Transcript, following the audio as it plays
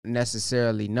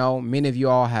necessarily know, many of you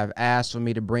all have asked for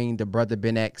me to bring the Brother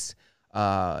Ben X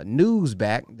news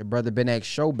back, the Brother Ben X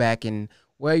show back, and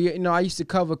well, I used to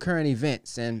cover current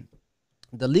events, and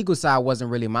the legal side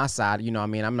wasn't really my side. I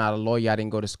mean, I'm not a lawyer. I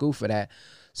didn't go to school for that.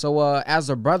 So as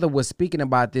a brother was speaking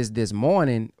about this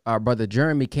morning, our brother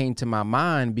Jeremy came to my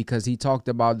mind because he talked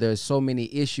about there's so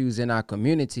many issues in our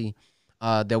community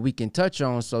that we can touch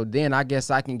on. So then I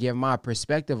guess I can give my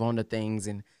perspective on the things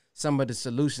and some of the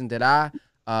solutions that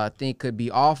I think could be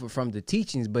offered from the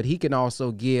teachings, but he can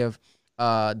also give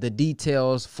the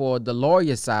details for the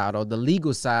lawyer side or the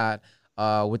legal side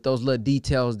with those little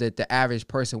details that the average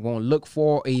person won't look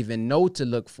for or even know to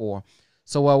look for.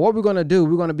 So what we're going to do,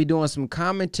 we're going to be doing some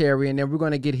commentary, and then we're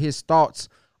going to get his thoughts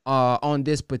on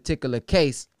this particular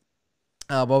case.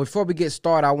 But before we get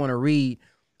started, I want to read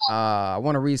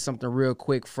something real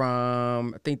quick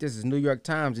from, I think this is New York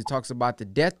Times. It talks about the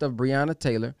death of Breonna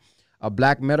Taylor, a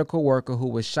black medical worker who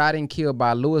was shot and killed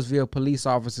by Louisville police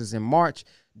officers in March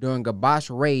during a botched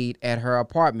raid at her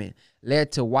apartment,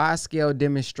 led to wide-scale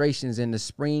demonstrations in the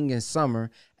spring and summer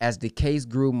as the case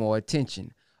grew more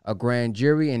attention. A grand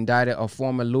jury indicted a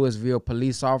former Louisville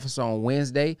police officer on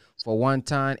Wednesday for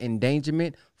one-time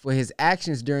endangerment for his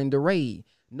actions during the raid.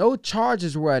 No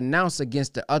charges were announced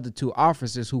against the other two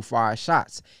officers who fired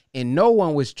shots, and no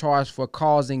one was charged for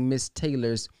causing Miss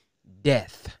Taylor's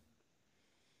death.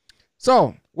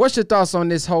 So, what's your thoughts on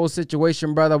this whole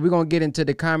situation, brother? We're going to get into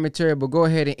the commentary, but go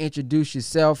ahead and introduce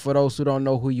yourself for those who don't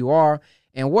know who you are.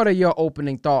 And what are your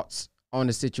opening thoughts on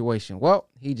the situation? Well,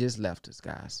 he just left us,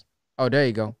 guys. Oh, there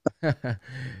you go.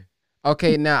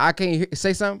 Okay, now I can't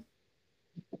say something.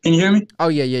 Can you hear me? Oh,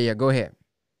 yeah. Go ahead.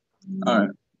 All right.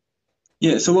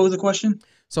 Yeah, so what was the question?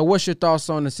 So what's your thoughts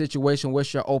on the situation?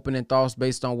 What's your opening thoughts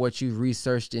based on what you've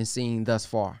researched and seen thus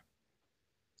far?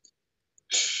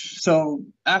 So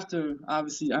after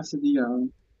the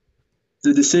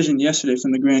decision yesterday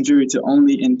from the grand jury to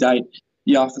only indict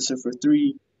the officer for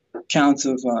 3 counts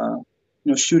of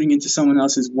shooting into someone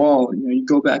else's wall, you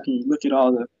go back and you look at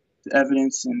all the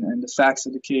evidence and the facts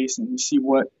of the case, and you see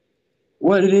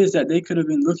what it is that they could have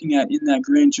been looking at in that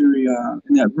grand jury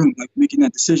in that room, like making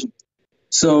that decision.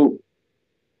 So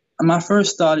my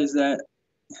first thought is that,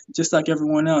 just like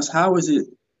everyone else, how is it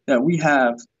that we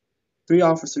have 3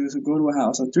 officers who go to a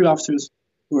house, or 3 officers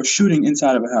who are shooting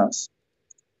inside of a house?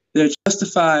 They're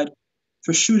justified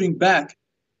for shooting back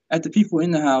at the people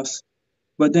in the house,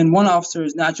 but then one officer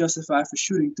is not justified for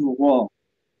shooting through a wall.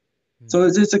 So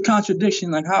it's a contradiction.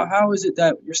 Like, how is it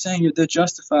that you're saying they're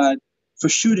justified for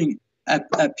shooting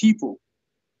at people,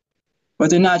 but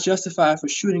they're not justified for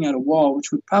shooting at a wall,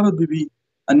 which would probably be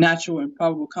a natural and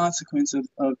probable consequence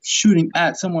of shooting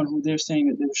at someone who they're saying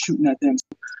that they were shooting at them.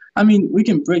 So, I mean, we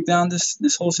can break down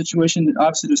this whole situation.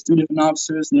 Obviously, there's 3 different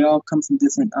officers. They all come from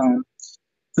different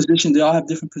positions. They all have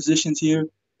different positions here.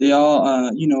 They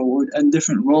all, were in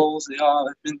different roles. They all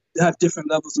have different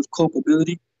levels of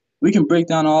culpability. We can break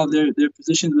down all of their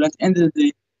positions, but at the end of the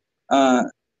day,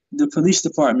 the police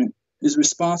department is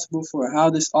responsible for how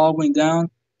this all went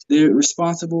down. They're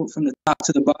responsible from the top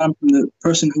to the bottom, from the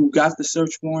person who got the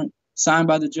search warrant signed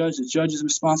by the judge. The judge is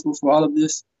responsible for all of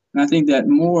this. And I think that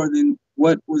more than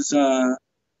what was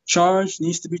charged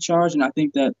needs to be charged. And I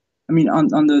think that,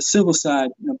 on the civil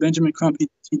side, Benjamin Crump,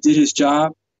 he did his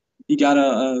job. He got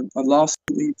a lawsuit.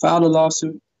 He filed a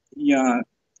lawsuit. He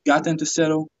got them to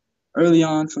settle early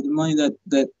on for the money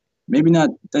that maybe not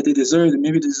that they deserved, and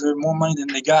maybe they deserve more money than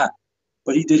they got.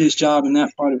 But he did his job in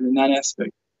that part of it, in that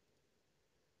aspect.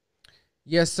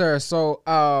 Yes, sir. So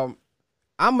I'm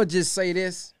going to just say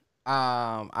this.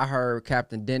 I heard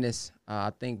Captain Dennis,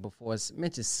 I think before,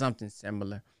 mentioned something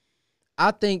similar.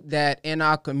 I think that in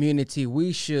our community,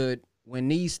 we should, when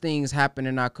these things happen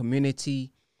in our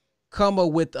community, come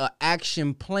up with an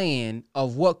action plan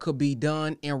of what could be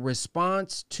done in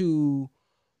response to,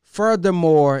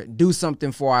 furthermore, do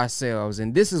something for ourselves.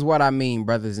 And this is what I mean,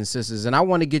 brothers and sisters. And I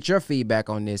want to get your feedback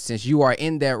on this. Since you are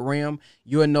in that realm,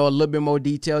 you'll know a little bit more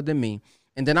detail than me.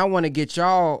 And then I want to get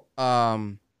y'all,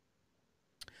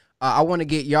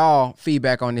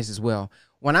 feedback on this as well.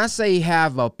 When I say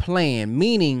have a plan,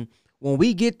 meaning when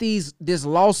we get this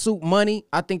lawsuit money,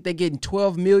 I think they're getting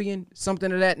 $12 million,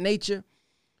 something of that nature.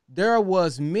 There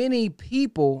was many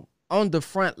people on the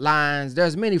front lines.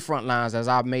 There's many front lines, as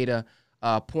I've made a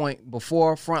point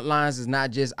before. Front lines is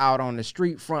not just out on the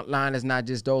street. Front line is not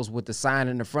just those with the sign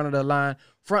in the front of the line.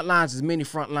 Front lines is many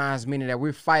front lines, meaning that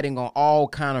we're fighting on all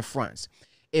kind of fronts.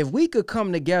 If we could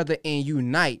come together and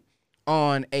unite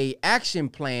on a action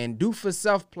plan, do for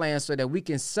self plan, so that we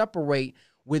can separate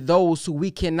with those who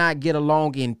we cannot get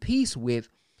along in peace with,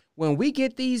 when we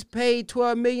get these paid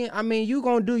 12 million, I mean, you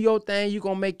gonna do your thing, you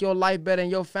gonna make your life better and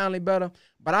your family better.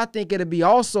 But I think it'd be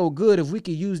also good if we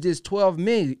could use this 12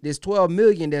 million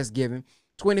that's given,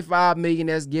 25 million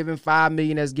that's given, 5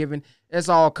 million that's given. That's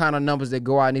all kind of numbers that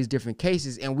go out in these different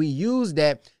cases. And we use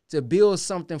that to build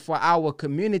something for our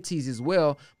communities as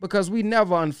well, because we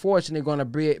never, unfortunately, going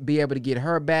to be able to get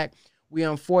her back. We,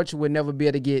 unfortunately, would never be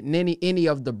able to get any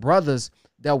of the brothers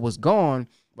that was gone.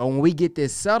 But when we get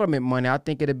this settlement money, I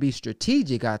think it'll be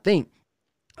strategic, I think,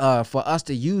 for us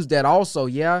to use that also,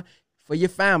 yeah, for your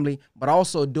family, but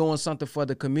also doing something for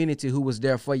the community who was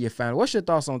there for your family. What's your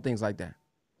thoughts on things like that?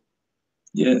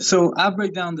 Yeah, so I'll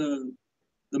break down the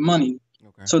money.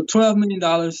 Okay. So $12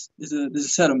 million is a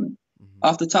settlement.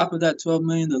 Off the top of that $12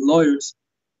 million, the lawyers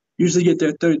usually get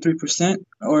their 33%,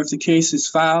 or if the case is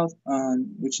filed,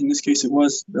 which in this case it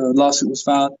was, the lawsuit was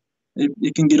filed,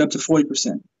 it can get up to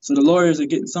 40%. So the lawyers are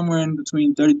getting somewhere in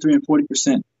between 33 and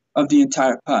 40% of the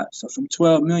entire pot. So from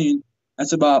 12 million,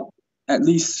 that's about at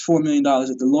least $4 million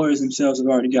that the lawyers themselves have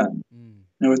already gotten.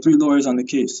 There were 3 lawyers on the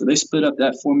case, so they split up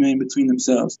that $4 million between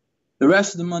themselves. The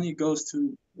rest of the money goes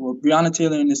to, well, Breonna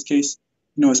Taylor in this case,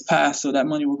 is passed, so that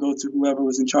money will go to whoever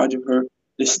was in charge of her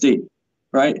estate,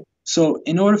 right? So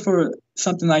in order for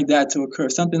something like that to occur,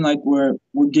 something like where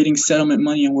we're getting settlement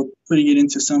money and we're putting it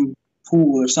into some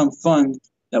pool or some fund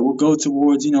that will go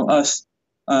towards, us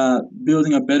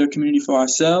building a better community for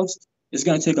ourselves, it's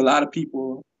going to take a lot of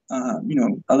people,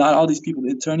 all these people,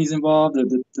 the attorneys involved,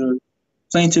 the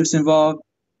plaintiffs involved,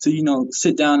 to,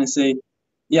 sit down and say,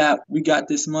 yeah, we got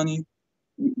this money,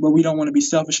 but we don't want to be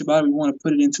selfish about it. We want to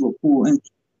put it into a pool.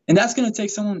 And that's going to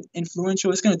take someone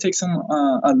influential. It's going to take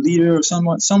a leader or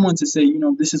someone to say,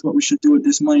 this is what we should do with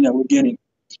this money that we're getting.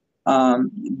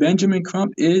 Benjamin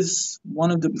Crump is one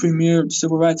of the premier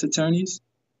civil rights attorneys.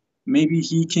 Maybe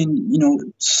he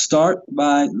can, start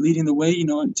by leading the way,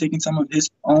 and taking some of his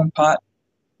own pot.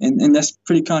 And that's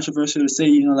pretty controversial to say,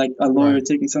 like a lawyer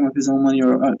taking some of his own money,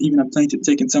 or even a plaintiff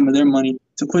taking some of their money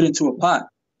to put into a pot.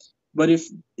 But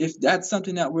if that's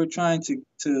something that we're trying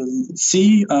to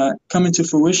see come into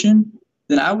fruition,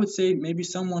 then I would say maybe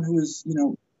someone who is,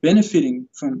 benefiting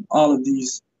from all of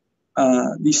these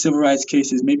civil rights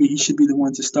cases, maybe he should be the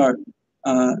one to start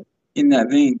in that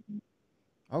vein.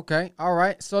 Okay. All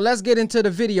right. So let's get into the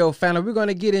video, family. We're going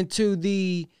to get into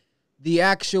the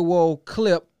actual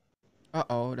clip.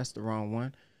 Uh-oh, that's the wrong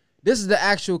one. This is the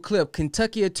actual clip.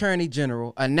 Kentucky Attorney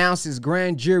General announces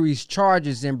grand jury's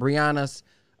charges in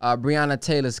Breonna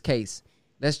Taylor's case.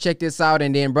 Let's check this out,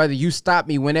 and then, brother, you stop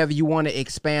me whenever you want to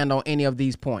expand on any of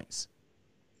these points.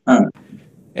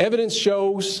 Evidence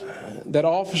shows that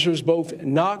officers both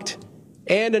knocked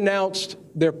and announced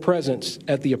their presence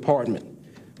at the apartment.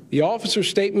 The officers'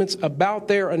 statements about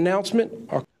their announcement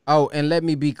are... Oh, and let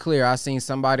me be clear. I seen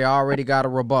somebody already got a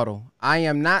rebuttal. I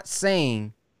am not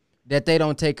saying that they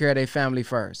don't take care of their family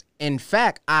first. In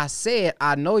fact, I said,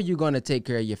 I know you're going to take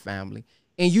care of your family,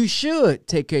 and you should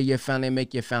take care of your family and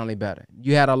make your family better.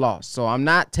 You had a loss. So I'm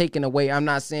not taking away. I'm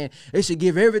not saying they should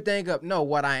give everything up. No,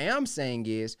 what I am saying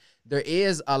is there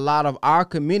is a lot of our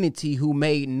community who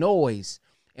made noise.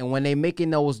 And when they making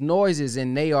those noises,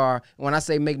 and they are, when I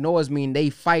say make noise, mean they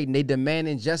fighting, they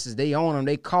demanding justice, they own them,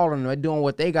 they calling them, they doing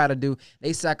what they got to do.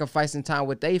 They sacrificing time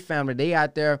with their family. They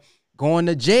out there going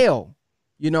to jail,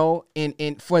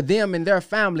 and for them and their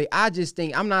family. I just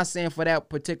think, I'm not saying for that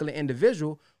particular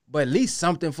individual, but at least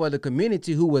something for the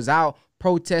community who was out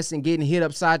protesting, getting hit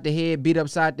upside the head, beat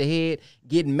upside the head,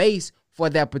 getting maced for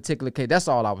that particular case. That's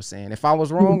all I was saying. If I was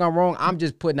wrong, I'm wrong. I'm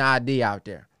just putting an idea out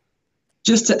there.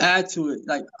 Just to add to it,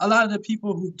 like a lot of the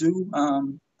people who do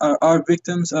are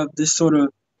victims of this sort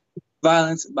of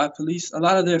violence by police, a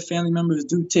lot of their family members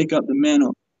do take up the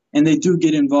mantle and they do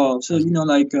get involved. So,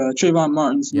 like Trayvon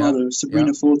Martin's mother,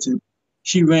 Sabrina Fulton,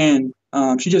 she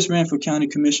just ran for county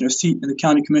commissioner, the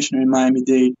county commissioner in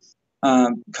Miami-Dade.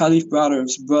 Khalif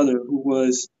Browder's brother,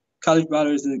 Khalif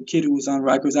Browder is the kid who was on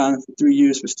Rikers Island for 3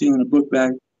 years for stealing a book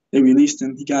bag. They released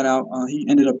him. He got out. He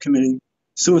ended up committing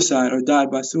suicide or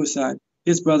died by suicide.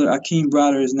 His brother, Akeem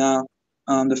Browder, is now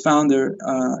the founder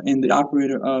and the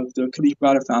operator of the Khalif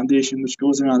Browder Foundation, which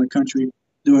goes around the country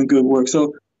doing good work.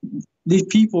 So these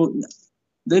people,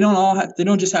 they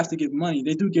don't just have to give money.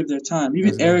 They do give their time.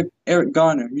 Even Eric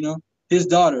Garner, his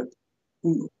daughter,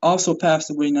 who also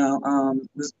passed away now,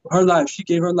 she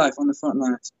gave her life on the front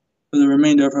lines for the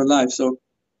remainder of her life. So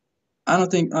I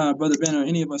don't think Brother Ben or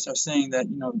any of us are saying that,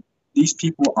 these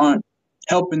people aren't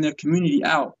helping their community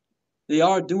out. They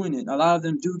are doing it. A lot of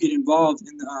them do get involved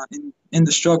in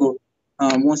the struggle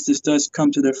once this does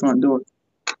come to their front door.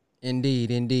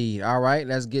 Indeed, indeed. All right,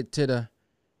 let's get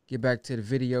back to the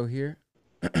video here.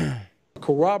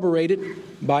 corroborated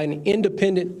by an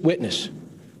independent witness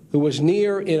who was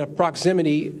near in a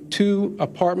proximity to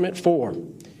apartment 4.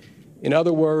 In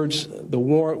other words, the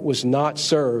warrant was not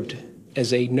served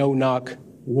as a no-knock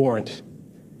warrant.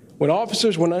 When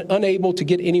officers were unable to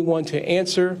get anyone to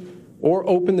answer or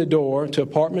open the door to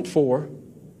apartment 4,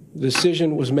 the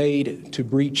decision was made to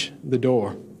breach the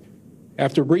door.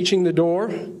 After breaching the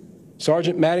door,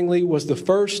 Sergeant Mattingly was the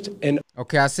first and...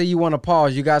 Okay, I see you want to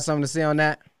pause. You got something to say on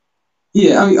that?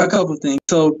 Yeah, a couple of things.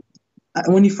 So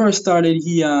when he first started,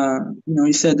 he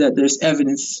he said that there's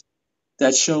evidence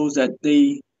that shows that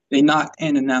they knocked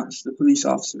and announced, the police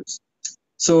officers.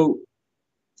 So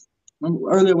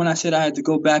earlier when I said I had to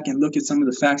go back and look at some of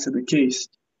the facts of the case,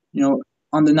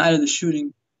 on the night of the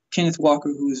shooting, Kenneth Walker,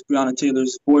 who is Breonna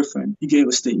Taylor's boyfriend, he gave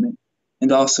a statement,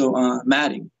 and also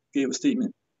Matting gave a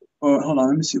statement. Or hold on,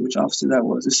 let me see which officer that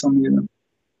was. There's so many of them.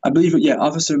 I believe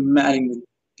Officer Mattingly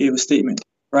gave a statement,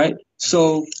 right?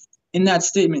 So in that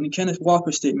statement, in Kenneth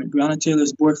Walker's statement, Breonna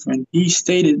Taylor's boyfriend, he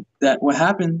stated that what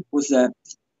happened was that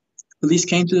police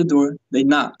came to the door, they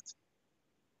knocked.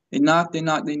 They knocked.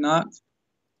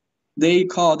 They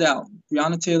called out.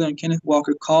 Breonna Taylor and Kenneth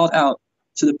Walker called out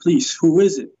to the police, who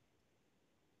is it?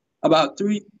 About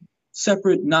 3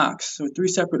 separate knocks, or 3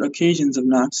 separate occasions of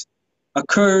knocks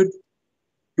occurred.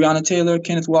 Breonna Taylor,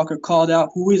 Kenneth Walker called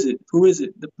out, who is it? Who is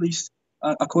it? The police,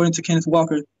 according to Kenneth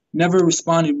Walker, never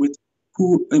responded with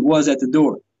who it was at the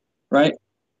door, right?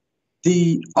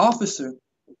 The officer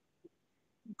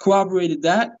corroborated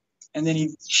that, and then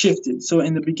he shifted. So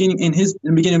in the beginning of his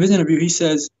interview, he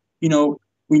says, we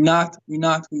knocked. We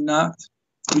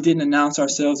didn't announce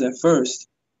ourselves at first.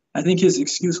 I think his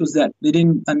excuse was that they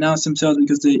didn't announce themselves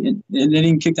because they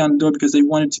didn't kick down the door because they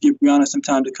wanted to give Breonna some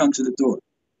time to come to the door,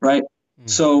 right?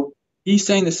 So he's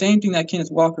saying the same thing that Kenneth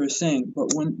Walker is saying,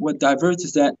 but what diverts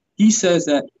is that he says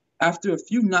that after a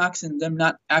few knocks and them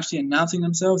not actually announcing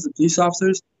themselves, the police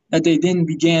officers, that they then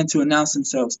began to announce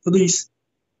themselves. Police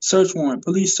search warrant,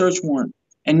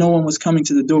 and no one was coming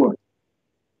to the door.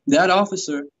 That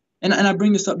officer, and I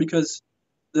bring this up because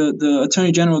the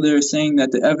Attorney General there is saying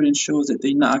that the evidence shows that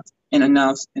they knocked and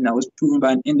announced, and that was proven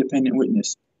by an independent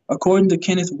witness. According to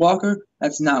Kenneth Walker,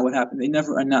 that's not what happened. They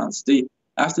never announced.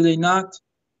 After they knocked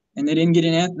and they didn't get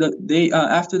an answer,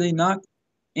 after they knocked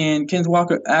and Kenneth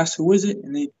Walker asked who is it,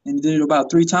 and they did it about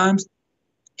 3 times,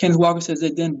 Kenneth Walker says they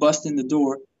then bust in the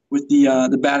door with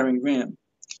the battering ram,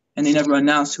 and they never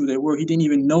announced who they were. He didn't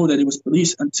even know that it was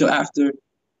police until after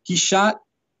he shot,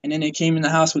 and then they came in the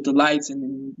house with the lights,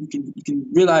 and you can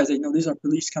realize that these are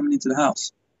police coming into the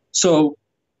house. So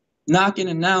knock and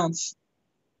announce,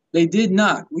 they did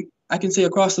knock. I can say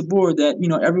across the board that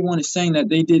everyone is saying that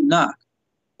they did knock.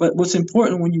 But what's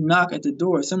important when you knock at the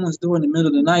door, someone's door in the middle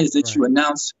of the night, is that you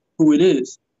announce who it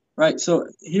is, right? So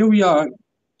here we are,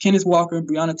 Kenneth Walker and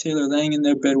Breonna Taylor laying in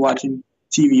their bed watching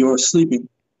TV or sleeping.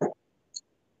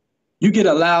 You get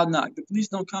a loud knock. The police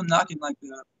don't come knocking like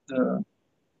the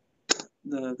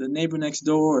neighbor next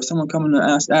door or someone coming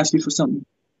to ask you for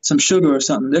some sugar or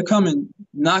something. They're coming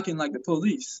knocking like the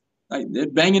police. Like they're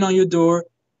banging on your door.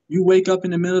 You wake up in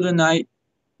the middle of the night.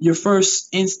 Your first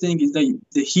instinct is that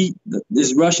the heat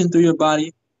is rushing through your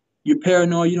body. You're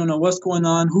paranoid. You don't know what's going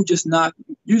on. Who just knocked?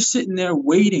 You're sitting there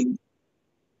waiting,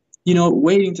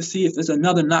 waiting to see if there's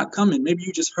another knock coming. Maybe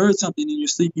you just heard something in your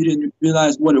sleep. You didn't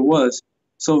realize what it was.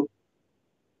 So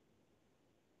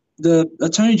the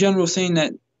Attorney General saying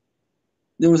that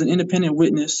there was an independent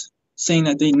witness saying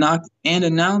that they knocked and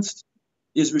announced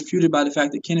is refuted by the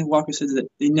fact that Kenneth Walker says that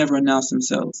they never announced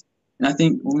themselves. And I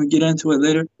think when we get into it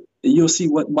later, you'll see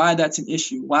why that's an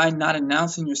issue, why not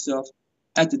announcing yourself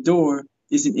at the door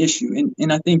is an issue.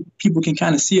 And I think people can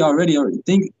kind of see already or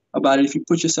think about it if you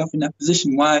put yourself in that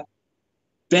position, why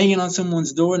banging on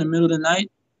someone's door in the middle of the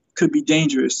night could be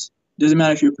dangerous. Doesn't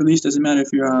matter if you're police, doesn't matter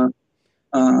if you're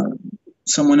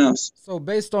someone else. So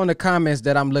based on the comments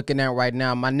that I'm looking at right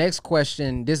now, my next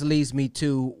question, this leads me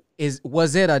to,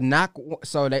 was it a knock?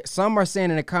 So that some are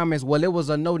saying in the comments, well, it was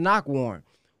a no-knock warrant.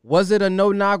 Was it a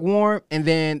no-knock warrant? And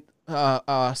then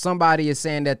somebody is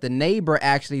saying that the neighbor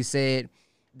actually said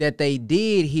that they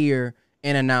did hear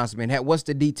an announcement. What's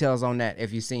the details on that,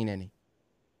 if you've seen any?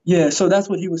 Yeah, so that's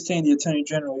what he was saying, the Attorney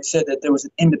General. He said that there was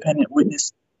an independent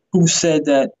witness who said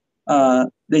that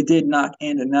they did knock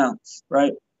and announce,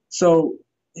 right? So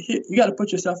you got to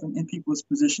put yourself in people's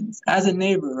positions. As a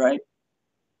neighbor, right,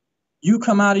 you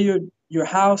come out of your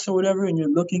house or whatever, and you're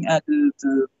looking at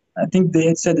the I think they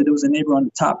had said that there was a neighbor on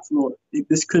the top floor.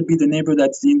 This could be the neighbor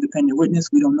that's the independent witness.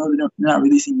 We don't know. They're not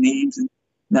releasing names and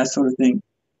that sort of thing.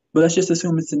 But let's just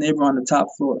assume it's the neighbor on the top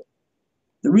floor.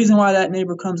 The reason why that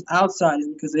neighbor comes outside is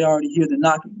because they already hear the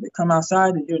knocking. They come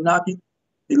outside, they hear knocking,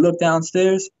 they look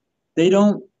downstairs, they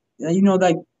don't,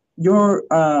 like your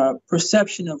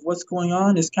perception of what's going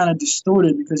on is kind of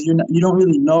distorted because you don't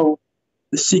really know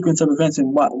the sequence of events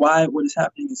and why what is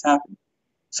happening is happening.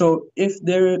 So if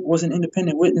there was an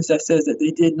independent witness that says that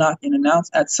they did knock and announce,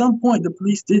 at some point the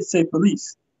police did say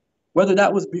police. Whether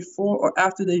that was before or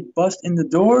after they bust in the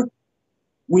door,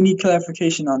 we need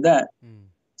clarification on that.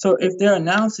 So if they're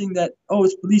announcing that, oh,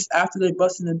 it's police after they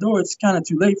bust in the door, it's kind of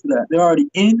too late for that. They're already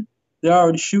in, they're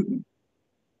already shooting.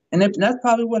 And that's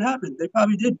probably what happened. They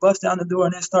probably did bust down the door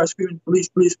and then start screaming, police,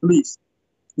 police, police.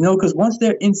 Because once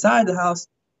they're inside the house,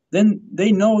 then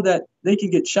they know that they can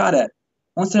get shot at.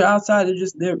 Once they're outside,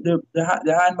 they're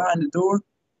hiding behind the door.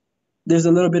 There's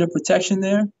a little bit of protection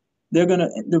there.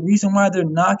 The reason why they're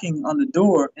knocking on the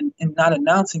door and not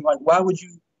announcing, like, why would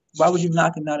you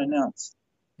knock and not announce?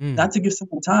 Not to give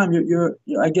someone time.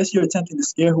 I guess you're attempting to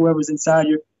scare whoever's inside.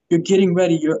 You're getting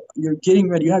ready. You're getting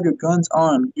ready. You have your guns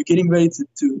armed. You're getting ready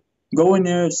to go in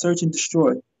there, search and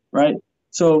destroy, right?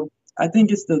 So I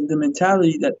think it's the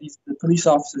mentality that the police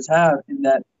officers have, in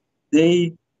that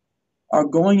they are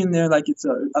going in there like it's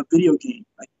a video game.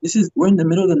 Like, we're in the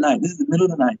middle of the night. This is the middle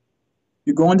of the night.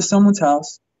 You're going to someone's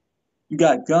house. You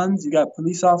got guns. You got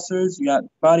police officers. You got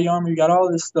body armor. You got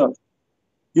all this stuff.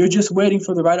 You're just waiting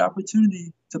for the right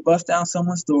opportunity to bust down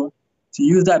someone's door, to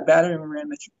use that battering ram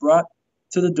that you brought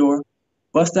to the door,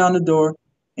 bust down the door,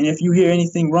 and if you hear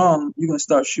anything wrong, you're going to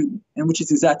start shooting, and which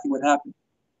is exactly what happened.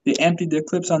 They emptied their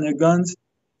clips on their guns.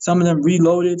 Some of them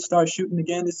reloaded, start shooting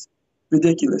again. It's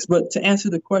ridiculous. But to answer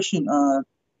the question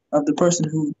of the person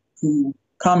who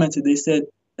commented, they said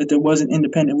that there was an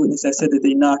independent witness that said that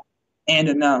they knocked and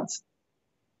announced.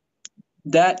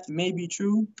 That may be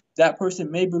true. That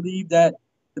person may believe that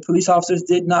the police officers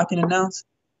did knock and announce,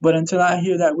 but until I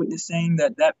hear that witness saying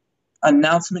that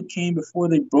announcement came before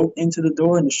they broke into the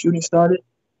door and the shooting started,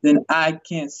 then I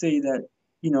can't say that,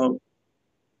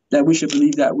 that we should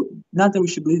believe that. Not that we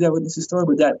should believe that witness's story,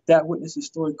 but that witness's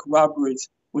story corroborates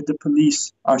what the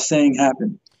police are saying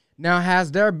happened. Now,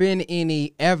 has there been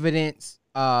any evidence?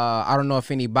 I don't know if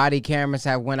any body cameras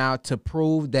have went out to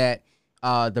prove that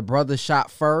the brother shot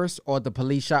first or the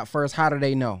police shot first. How do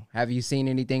they know? Have you seen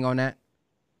anything on that?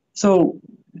 So,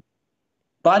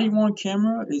 body-worn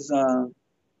camera is,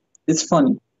 it's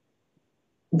funny.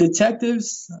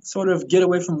 Detectives sort of get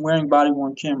away from wearing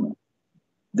body-worn camera.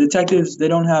 Detectives, they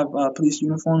don't have police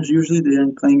uniforms usually. They're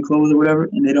in plain clothes or whatever,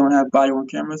 and they don't have body-worn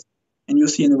cameras. And you'll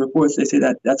see in the reports they say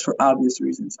that that's for obvious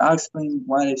reasons. I'll explain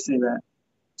why they say that.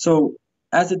 So,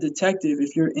 as a detective,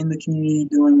 if you're in the community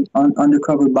doing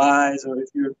undercover buys, or if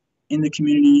you're in the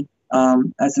community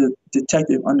as a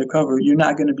detective undercover, you're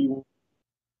not going to be...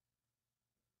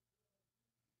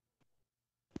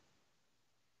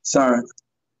 Sorry.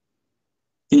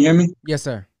 Can you hear me? Yes,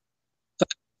 sir. So,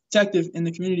 detective in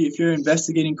the community, if you're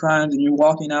investigating crimes and you're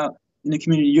walking out in the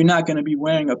community, you're not going to be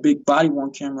wearing a big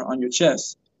body-worn camera on your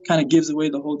chest. Kind of gives away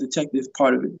the whole detective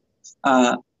part of it.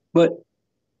 But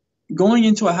going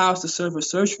into a house to serve a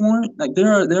search warrant, like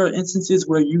there are instances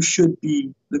where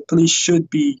the police should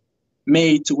be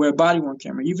made to wear a body-worn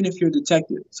camera, even if you're a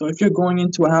detective. So if you're going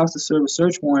into a house to serve a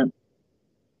search warrant,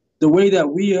 the way that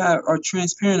we are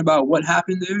transparent about what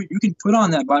happened there, you can put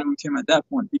on that body-worn camera at that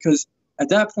point, because at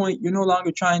that point you're no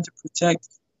longer trying to protect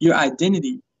your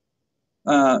identity.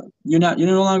 You're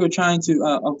no longer trying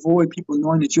to avoid people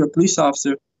knowing that you're a police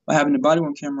officer by having a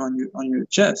body-worn camera on your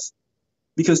chest.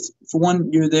 Because for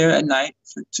one, you're there at night.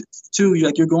 For two,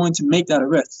 you're going to make that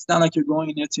arrest. It's not like you're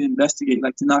going in there to investigate,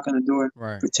 like to knock on the door,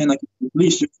 right, pretend like you're the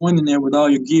police. You're going in there with all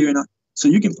your gear, so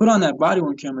you can put on that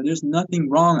body-worn camera. There's nothing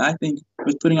wrong, I think,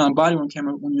 with putting on body-worn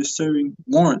camera when you're serving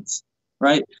warrants,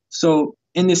 right? So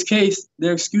in this case,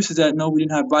 their excuse is that no, we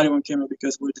didn't have body-worn camera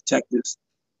because we're detectives,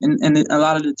 and a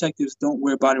lot of detectives don't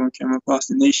wear body-worn camera across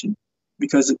the nation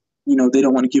because they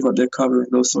don't want to give up their cover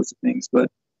and those sorts of things. But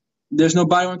there's no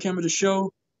body-worn camera to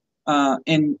show.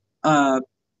 And the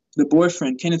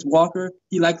boyfriend, Kenneth Walker,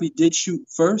 he likely did shoot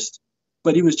first,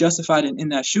 but he was justified in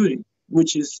that shooting,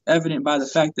 which is evident by the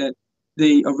fact that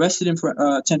they arrested him for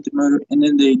attempted murder, and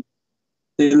then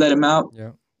they let him out,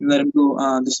 and let him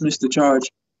go dismiss the charge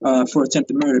for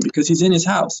attempted murder because he's in his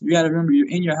house. You got to remember, you're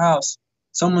in your house.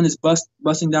 Someone is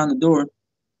busting down the door,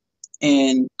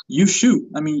 and you shoot.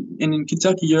 I mean, and in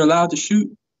Kentucky, you're allowed to shoot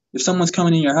if someone's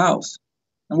coming in your house.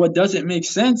 And what doesn't make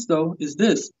sense, though, is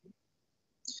this.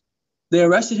 They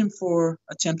arrested him for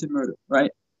attempted murder,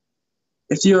 right?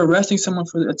 If you're arresting someone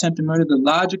for attempted murder, the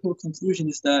logical conclusion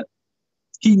is that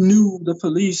he knew the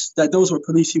police, that those were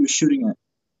police he was shooting at.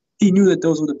 He knew that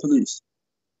those were the police.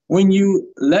 When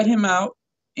you let him out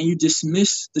and you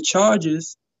dismiss the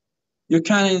charges, you're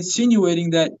kind of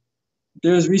insinuating that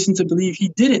there's reason to believe he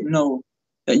didn't know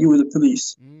that you were the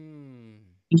police. And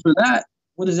for that,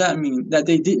 what does that mean? That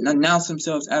they didn't announce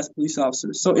themselves as police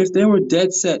officers. So if they were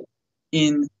dead set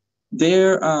in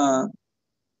their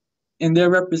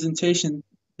representation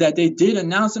that they did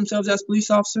announce themselves as police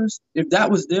officers, if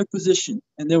that was their position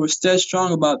and they were dead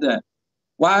strong about that,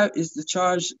 why is his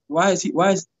charge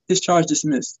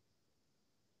dismissed?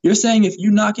 You're saying if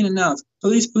you knock and announce,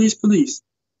 police, police, police,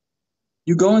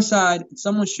 you go inside and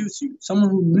someone shoots you, someone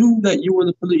who knew that you were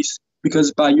the police,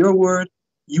 because by your word,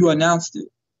 you announced it.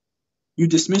 You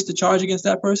dismiss the charge against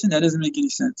that person? That doesn't make any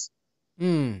sense.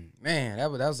 Man,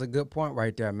 that was a good point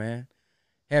right there, man.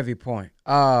 Heavy point.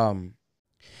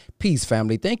 Peace,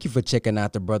 family. Thank you for checking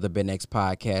out the Brother Ben X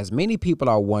podcast. Many people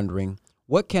are wondering,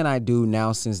 what can I do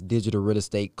now since digital real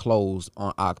estate closed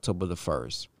on October the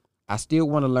 1st? I still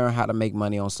want to learn how to make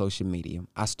money on social media.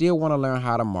 I still want to learn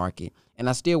how to market, and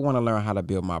I still want to learn how to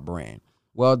build my brand.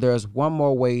 Well, there's one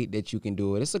more way that you can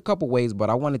do it. It's a couple ways, but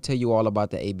I want to tell you all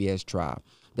about the ABS Tribe.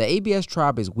 The ABS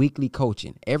Tribe is weekly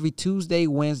coaching every Tuesday,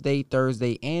 Wednesday,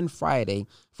 Thursday, and Friday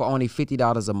for only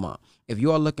 $50 a month. If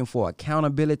you are looking for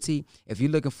accountability, if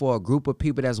you're looking for a group of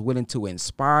people that's willing to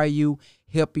inspire you,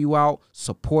 help you out,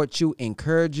 support you,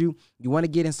 encourage you, you want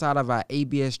to get inside of our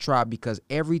ABS Tribe, because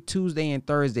every Tuesday and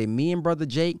Thursday, me and Brother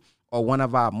Jake or one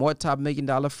of our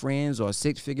multi-million-dollar friends or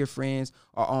six-figure friends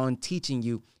are on teaching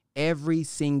you every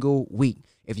single week.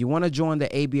 If you want to join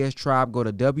the ABS Tribe, go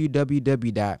to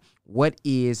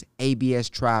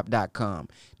www.whatisaBStribe.com.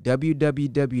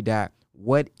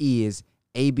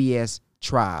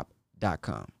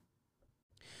 www.whatisaBStribe.com.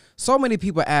 So many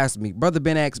people ask me, Brother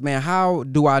Ben X, man, how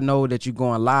do I know that you're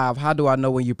going live? How do I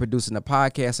know when you're producing a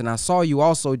podcast? And I saw you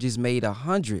also just made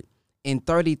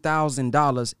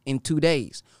 $130,000 in 2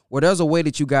 days. Well, there's a way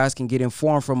that you guys can get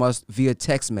informed from us via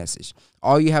text message.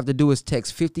 All you have to do is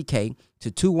text 50K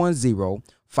to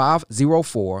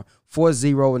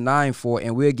 210-504-4094,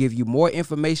 and we'll give you more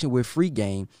information with free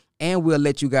game, and we'll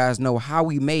let you guys know how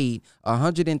we made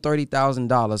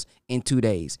 $130,000 in 2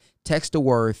 days. Text the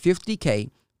word 50K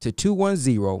to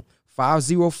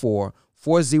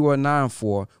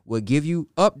 210-504-4094. We'll give you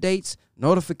updates,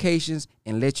 notifications,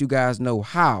 and let you guys know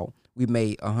how we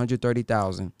made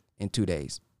 $130,000 in 2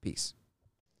 days. Peace.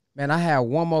 Man, I have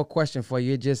one more question for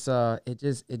you. Here's my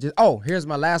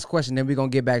last question, then we're going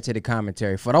to get back to the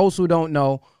commentary. For those who don't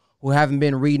know, who haven't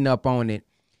been reading up on it,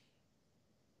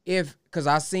 because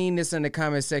I seen this in the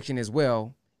comment section as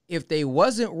well, if they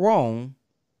wasn't wrong,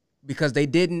 because they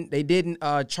didn't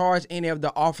charge any of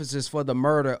the officers for the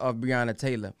murder of Breonna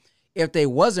Taylor, if they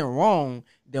wasn't wrong,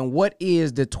 then what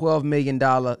is the $12 million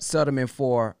settlement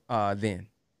for then?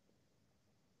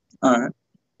 All right.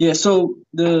 Yeah, so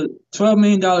the $12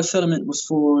 million settlement was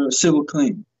for a civil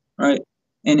claim, right?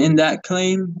 And in that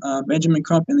claim, Benjamin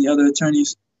Crump and the other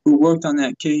attorneys who worked on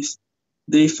that case,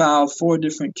 they filed 4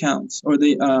 different counts, or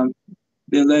they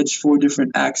alleged 4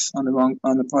 different acts on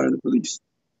the part of the police.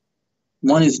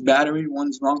 One is battery, one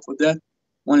is wrongful death,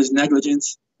 one is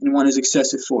negligence, and one is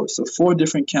excessive force. So 4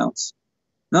 different counts.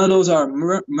 None of those are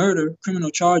murder,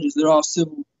 criminal charges. They're all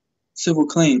civil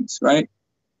claims, right?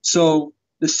 So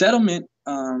the settlement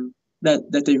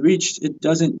that they reached, it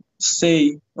doesn't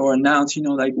say or announce,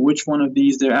 like which one of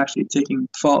these they're actually taking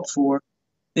fault for.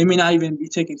 They may not even be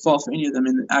taking fault for any of them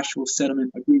in the actual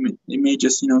settlement agreement. They may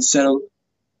just, settle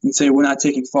and say, we're not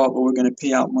taking fault, but we're going to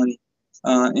pay out money.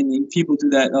 And people do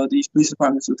that. These police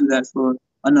departments will do that for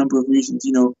a number of reasons.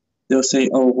 They'll say,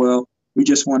 oh, well, we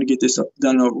just want to get this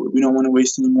done over with. We don't want to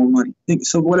waste any more money.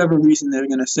 So whatever reason they're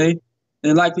going to say,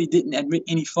 they likely didn't admit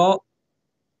any fault.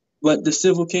 But the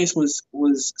civil case was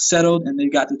settled, and they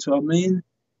got the $12 million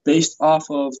based off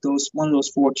of one of those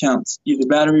 4 counts: either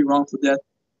battery, wrongful death,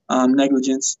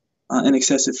 negligence, and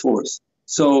excessive force.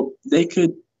 So they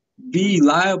could be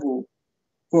liable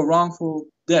for wrongful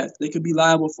death. They could be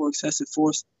liable for excessive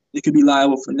force. They could be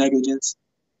liable for negligence,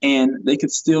 and they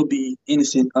could still be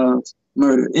innocent of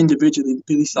murder. Individually,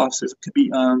 police officers could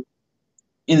be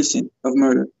innocent of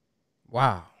murder.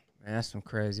 Wow, man, that's some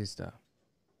crazy stuff.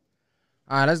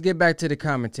 All right, let's get back to the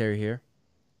commentary here.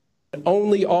 The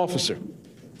only officer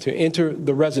to enter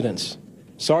the residence,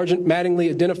 Sergeant Mattingly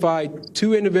identified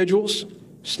 2 individuals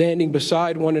standing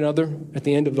beside one another at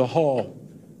the end of the hall,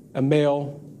 a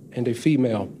male and a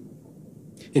female.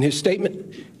 In his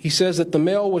statement, he says that the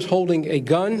male was holding a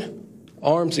gun,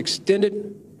 arms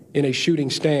extended, in a shooting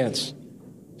stance.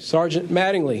 Sergeant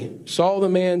Mattingly saw the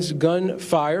man's gun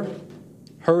fire,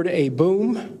 heard a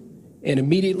boom, and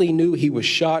immediately knew he was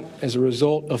shot as a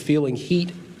result of feeling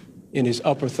heat in his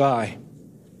upper thigh.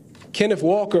 Kenneth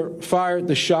Walker fired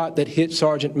the shot that hit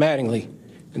Sergeant Mattingly,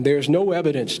 and there is no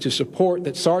evidence to support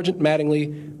that Sergeant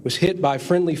Mattingly was hit by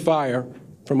friendly fire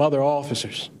from other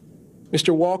officers.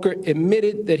 Mr. Walker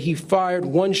admitted that he fired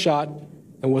one shot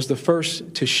and was the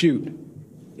first to shoot.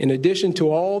 In addition to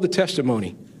all the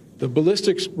testimony, the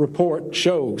ballistics report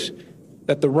shows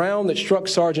that the round that struck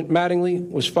Sergeant Mattingly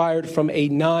was fired from a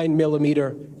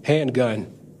 9mm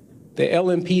handgun. The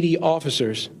LMPD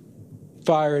officers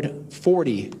fired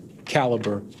 40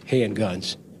 caliber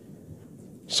handguns.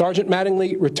 Sergeant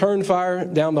Mattingly returned fire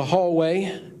down the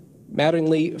hallway.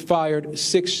 Mattingly fired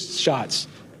 6 shots.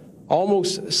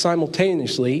 Almost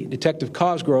simultaneously, Detective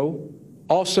Cosgrove,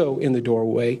 also in the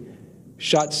doorway,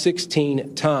 shot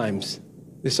 16 times.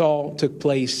 This all took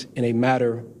place in a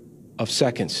matter of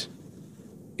seconds.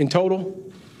 In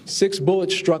total, 6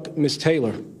 bullets struck Ms.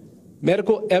 Taylor.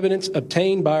 Medical evidence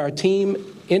obtained by our team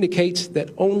indicates that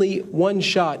only 1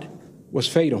 shot was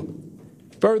fatal.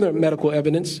 Further medical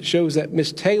evidence shows that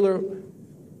Ms. Taylor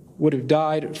would have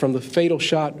died from the fatal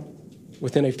shot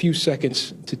within a few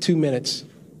seconds to 2 minutes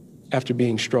after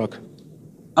being struck.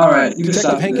 All right, you can Detective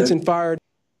stop Hankinson there. fired.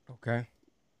 Okay.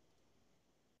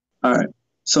 All right.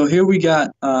 So here we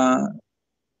got the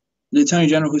Attorney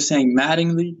General who's saying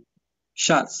Mattingly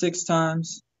shot 6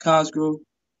 times, Cosgrove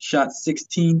shot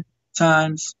 16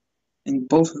 times, and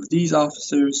both of these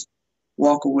officers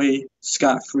walk away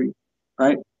scot-free,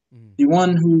 right? The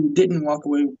one who didn't walk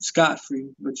away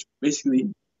scot-free, which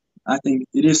basically I think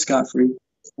it is scot-free,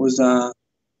 was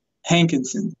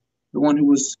Hankinson, the one who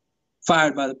was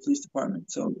fired by the police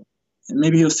department. So, and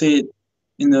maybe he'll say it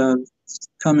in the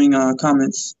coming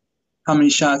comments how many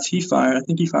shots he fired. I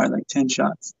think he fired like 10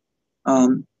 shots.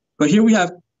 But here we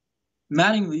have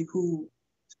Mattingly, who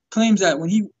claims that when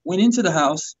he went into the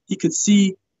house, he could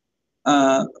see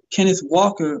Kenneth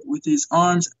Walker with his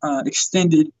arms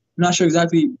extended. I'm not sure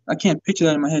exactly. I can't picture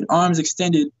that in my head. Arms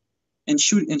extended and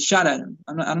shot at him.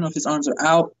 I don't know if his arms are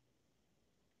out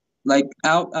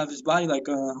of his body, like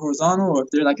horizontal, or if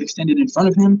they're like extended in front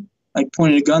of him, like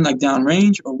pointing a gun like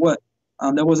downrange, or what.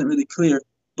 That wasn't really clear.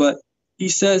 But he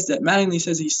says that Mattingly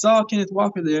says he saw Kenneth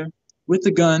Walker there with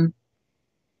the gun,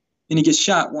 and he gets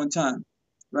shot 1 time,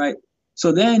 right?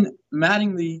 So then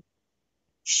Mattingly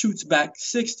shoots back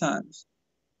 6 times.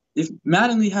 If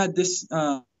Mattingly had this,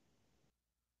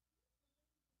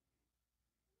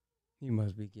 You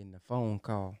must be getting a phone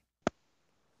call.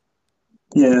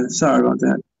 yeah, sorry about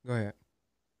that. Go ahead.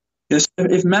 Yes,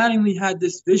 if Mattingly had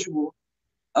this visual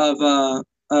of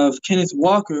Kenneth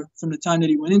Walker from the time that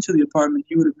he went into the apartment,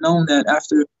 he would have known that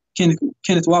after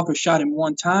Kenneth Walker shot him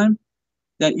 1 time,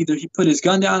 that either he put his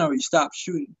gun down or he stopped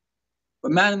shooting.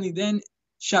 But Mattingly then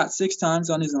shot 6 times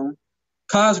on his own.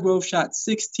 Cosgrove shot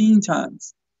 16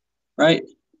 times, right?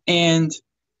 And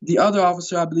the other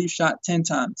officer, I believe, shot 10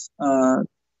 times,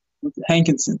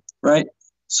 Hankinson, right?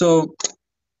 So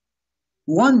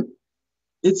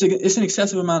it's an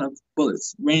excessive amount of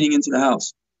bullets raining into the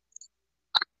house.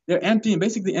 They're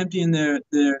basically emptying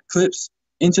their clips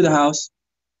into the house,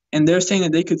 and they're saying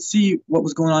that they could see what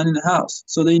was going on in the house.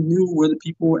 So they knew where the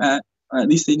people were at, or at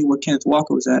least they knew where Kenneth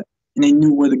Walker was at, and they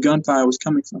knew where the gunfire was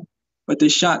coming from. But they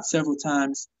shot several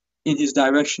times in his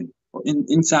direction, or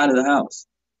inside of the house.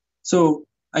 So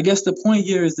I guess the point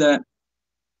here is that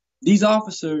these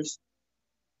officers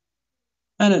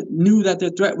kind of knew that their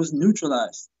threat was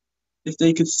neutralized. If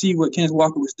they could see what Kenneth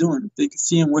Walker was doing, if they could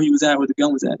see him where he was at, where the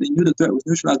gun was at, they knew the threat was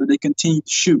neutralized, but they continued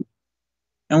to shoot.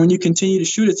 And when you continue to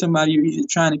shoot at somebody, you're either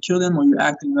trying to kill them or you're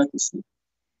acting recklessly.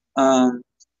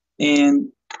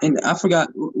 And I forgot,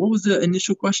 what was the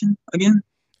initial question again?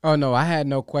 Oh no, I had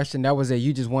no question. That was it.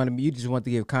 You just wanted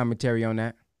to give commentary on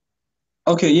that.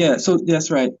 Okay, yeah. So that's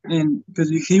right. And because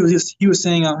he was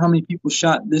saying how many people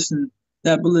shot this and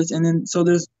that bullets, and then so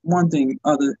there's one thing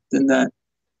other than that.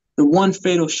 The one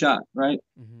fatal shot, right?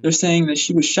 Mm-hmm. They're saying that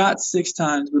she was shot 6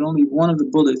 times, but only one of the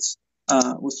bullets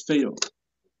was fatal.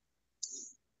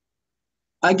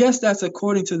 I guess that's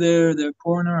according to their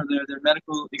coroner or their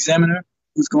medical examiner,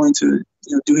 who's going to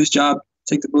do his job,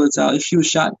 take the bullets out. If she was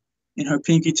shot in her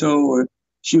pinky toe or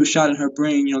she was shot in her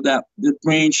brain, that the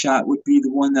brain shot would be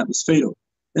the one that was fatal.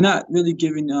 They're not really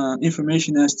giving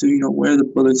information as to where the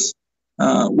bullets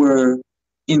were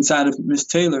inside of Miss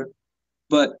Taylor,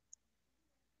 but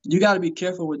you got to be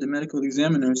careful with the medical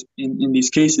examiners in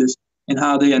these cases and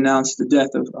how they announce the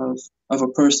death of a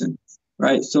person,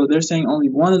 right? So they're saying only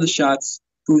one of the shots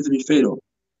proved to be fatal.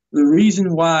 The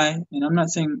reason why, and I'm not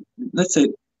saying, let's say,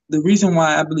 the reason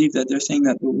why I believe that they're saying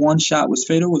that the one shot was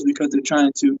fatal was because they're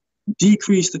trying to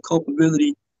decrease the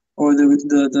culpability or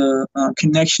the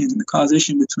connection, the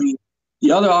causation between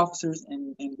the other officers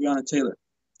and Breonna Taylor.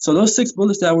 So those 6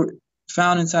 bullets that were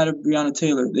found inside of Breonna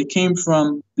Taylor, they came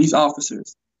from these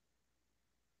officers.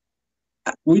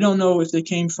 We don't know if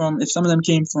some of them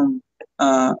came from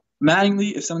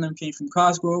Mattingly, if some of them came from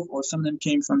Cosgrove, or some of them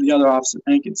came from the other officer,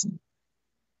 Hankinson.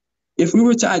 If we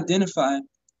were to identify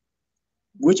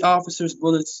which officer's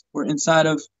bullets were inside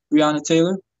of Breonna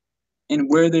Taylor and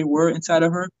where they were inside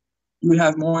of her, you would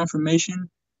have more information.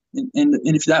 And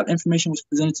if that information was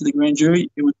presented to the grand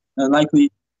jury, it would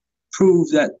likely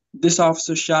prove that this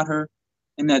officer shot her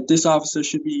and that this officer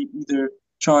should be either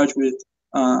charged with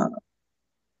a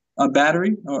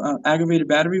battery or aggravated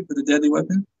battery with a deadly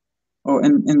weapon,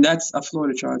 and that's a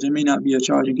Florida charge. It may not be a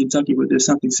charge in Kentucky, but there's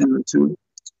something similar to it.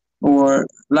 Or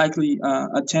likely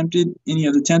any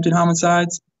of the attempted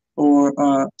homicides,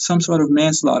 or some sort of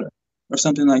manslaughter or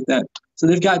something like that. So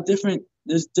there's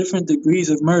different degrees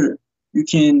of murder. You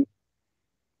can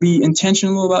be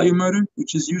intentional about your murder,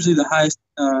 which is usually the highest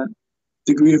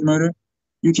degree of murder.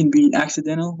 You can be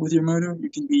accidental with your murder. You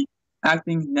can be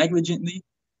acting negligently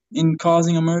in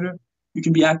causing a murder. You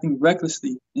can be acting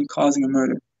recklessly in causing a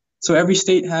murder. So every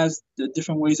state has the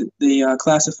different ways that they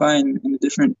classify and the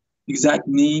different exact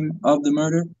name of the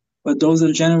murder, but those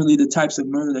are generally the types of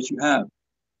murder that you have.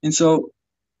 And so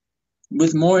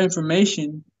with more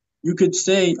information, you could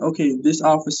say, okay, this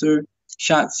officer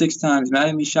shot 6 times,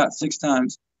 Mattingly shot 6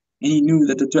 times, and he knew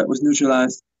that the threat was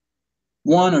neutralized.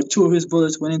 1 or 2 of his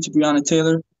bullets went into Breonna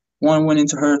Taylor, 1 went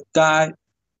into her thigh.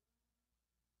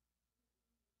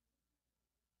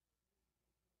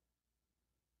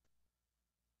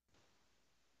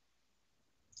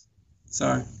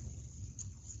 Sorry.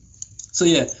 So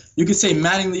yeah, you could say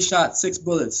Mattingly shot 6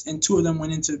 bullets, and 2 of them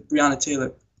went into Breonna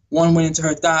Taylor. 1 went into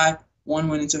her thigh, 1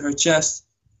 went into her chest.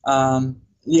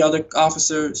 The other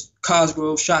officer,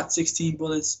 Cosgrove, shot 16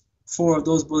 bullets. 4 of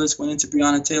those bullets went into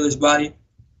Breonna Taylor's body.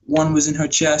 1 was in her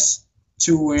chest,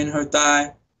 2 were in her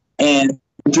thigh, and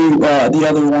the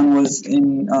other one was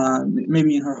in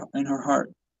maybe in her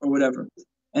heart or whatever.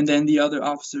 And then the other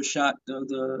officer shot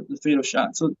the fatal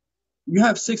shot. So you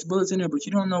have 6 bullets in there, but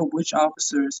you don't know which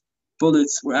officer's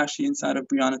bullets were actually inside of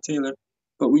Breonna Taylor.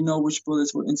 But we know which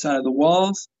bullets were inside of the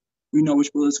walls. We know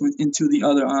which bullets went into the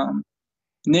other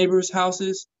neighbors'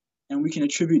 houses, and we can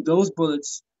attribute those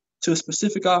bullets to a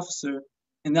specific officer,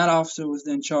 and that officer was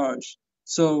then charged.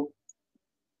 So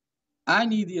I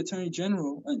need the Attorney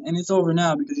General, and it's over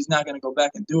now because he's not going to go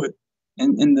back and do it.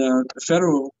 And in the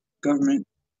federal government,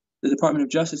 the Department of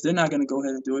Justice, they're not going to go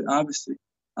ahead and do it, obviously.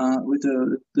 With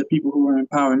the people who are in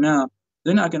power now,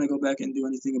 they're not going to go back and do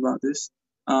anything about this.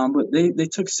 But they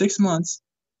took 6 months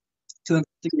to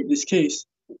investigate this case,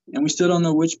 and we still don't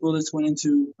know which bullets went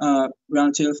into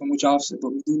Breonna Taylor from which officer,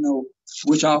 but we do know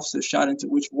which officer shot into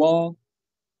which wall,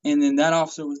 and then that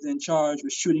officer was then charged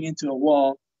with shooting into a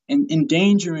wall and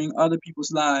endangering other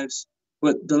people's lives,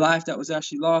 but the life that was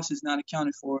actually lost is not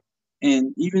accounted for,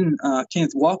 and even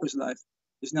Kenneth Walker's life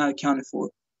is not accounted for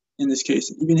in this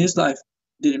case. Even his life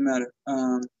didn't matter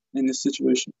in this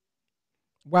situation.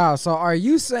 Wow. So are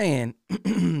you saying,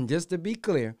 just to be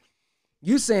clear,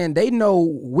 you saying they know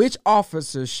which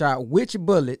officer shot which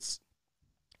bullets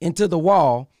into the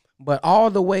wall, but all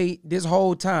the way this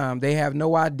whole time they have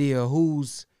no idea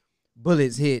whose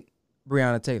bullets hit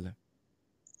Breonna Taylor?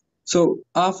 So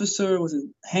Officer was it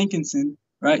Hankinson,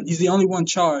 right? He's the only one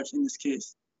charged in this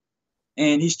case,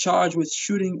 and he's charged with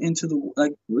shooting into the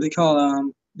what they call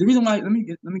the reason why. Let me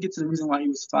get to the reason why he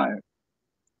was fired.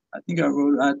 I think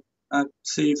I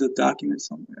saved the document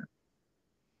somewhere.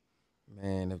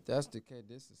 Man, if that's the case,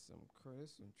 this is some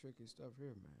tricky stuff here,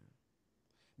 man.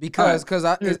 Because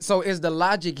so is the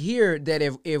logic here that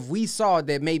if we saw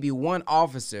that maybe one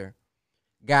officer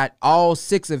got all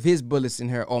 6 of his bullets in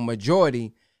her, or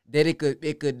majority, that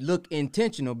it could look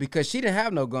intentional because she didn't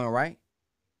have no gun, right?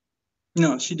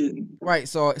 No, she didn't. Right.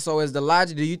 So is the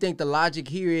logic? Do you think the logic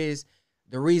here is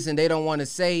the reason they don't want to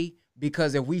say,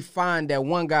 because if we find that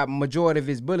one got majority of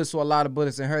his bullets, so a lot of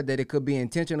bullets in her, that it could be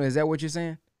intentional? Is that what you're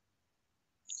saying?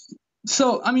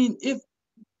 So I mean,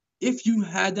 if you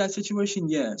had that situation,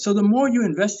 yeah. So the more you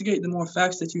investigate, the more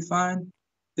facts that you find,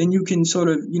 then you can sort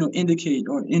of indicate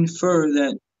or infer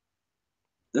that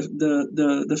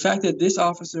the fact that this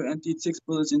officer emptied 6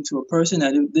 bullets into a person,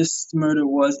 that this murder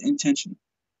was intentional.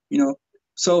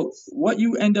 So what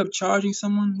you end up charging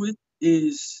someone with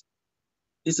is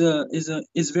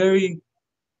very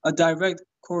a direct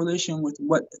correlation with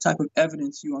what type of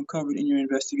evidence you uncovered in your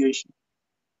investigation.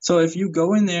 So if you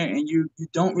go in there and you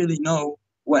don't really know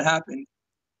what happened,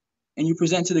 and you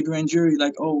present to the grand jury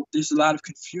like, oh, there's a lot of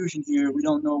confusion here, we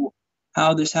don't know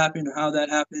how this happened or how that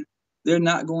happened, they're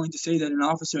not going to say that an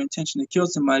officer intentionally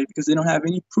killed somebody because they don't have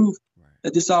any proof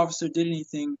that this officer did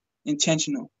anything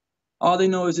intentional. All they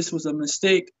know is this was a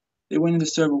mistake. They went in to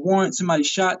serve a warrant. Somebody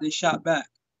shot, they shot back,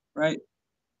 right?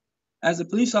 as a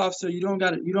police officer, you don't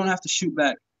have to shoot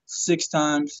back 6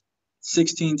 times,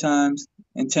 16 times,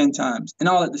 and 10 times, and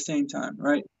all at the same time,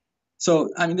 right? So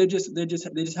I mean, they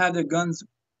just have their guns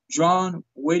drawn,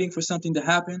 waiting for something to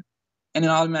happen, and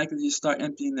then automatically just start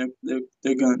emptying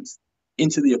their guns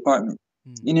into the apartment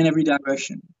in every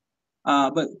direction.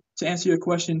 But to answer your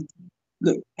question,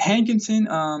 look, Hankinson,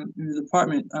 in the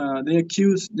department, they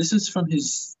accuse, this is from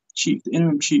his chief, the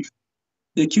interim chief,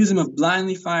 they accuse him of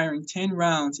blindly firing 10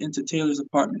 rounds into Taylor's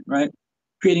apartment, right?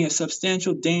 Creating a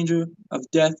substantial danger of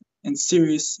death and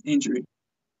serious injury.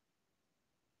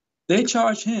 They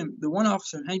charged him, the one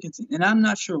officer, Hankinson, and I'm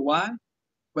not sure why,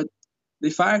 but they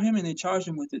fired him and they charged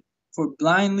him with it for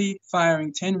blindly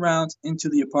firing 10 rounds into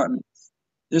the apartment.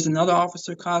 There's another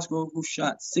officer, Cosgrove, who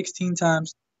shot 16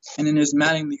 times, and then there's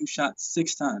Mattingly, who shot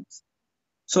 6 times.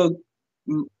 So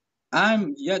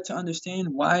I'm yet to understand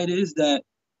why it is that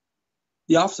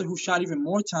the officer who shot even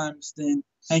more times than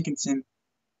Hankinson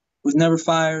was never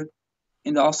fired,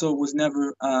 and also was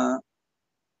never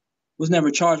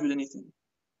charged with anything.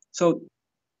 So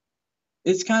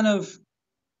it's kind of,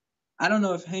 I don't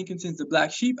know if Hankinson's the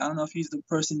black sheep. I don't know if he's the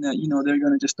person that, they're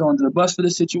going to just throw under the bus for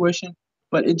this situation.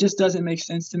 But it just doesn't make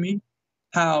sense to me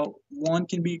how one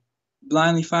can be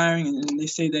blindly firing, and they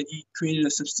say that he created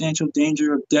a substantial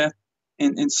danger of death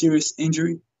and serious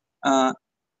injury, and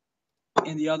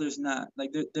the other's not.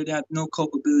 Like they have no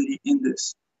culpability in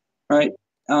this, right?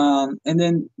 And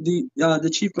then the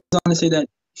chief goes on to say that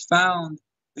he found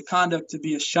the conduct to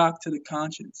be a shock to the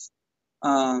conscience,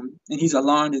 and he's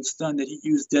alarmed and stunned that he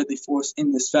used deadly force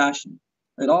in this fashion.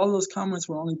 Right? All those comments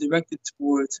were only directed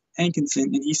towards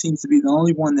Hankinson, and he seems to be the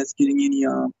only one that's getting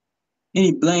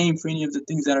any blame for any of the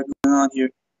things that are going on here.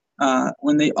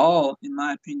 When they all, in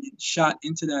my opinion, shot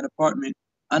into that apartment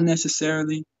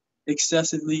unnecessarily,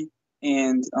 excessively,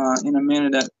 and in a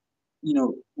manner that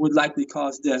would likely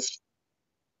cause death.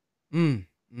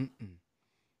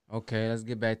 Okay, let's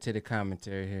get back to the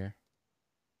commentary here.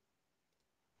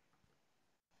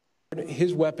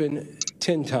 His weapon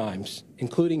 10 times,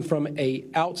 including from a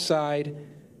outside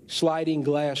sliding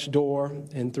glass door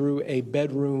and through a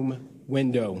bedroom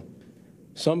window.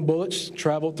 Some bullets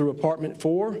traveled through apartment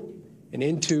 4 and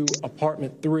into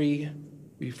apartment 3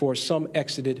 before some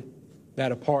exited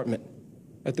that apartment.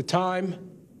 At the time,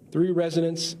 3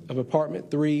 residents of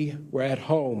apartment 3 were at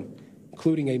home,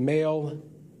 including a male,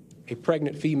 a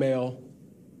pregnant female,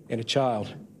 and a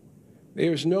child.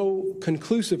 There is no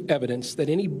conclusive evidence that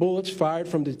any bullets fired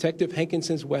from Detective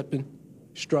Hankinson's weapon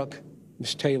struck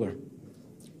Ms. Taylor.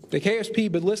 The KSP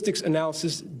ballistics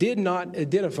analysis did not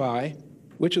identify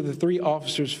which of the 3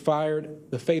 officers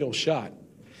fired the fatal shot.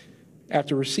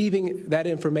 After receiving that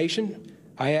information,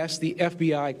 I asked the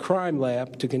FBI crime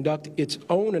lab to conduct its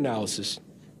own analysis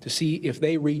to see if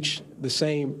they reached the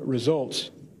same results.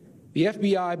 The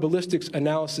FBI ballistics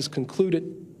analysis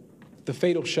concluded the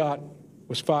fatal shot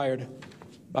was fired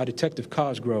by Detective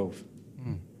Cosgrove.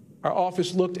 Our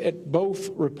office looked at both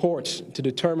reports to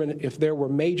determine if there were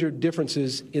major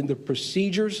differences in the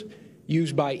procedures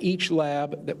used by each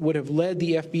lab that would have led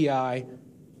the FBI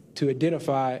to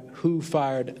identify who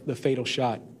fired the fatal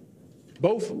shot.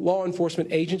 Both law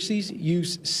enforcement agencies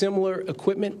use similar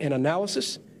equipment and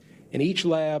analysis, and each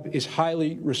lab is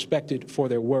highly respected for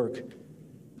their work.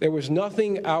 There was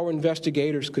nothing our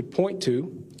investigators could point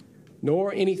to,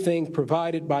 nor anything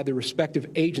provided by the respective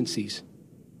agencies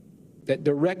that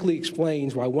directly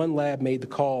explains why one lab made the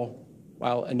call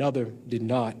while another did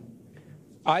not.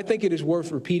 I think it is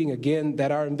worth repeating again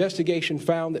that our investigation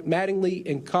found that Mattingly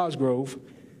and Cosgrove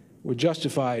were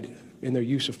justified in their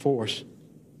use of force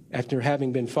after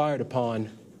having been fired upon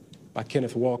by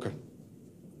Kenneth Walker.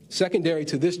 Secondary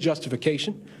to this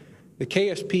justification, the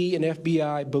KSP and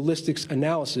FBI ballistics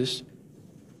analysis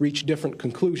reached different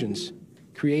conclusions,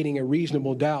 creating a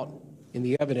reasonable doubt in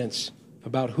the evidence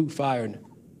about who fired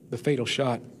the fatal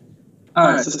shot. All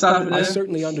right, so stop it there. I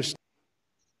certainly understand.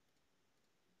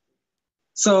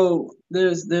 So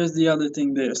there's the other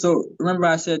thing there. So remember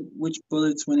I said which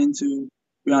bullets went into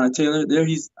Breonna Taylor? There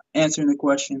he's answering the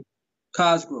question.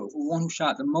 Cosgrove, the one who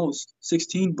shot the most,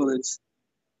 16 bullets.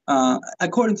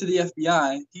 According to the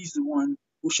FBI, he's the one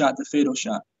who shot the fatal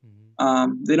shot.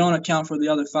 They don't account for the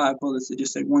other 5 bullets. They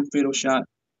just say one fatal shot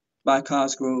by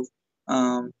Cosgrove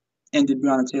ended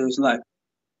Breonna Taylor's life.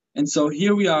 And so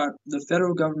here we are. The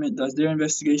federal government does their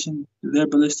investigation. Their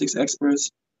ballistics experts,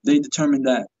 they determined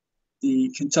that the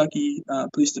Kentucky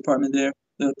Police Department there,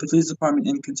 the police department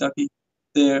in Kentucky,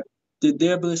 there did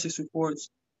their ballistics reports.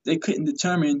 They couldn't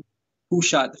determine who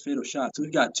shot the fatal shot. So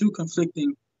we got 2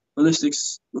 conflicting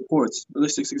ballistics reports,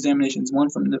 ballistics examinations, one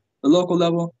from the local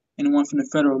level and one from the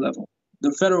federal level.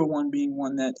 The federal one being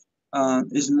one that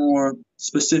is more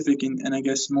specific and I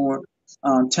guess more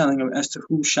telling as to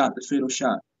who shot the fatal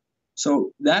shot.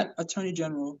 So that attorney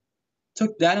general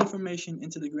took that information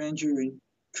into the grand jury,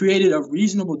 created a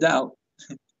reasonable doubt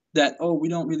that, oh, we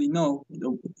don't really know.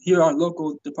 Here our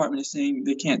local department is saying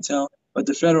they can't tell, but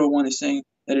the federal one is saying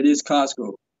that it is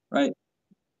Cosgrove, right?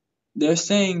 They're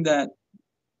saying that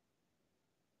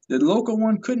the local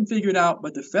one couldn't figure it out,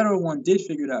 but the federal one did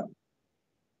figure it out.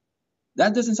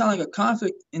 That doesn't sound like a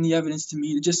conflict in the evidence to me.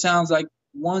 It just sounds like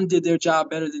one did their job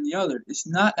better than the other. It's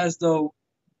not as though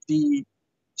the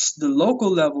local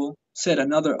level said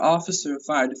another officer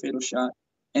fired the fatal shot,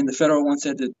 and the federal one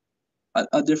said that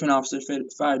a different officer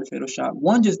fired the fatal shot.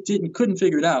 One just couldn't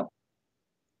figure it out,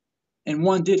 and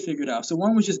one did figure it out. So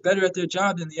one was just better at their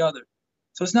job than the other.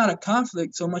 So it's not a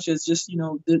conflict so much as just,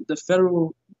 the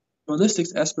federal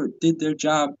ballistics expert did their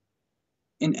job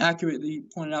and accurately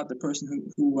pointed out the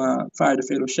person who fired the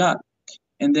fatal shot.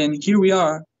 And then here we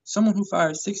are, someone who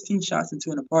fired 16 shots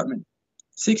into an apartment,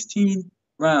 16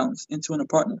 rounds into an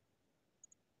apartment.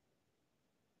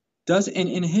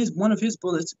 One of his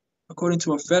bullets, according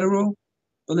to a federal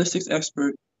ballistics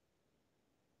expert,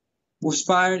 was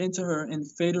fired into her and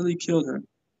fatally killed her.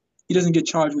 He doesn't get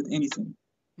charged with anything.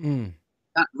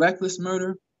 Not reckless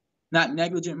murder, not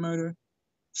negligent murder.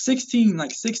 16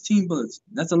 bullets.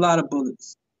 That's a lot of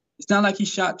bullets. It's not like he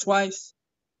shot twice,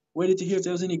 waited to hear if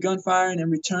there was any gunfire, and then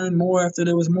returned more after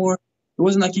there was more. It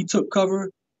wasn't like he took cover.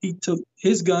 He took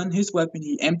his gun, his weapon,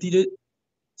 he emptied it,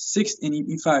 and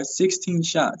he fired 16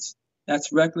 shots.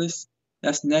 That's reckless.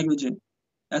 That's negligent.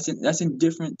 That's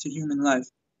indifferent to human life.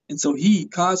 And so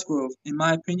Cosgrove, in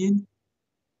my opinion,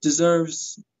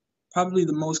 deserves probably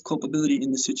the most culpability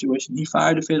in the situation. He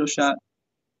fired a fatal shot,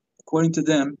 according to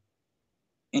them,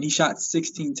 and he shot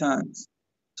 16 times.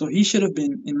 So he should have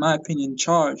been, in my opinion,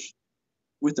 charged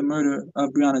with the murder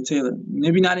of Breonna Taylor.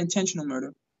 Maybe not intentional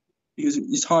murder, because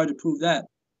it's hard to prove that.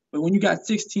 But when you got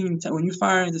when you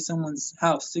fire into someone's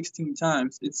house 16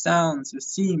 times, it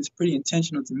seems pretty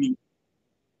intentional to me.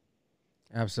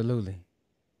 Absolutely.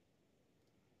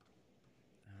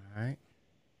 All right.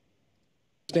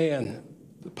 Understand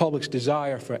the public's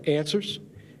desire for answers,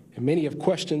 and many have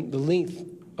questioned the length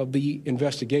of the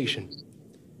investigation.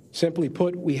 Simply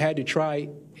put, we had to try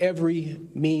every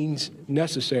means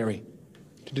necessary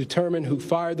to determine who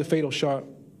fired the fatal shot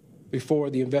before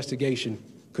the investigation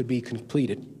could be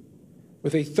completed.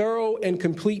 With a thorough and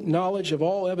complete knowledge of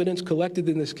all evidence collected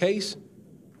in this case,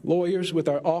 lawyers with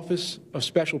our Office of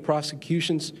Special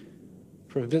Prosecutions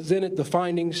presented the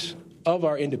findings of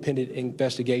our independent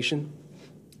investigation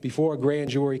before a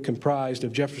grand jury comprised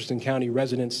of Jefferson County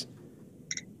residents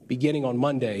beginning on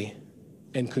Monday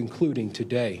and concluding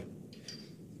today.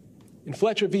 In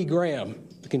Fletcher v. Graham,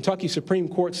 the Kentucky Supreme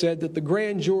Court said that the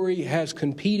grand jury has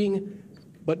competing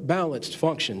but balanced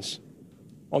functions.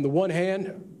 On the one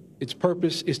hand, its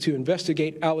purpose is to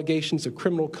investigate allegations of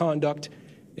criminal conduct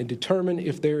and determine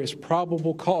if there is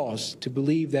probable cause to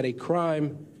believe that a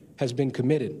crime has been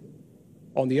committed.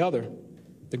 On the other,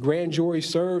 the grand jury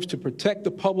serves to protect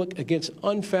the public against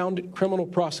unfounded criminal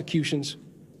prosecutions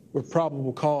where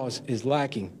probable cause is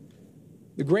lacking.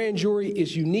 The grand jury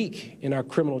is unique in our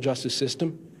criminal justice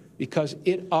system because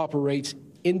it operates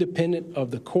independent of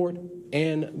the court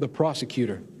and the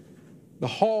prosecutor. The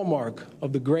hallmark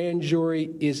of the grand jury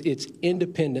is its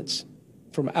independence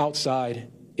from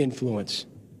outside influence.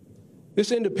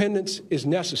 This independence is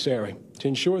necessary to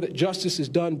ensure that justice is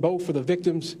done both for the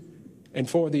victims and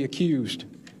for the accused.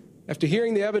 After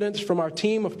hearing the evidence from our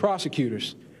team of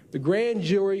prosecutors, the grand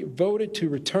jury voted to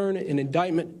return an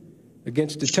indictment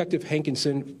against Detective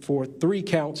Hankinson for 3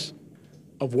 counts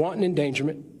of wanton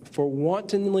endangerment for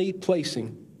wantonly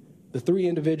placing the 3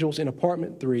 individuals in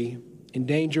apartment 3 in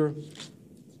danger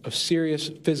of serious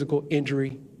physical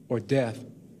injury or death.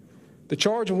 The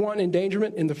charge of wanton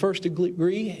endangerment in the first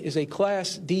degree is a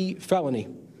Class D felony,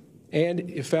 and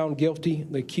if found guilty,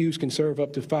 the accused can serve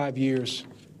up to 5 years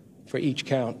for each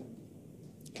count.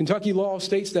 Kentucky law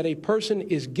states that a person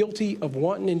is guilty of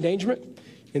wanton endangerment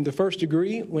in the first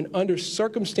degree when, under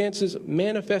circumstances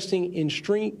manifesting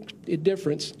extreme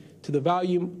indifference to the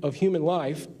value of human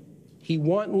life, he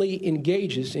wantonly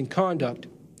engages in conduct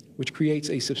which creates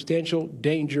a substantial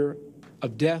danger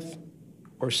of death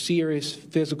or serious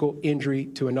physical injury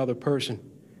to another person.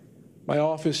 My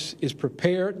office is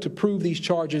prepared to prove these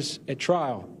charges at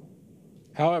trial.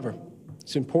 However,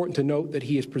 it's important to note that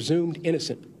he is presumed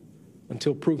innocent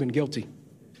until proven guilty.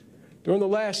 During the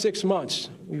last 6 months,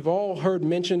 we've all heard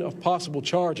mention of possible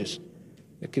charges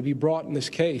that could be brought in this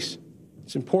case.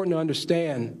 It's important to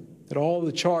understand that all of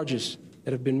the charges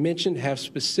that have been mentioned have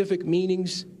specific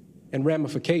meanings and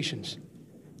ramifications.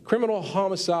 Criminal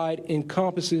homicide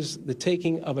encompasses the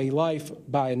taking of a life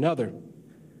by another.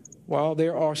 While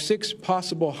there are 6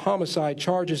 possible homicide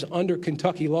charges under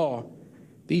Kentucky law,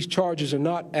 these charges are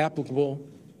not applicable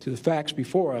to the facts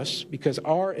before us because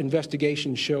our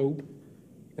investigation showed,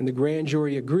 and the grand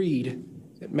jury agreed,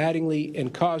 that Mattingly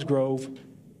and Cosgrove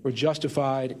were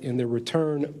justified in the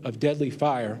return of deadly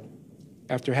fire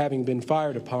after having been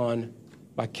fired upon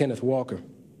by Kenneth Walker.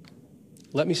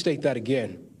 Let me state that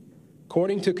again.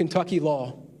 According to Kentucky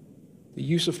law, the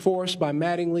use of force by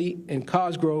Mattingly and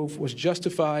Cosgrove was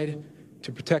justified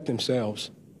to protect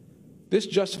themselves. This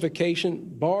justification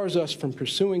bars us from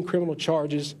pursuing criminal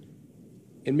charges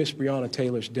in Miss Breonna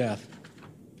Taylor's death.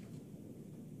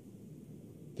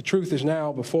 The truth is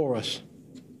now before us.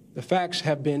 The facts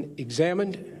have been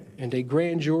examined, and a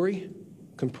grand jury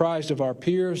comprised of our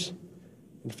peers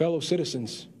and fellow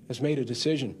citizens has made a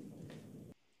decision.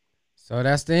 So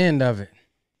that's the end of it.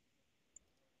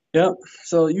 Yep.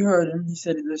 So you heard him. He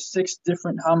said there's 6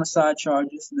 different homicide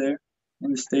charges there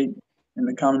in the state, in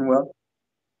the Commonwealth.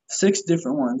 6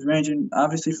 different ones, ranging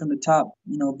obviously from the top,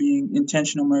 being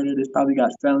intentional murder. There's probably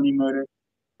got felony murder,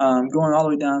 going all the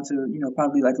way down to,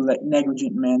 probably like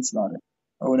negligent manslaughter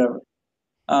or whatever.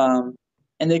 And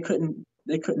they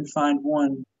couldn't find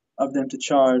one of them to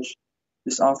charge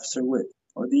this officer with,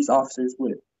 or these officers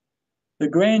with. The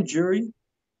grand jury,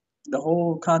 the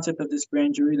whole concept of this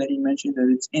grand jury that he mentioned, that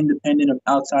it's independent of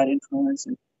outside influence,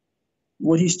 and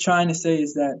what he's trying to say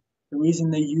is that the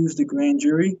reason they used the grand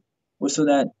jury was so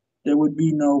that there would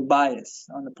be no bias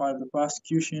on the part of the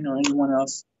prosecution or anyone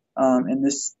else, and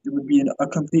it would be a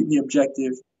completely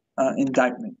objective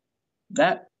indictment.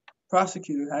 That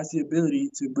prosecutor has the ability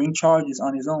to bring charges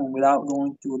on his own without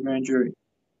going to a grand jury.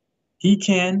 He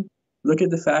can look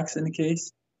at the facts in the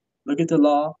case, look at the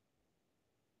law,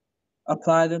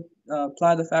 apply the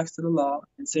facts to the law,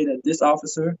 and say that this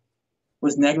officer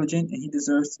was negligent and he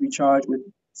deserves to be charged with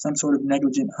some sort of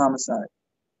negligent homicide,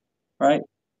 right?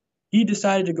 He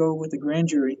decided to go with the grand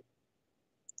jury.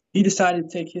 He decided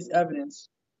to take his evidence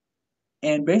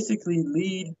and basically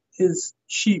lead his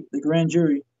sheep, the grand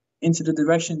jury, into the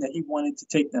direction that he wanted to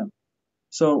take them.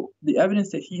 So the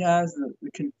evidence that he has,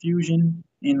 the confusion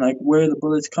in like where the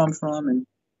bullets come from and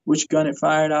which gun it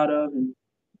fired out of and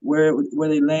where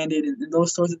they landed and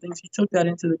those sorts of things, he took that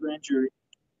into the grand jury,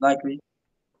 likely,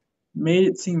 made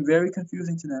it seem very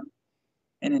confusing to them.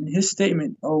 And in his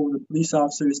statement, the police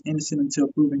officer is innocent until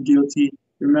proven guilty.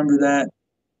 Remember that.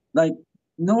 Like,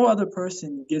 no other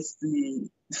person gets the...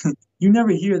 you never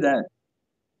hear that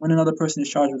when another person is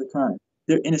charged with a crime.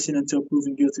 They're innocent until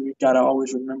proven guilty. We've got to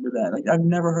always remember that. Like, I've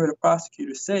never heard a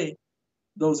prosecutor say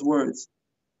those words.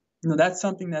 That's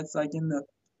something that's like in the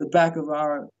back of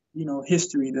our,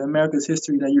 history, the America's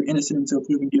history, that you're innocent until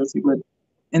proven guilty. But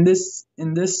in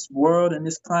this world, in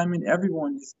this climate,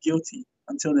 everyone is guilty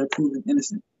until they're proven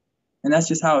innocent. And that's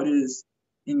just how it is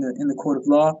in the court of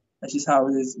law. That's just how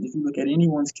it is. If you look at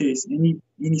anyone's case,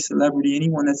 any celebrity,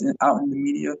 anyone that's out in the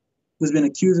media who's been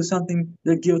accused of something,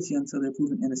 they're guilty until they're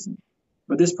proven innocent.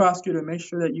 But this prosecutor makes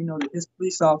sure that you know that his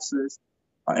police officers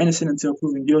are innocent until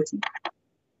proven guilty.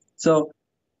 So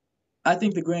I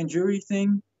think the grand jury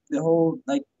thing, the whole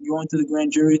like going to the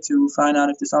grand jury to find out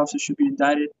if this officer should be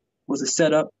indicted, was a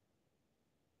setup.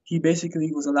 He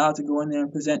basically was allowed to go in there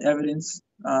and present evidence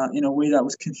in a way that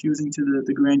was confusing to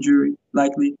the grand jury,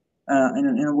 likely,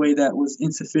 and in a way that was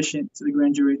insufficient to the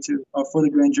grand jury for the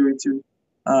grand jury to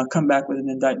come back with an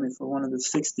indictment for one of the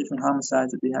 6 different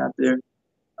homicides that they have there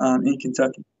in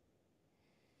Kentucky.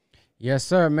 Yes,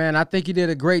 sir, man. I think you did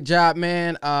a great job,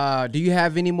 man. Do you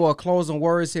have any more closing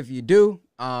words? If you do,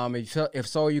 if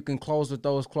so, you can close with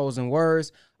those closing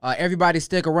words. Everybody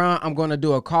stick around. I'm going to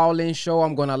do a call-in show.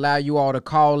 I'm going to allow you all to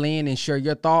call in and share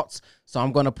your thoughts. So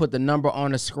I'm going to put the number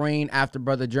on the screen after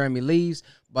Brother Jeremy leaves.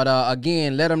 But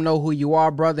again, let them know who you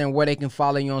are, brother, and where they can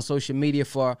follow you on social media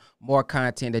for more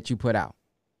content that you put out.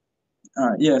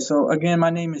 Yeah, so again, my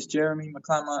name is Jeremy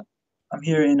McClymont. I'm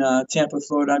here in Tampa,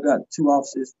 Florida. I've got 2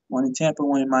 offices, one in Tampa,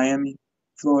 one in Miami,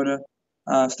 Florida.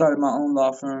 Started my own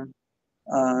law firm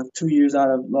 2 years out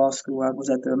of law school. I was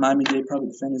at the Miami-Dade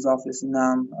Public Defender's Office, and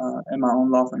now I'm at my own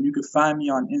law firm. You can find me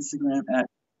on Instagram at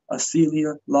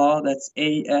Asilia Law. That's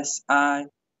ASILIALAW.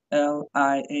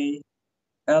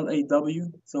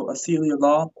 So Asilia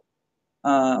Law.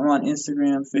 I'm on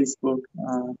Instagram, Facebook,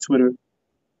 Twitter.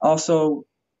 Also,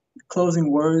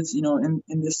 closing words,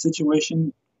 in this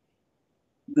situation,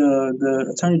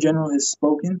 the Attorney General has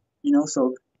spoken,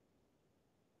 so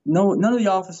none of the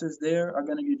officers there are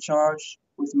going to get charged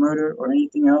with murder or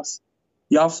anything else.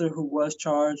 The officer who was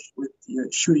charged with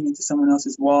shooting into someone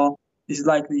else's wall is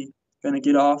likely going to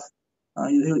get off.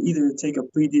 He'll either take a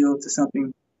plea deal to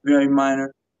something very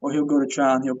minor, or he'll go to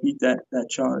trial and he'll beat that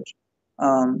charge.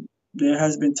 There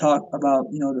has been talk about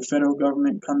the federal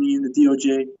government coming in, the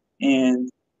DOJ, and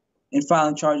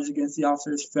filing charges against the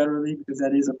officers federally, because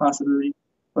that is a possibility.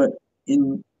 But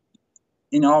in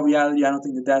all reality, I don't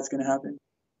think that that's going to happen.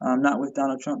 Not with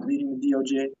Donald Trump leading the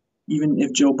DOJ. Even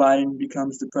if Joe Biden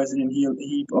becomes the president,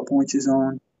 he appoints his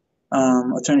own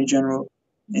attorney general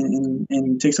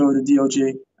and takes over the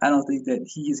DOJ. I don't think that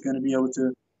he is going to be able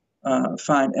to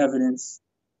find evidence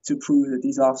to prove that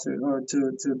these officers, or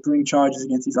to bring charges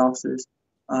against these officers.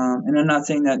 And I'm not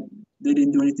saying that they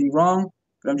didn't do anything wrong,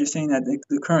 but I'm just saying that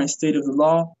the current state of the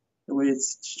law, the way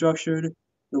it's structured,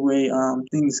 the way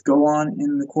things go on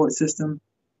in the court system,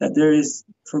 that there is,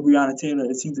 for Breonna Taylor,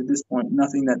 it seems at this point,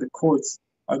 nothing that the courts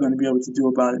are going to be able to do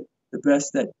about it. The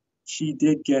best that she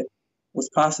did get was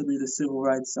possibly the civil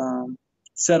rights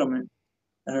settlement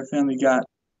that her family got.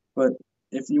 But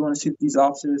if you want to see if these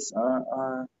officers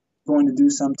are going to do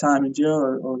some time in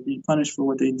jail or be punished for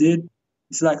what they did,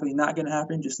 it's likely not going to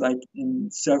happen, just like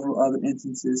in several other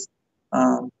instances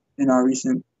in our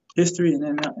recent history, and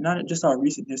then not just our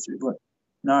recent history, but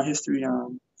in our history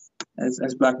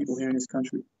as Black people here in this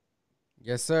country.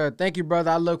 Yes, sir. Thank you,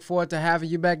 brother. I look forward to having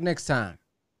you back next time.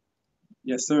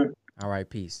 Yes, sir. All right,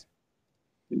 peace.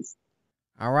 Peace.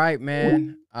 All right,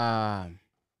 man.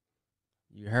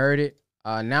 You heard it.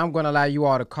 Now I'm going to allow you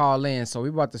all to call in. So we're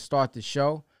about to start the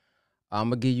show. I'm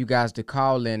going to give you guys the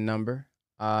call-in number.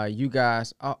 You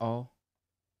guys,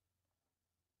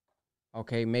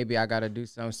 okay, maybe I got to do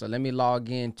something. So let me log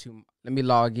in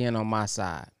on my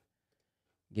side.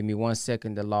 Give me 1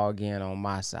 second to log in on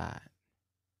my side.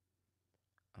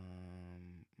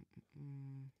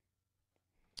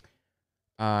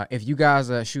 If you guys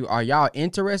are y'all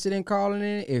interested in calling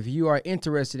in? If you are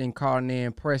interested in calling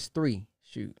in, press 3.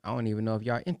 Shoot, I don't even know if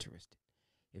y'all interested.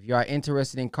 If you are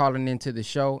interested in calling into the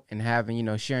show and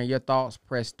having, sharing your thoughts,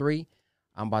 press 3.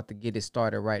 I'm about to get it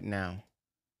started right now.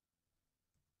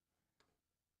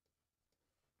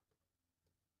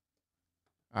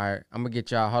 All right, I'm going to get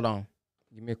y'all. Hold on.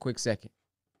 Give me a quick second.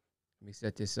 Let me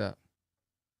set this up.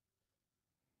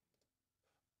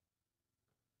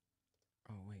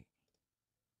 Oh, wait.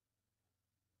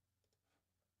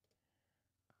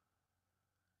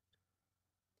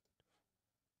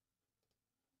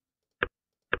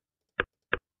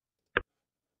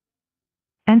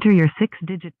 Enter your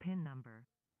 6-digit PIN number.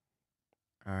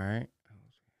 All right.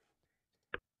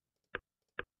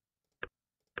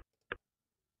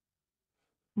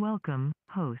 Welcome,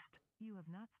 host. You have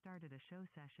not started a show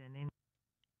session in...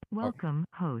 Welcome,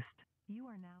 host. You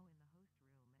are now in the host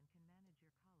room and can manage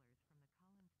your callers from the Call-In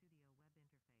Studio web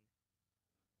interface.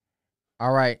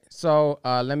 All right. So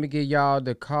let me give y'all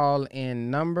the call-in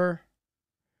number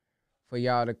for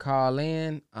y'all to call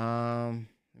in. Let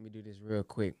me do this real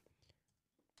quick.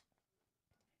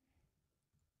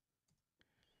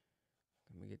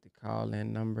 Let me get the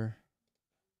call-in number.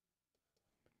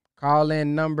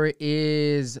 Call-in number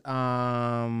is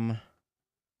whoa,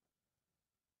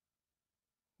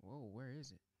 where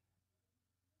is it?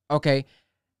 Okay.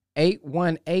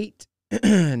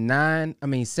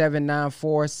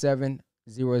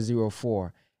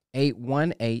 794-7004.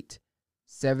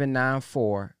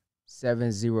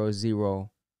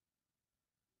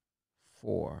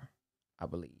 818-794-7004. I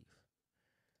believe.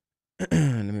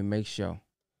 Let me make sure.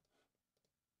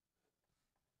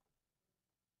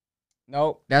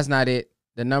 Nope, that's not it.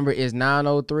 The number is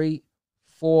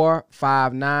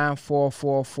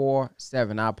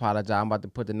 903-459-4447. I apologize. I'm about to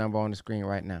put the number on the screen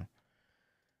right now.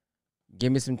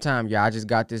 Give me some time, y'all. I just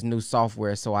got this new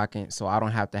software so I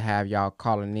don't have to have y'all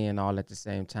calling in all at the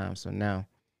same time. So now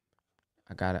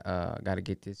I gotta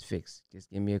get this fixed. Just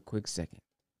give me a quick second.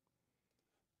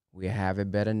 We'll have it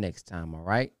better next time, all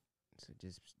right? So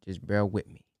just bear with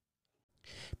me.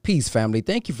 Peace, family.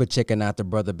 Thank you for checking out the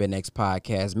Brother Ben X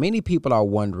podcast. Many people are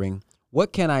wondering,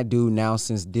 what can I do now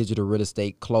since digital real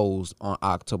estate closed on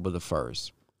October the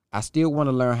 1st? I still want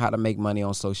to learn how to make money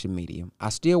on social media. I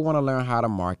still want to learn how to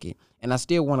market, and I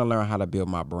still want to learn how to build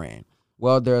my brand.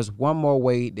 Well, there's one more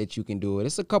way that you can do it.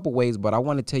 It's a couple ways, but I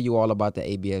want to tell you all about the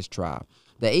ABS Tribe.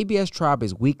 The ABS Tribe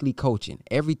is weekly coaching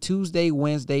every Tuesday,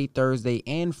 Wednesday, Thursday,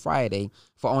 and Friday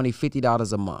for only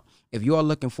 $50 a month. If you are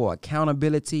looking for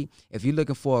accountability, if you're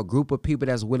looking for a group of people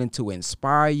that's willing to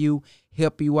inspire you,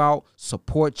 help you out,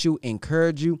 support you,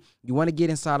 encourage you, you want to get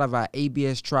inside of our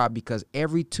ABS Tribe, because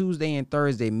every Tuesday and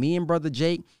Thursday, me and Brother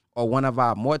Jake or one of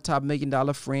our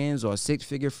multi-million-dollar friends or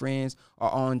six-figure friends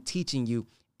are on teaching you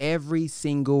every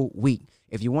single week.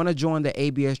 If you want to join the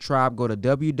ABS tribe, go to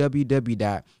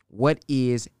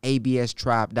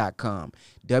www.whatisaBStribe.com.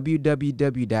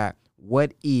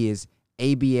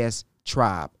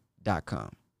 www.whatisaBStribe.com.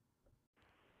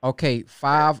 Okay,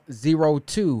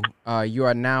 502. You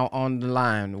are now on the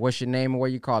line. What's your name and where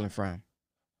you calling from?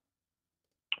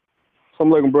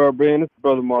 Assalamu alaikum, brother Ben. This is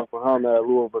Brother Mark Muhammad at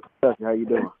Louisville, Kentucky. How you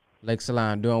doing? Lake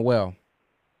Salam, doing well.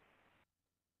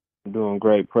 I'm doing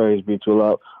great. Praise be to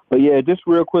Allah. But yeah, just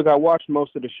real quick, I watched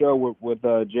most of the show with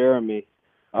Jeremy.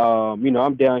 You know,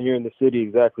 I'm down here in the city,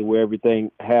 exactly where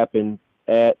everything happened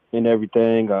at and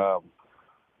everything. I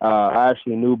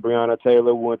actually knew Breonna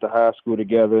Taylor. We went to high school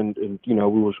together, and you know,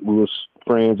 we was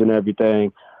friends and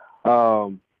everything.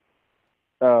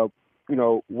 You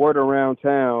know, word around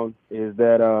town is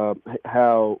that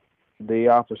how the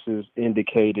officers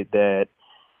indicated that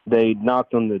they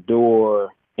knocked on the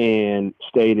door and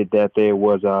stated that there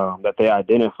was that they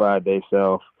identified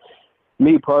themselves.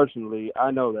 Me personally,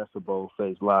 I know that's a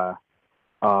bold-faced lie.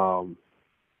 I'm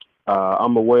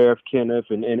aware of Kenneth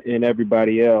and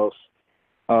everybody else.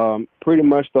 Pretty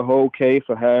much the whole case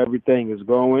of how everything is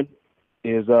going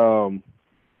is that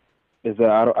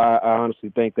I honestly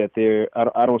think that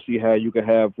I don't see how you could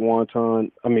have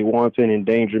wanton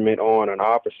endangerment on an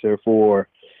officer for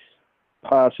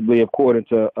possibly, according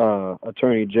to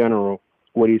Attorney General,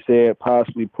 what he said,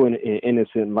 possibly putting an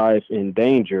innocent life in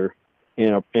danger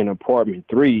in apartment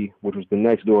 3, which was the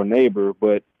next door neighbor.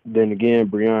 But then again,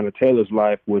 Breonna Taylor's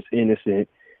life was innocent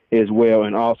as well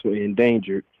and also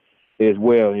endangered as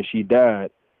well, and she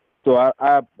died. So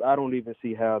I don't even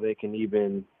see how they can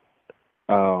even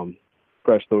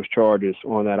press those charges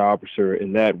on that officer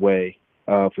in that way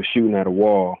for shooting at a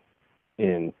wall.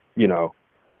 And, you know,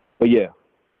 but yeah,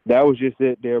 that was just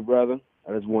it there, brother.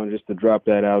 I just wanted to drop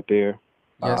that out there.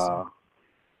 Yes, sir.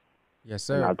 Yes,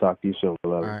 sir. And I'll talk to you soon,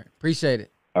 beloved. All right. Appreciate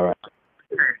it. All right.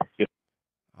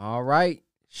 All right.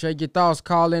 Share your thoughts.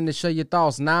 Call in to share your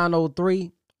thoughts.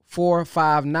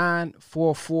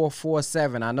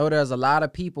 903-459-4447. I know there's a lot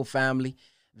of people, family,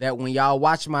 that when y'all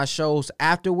watch my shows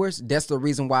afterwards, that's the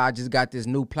reason why I just got this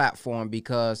new platform,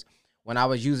 because when I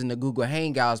was using the Google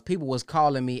Hangouts, people was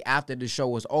calling me after the show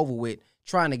was over with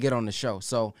trying to get on the show.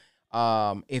 So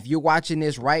if you're watching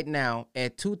this right now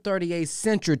at 2:38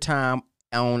 Central Time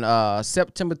on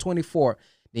September 24th,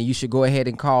 then you should go ahead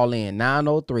and call in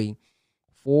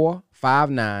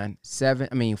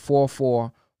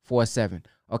 903-459-4447.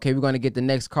 Okay, we're going to get the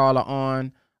next caller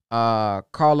on.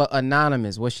 Caller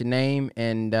Anonymous, what's your name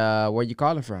and where you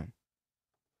calling from?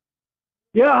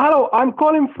 Yeah, hello. I'm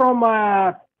calling from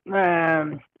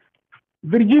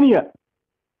Virginia,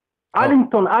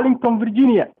 Arlington,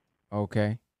 Virginia.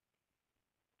 Okay.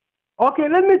 Okay,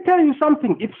 let me tell you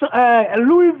something. It's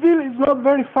Louisville is not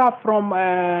very far from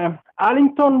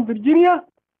Arlington, Virginia,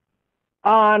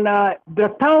 and the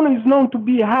town is known to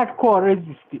be hardcore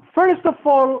resistant. First of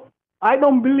all, I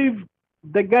don't believe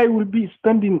the guy will be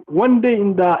spending one day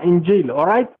in jail. All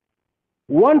right,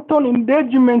 wanton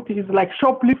endangerment is like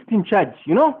shoplifting charge,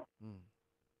 you know.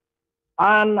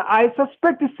 And I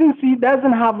suspect since he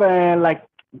doesn't have a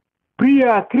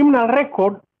criminal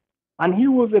record, and he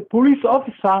was a police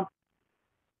officer,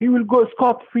 he will go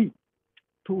scot-free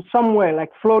to somewhere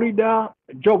like Florida,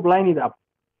 job lined up.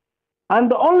 And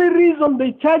the only reason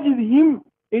they charged him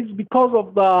is because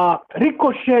of the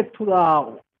ricochet to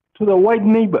the white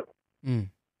neighbor. You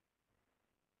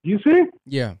see?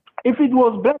 Yeah. If it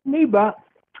was black neighbor,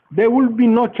 there will be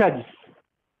no charges.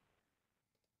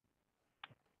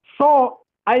 So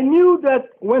I knew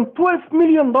that when $12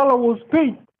 million was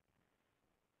paid,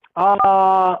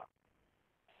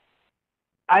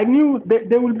 I knew that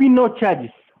there will be no charges.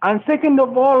 And second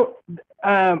of all,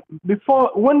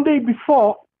 one day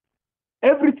before,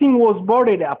 everything was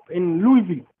boarded up in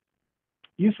Louisville.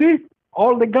 You see,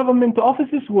 all the government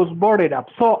offices was boarded up.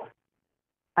 So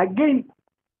again,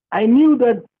 I knew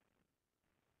that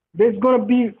there's gonna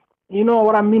be, you know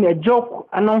what I mean, a joke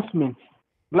announcement,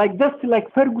 just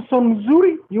like Ferguson,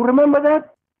 Missouri. You remember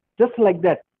that? Just like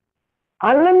that.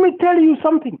 And let me tell you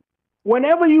something.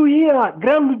 Whenever you hear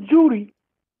grand jury,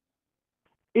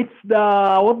 it's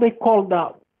what they call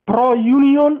the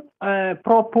pro-union,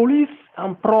 pro-police,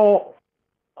 and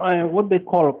what they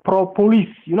call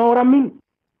pro-police. You know what I mean?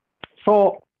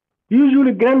 So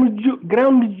usually grand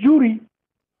jury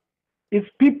is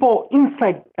people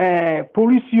inside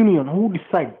police union who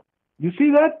decide. You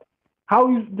see that? How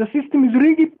the system is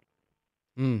rigged?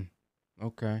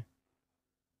 Okay.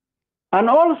 And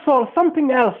also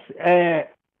something else,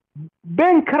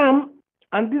 Ben Cram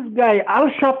and this guy Al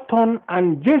Sharpton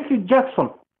and Jesse Jackson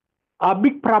are a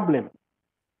big problem.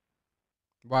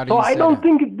 Why do so you I say don't that?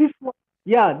 think this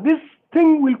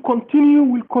thing will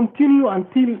continue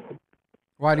until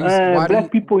Why do you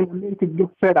black people in America get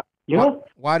fed up. You know?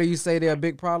 Why do you say they're a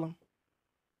big problem?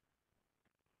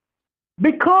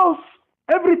 Because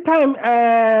every time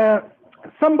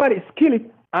somebody is killed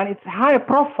and it's high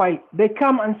profile, they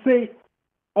come and say,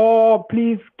 "Oh,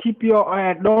 please keep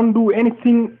your don't do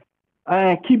anything,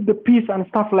 keep the peace and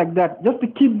stuff like that," just to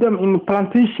keep them in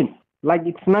plantation, like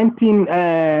it's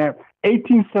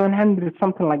 1800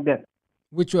 something like that.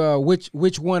 Which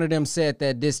one of them said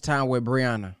that this time with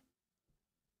Breonna?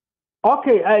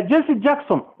 Okay, Jesse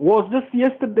Jackson was just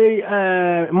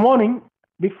yesterday morning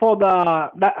before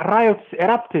that riots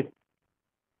erupted.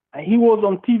 He was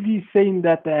on TV saying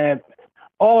that,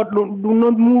 "Oh, do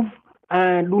not move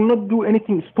and do not do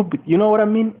anything stupid." You know what I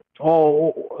mean?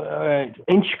 Or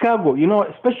in Chicago, you know,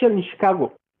 especially in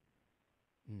Chicago.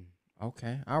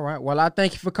 Okay, all right. Well, I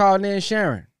thank you for calling in and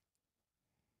sharing.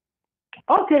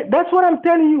 Okay, that's what I'm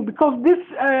telling you, because this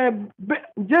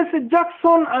Jesse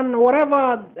Jackson and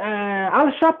whatever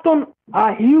Al Sharpton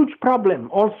are a huge problem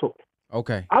also.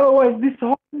 Okay. Otherwise, this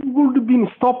whole thing would have been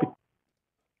stopped.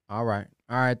 All right.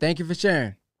 Thank you for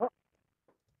sharing.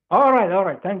 All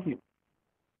right. Thank you.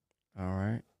 All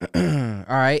right. All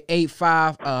right.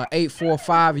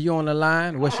 845. You on the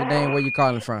line? What's your name? Where you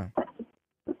calling from?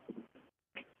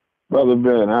 Brother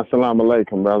Ben, assalamu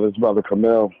alaikum, brother. It's Brother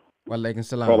Kamel. Walaikum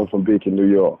salam. Calling from Beacon, New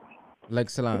York. Walaikum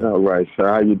salam. All right, sir.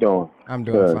 How you doing? I'm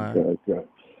doing fine. Good.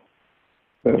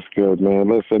 That's good, man.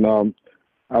 Listen,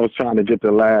 I was trying to get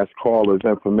the last caller's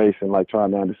information, like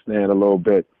trying to understand a little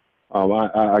bit.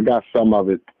 I got some of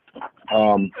it.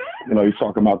 You know, you're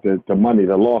talking about the money,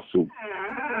 the lawsuit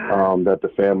that the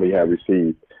family had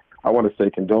received. I want to say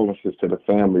condolences to the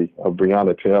family of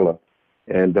Breonna Taylor.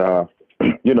 And,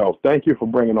 you know, thank you for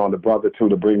bringing on the brother, too,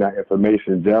 to bring that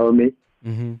information, Jeremy.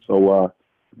 Mm-hmm. So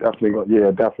definitely.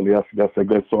 That's a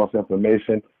good source of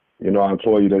information. You know, I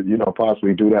implore you to, you know,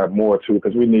 possibly do that more, too,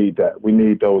 because we need that. We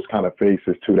need those kind of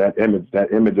faces, too, that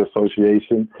image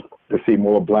association, to see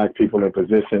more black people in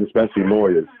position, especially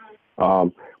lawyers.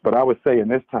 But I would say in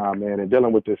this time, man, in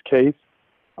dealing with this case,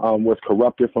 was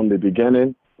corrupted from the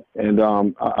beginning. And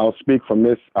I'll speak from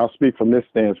this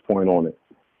standpoint on it.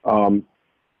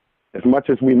 As much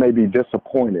as we may be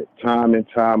disappointed time and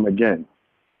time again,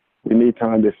 we need to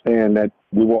understand that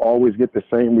we will always get the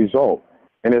same result.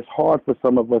 And it's hard for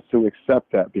some of us to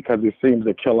accept that, because it seems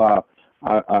to kill our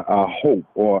hope,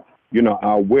 or, you know,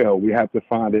 our will. We have to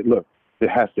find it. Look, there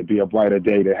has to be a brighter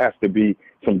day. There has to be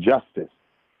some justice.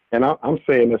 And I'm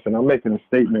saying this, and I'm making a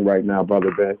statement right now,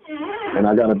 Brother Ben, and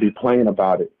I got to be plain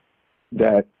about it,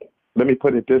 that, let me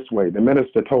put it this way. The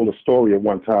minister told a story at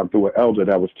one time through an elder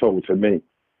that was told to me.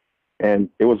 And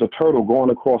it was a turtle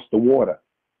going across the water,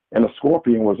 and a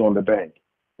scorpion was on the bank,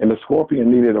 and the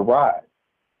scorpion needed a ride.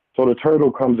 So the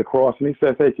turtle comes across, and he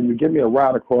says, "Hey, can you give me a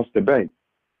ride across the bank?"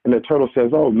 And the turtle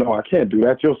says, "Oh, no, I can't do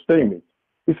that. You'll sting me."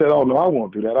 He said, "Oh, no, I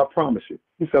won't do that. I promise you."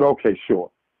 He said, "Okay,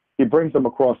 sure." He brings him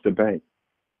across the bank,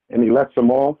 and he lets him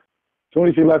off. As soon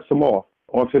as he lets him off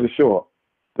onto the shore,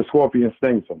 the scorpion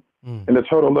stings him. And the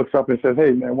turtle looks up and says,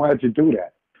 "Hey, man, why'd you do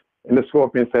that?" And the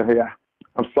scorpion said, "Hey,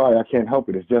 I'm sorry, I can't help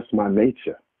it. It's just my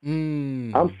nature."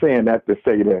 I'm saying that to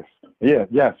say this.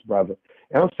 Yes, brother.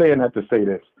 And I'm saying that to say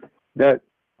this, that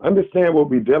understand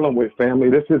what we're dealing with, family.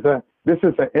 This is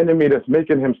an enemy that's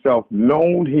making himself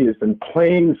known. He is in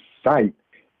plain sight.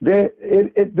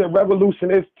 The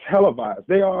revolution is televised.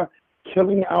 They are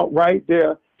killing outright.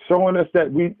 They're showing us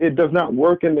that it does not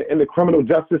work in the criminal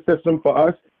justice system for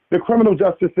us. The criminal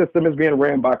justice system is being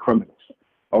ran by criminals.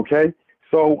 Okay?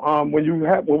 So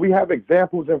when we have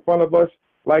examples in front of us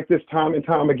like this time and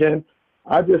time again,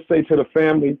 I just say to the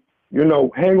family, you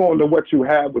know, hang on to what you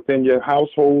have within your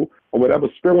household, or whatever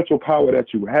spiritual power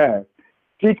that you have.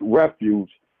 Seek refuge.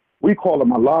 We call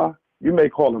him Allah. You may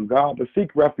call him God, but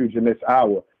seek refuge in this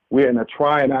hour. We're in a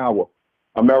trying hour.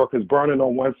 America's burning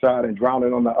on one side and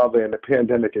drowning on the other, and the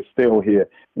pandemic is still here.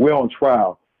 We're on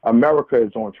trial. America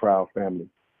is on trial, family.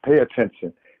 Pay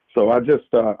attention. So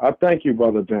I thank you,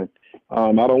 Brother Ben.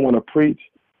 I don't want to preach.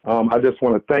 I just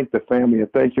want to thank the family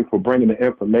and thank you for bringing the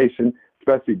information,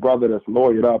 especially brother that's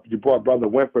lawyered up. You brought Brother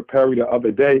Winfred Perry the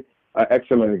other day, an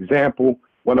excellent example.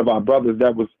 One of our brothers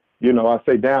that was, you know, I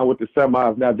say down with the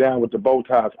semis, now down with the bow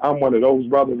ties. I'm one of those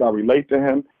brothers. I relate to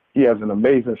him. He has an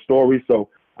amazing story. So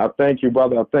I thank you,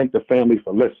 brother. I thank the family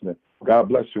for listening. God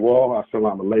bless you all.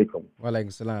 Assalamu alaikum. Wa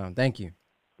alaikum salam. Thank you.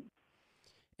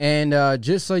 And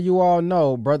just so you all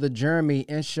know, Brother Jeremy,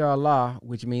 inshallah,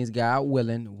 which means God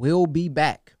willing, will be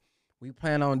back. We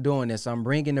plan on doing this. I'm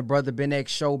bringing the Brother Ben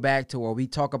X show back to where we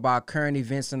talk about current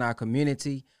events in our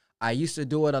community. I used to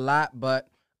do it a lot, but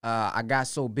I got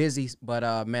so busy,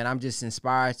 but man, I'm just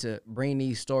inspired to bring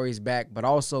these stories back, but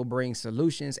also bring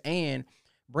solutions and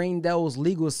bring those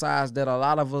legal sides that a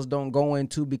lot of us don't go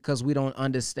into because we don't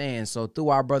understand. So through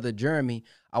our brother Jeremy,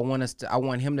 I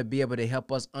want him to be able to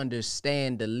help us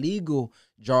understand the legal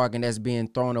jargon that's being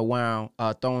thrown around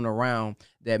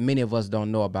that many of us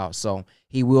don't know about. So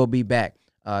he will be back,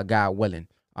 God willing.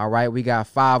 All right, we got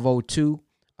 502.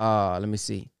 Let me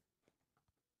see.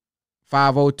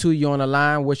 502, you on the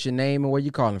line. What's your name and where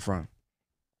you calling from?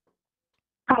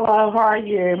 Hello, how are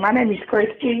you? My name is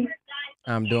Christy.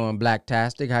 I'm doing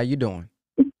Blacktastic. How you doing?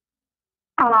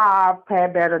 I've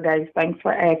had better days. Thanks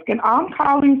for asking. I'm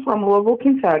calling from Louisville,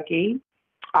 Kentucky.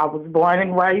 I was born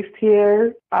and raised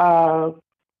here. Our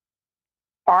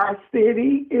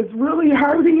city is really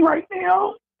hurting right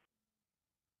now.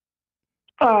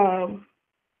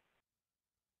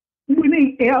 We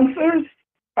need answers.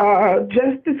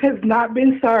 Justice has not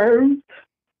been served.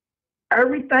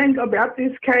 Everything about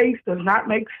this case does not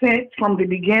make sense from the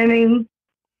beginning,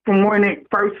 from when it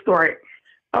first started.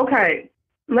 Okay,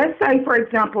 let's say, for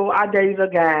example, I dated a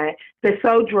guy that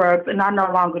sold drugs and I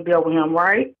no longer deal with him,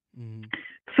 right? Mm-hmm.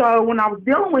 So when I was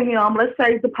dealing with him, let's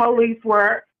say the police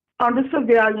were under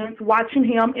surveillance watching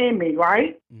him and me,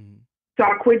 right? Mm-hmm. So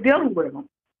I quit dealing with him.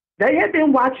 They had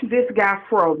been watching this guy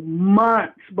for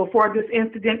months before this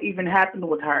incident even happened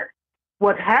with her.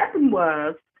 What happened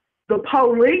was the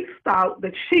police thought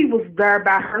that she was there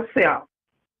by herself.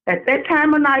 At that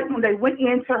time of night when they went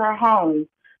into her home,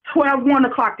 1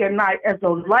 o'clock at night, as a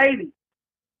lady,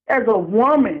 as a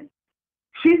woman,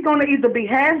 she's going to either be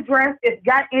half-dressed, if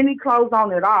got any clothes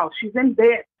on at all. She's in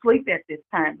bed, sleep at this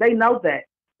time. They know that.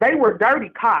 They were dirty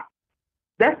cops.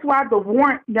 That's why the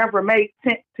warrant never made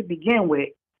sense to begin with.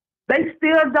 They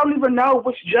still don't even know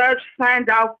which judge signed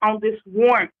off on this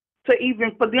warrant for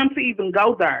them to even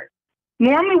go there.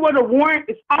 Normally with a warrant,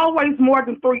 it's always more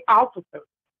than 3 officers.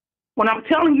 When I'm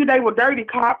telling you they were dirty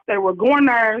cops, they were going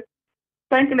there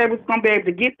thinking they was going to be able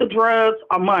to get the drugs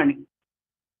or money.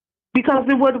 Because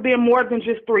it would have been more than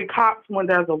just 3 cops when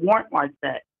there's a warrant like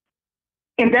that.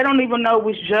 And they don't even know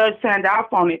which judge signed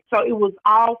off on it. So it was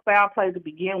all foul play to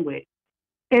begin with.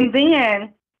 And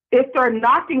then if they're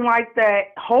knocking like that,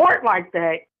 hard like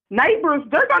that, neighbors,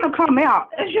 they're going to come out.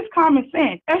 It's just common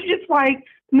sense. It's just like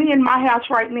me in my house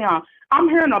right now. I'm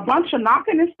hearing a bunch of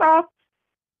knocking and stuff.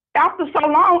 After so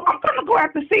long, I'm going to go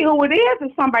out to see who it is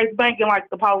if somebody's banging like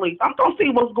the police. I'm going to see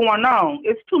what's going on.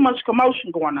 It's too much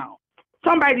commotion going on.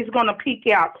 Somebody's going to peek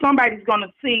out. Somebody's going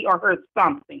to see or hear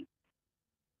something.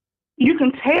 You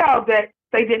can tell that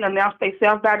they didn't announce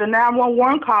themselves by the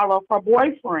 911 call of her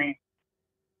boyfriend.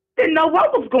 Didn't know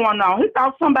what was going on. He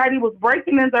thought somebody was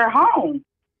breaking in their home.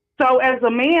 So as a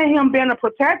man, him being a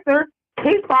protector,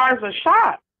 he fires a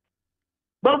shot.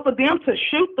 But for them to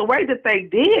shoot the way that they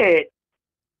did,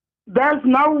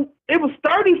 it was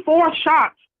 34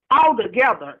 shots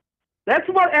altogether. That's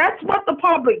what the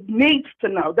public needs to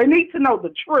know. They need to know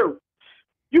the truth.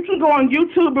 You can go on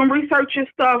YouTube and research this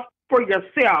stuff for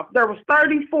yourself. There was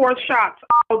 34 shots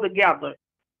altogether.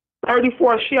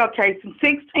 34 shell casings.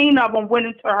 16 of them went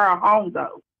into her home,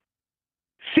 though.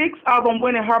 6 of them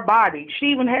went in her body. She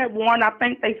even had one, I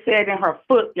think they said, in her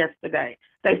foot yesterday.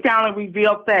 They finally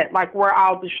revealed that, like where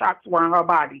all the shots were in her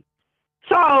body.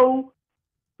 So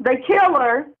they kill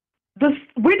her.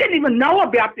 We didn't even know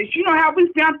about this. You know how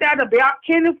we found out about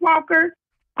Kenneth Walker?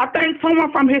 I think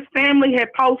someone from his family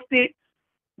had posted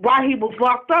why he was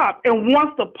locked up. And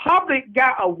once the public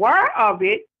got aware of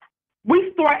it,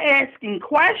 we started asking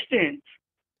questions.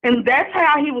 And that's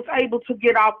how he was able to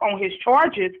get off on his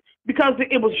charges, because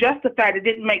it was justified. It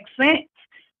didn't make sense.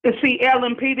 And see,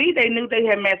 LMPD, they knew they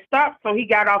had messed up, so he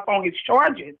got off on his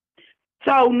charges.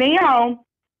 So now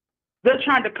they're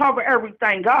trying to cover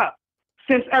everything up.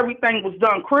 Since everything was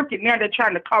done crooked, now they're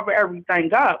trying to cover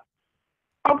everything up.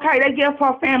 Okay, they give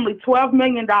her family $12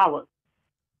 million.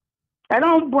 They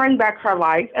don't bring back her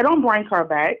life. They don't bring her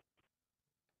back.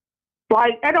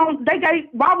 Like,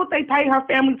 why would they pay her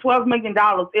family $12 million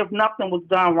if nothing was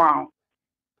done wrong?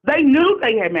 They knew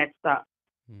they had messed up.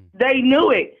 They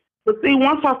knew it. But see,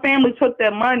 once her family took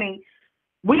their money,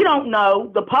 we don't know.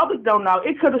 The public don't know.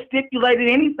 It could have stipulated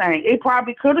anything. It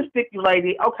probably could have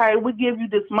stipulated, okay, we give you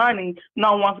this money,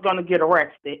 no one's going to get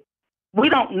arrested. We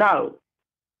don't know.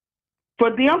 For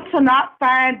them to not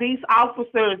find these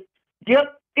officers,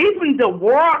 even the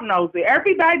world knows it.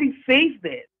 Everybody sees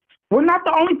this. We're not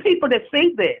the only people that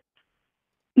see this.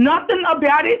 Nothing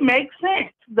about it makes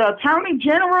sense. The Attorney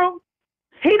General,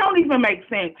 he don't even make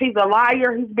sense. He's a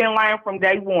liar. He's been lying from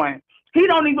day one. He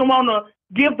don't even want to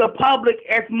give the public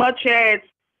as much as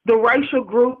the racial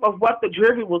group of what the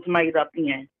jury was made up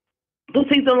in. because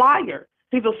he's a liar.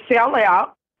 He's a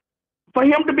sellout. For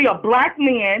him to be a black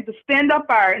man, to stand up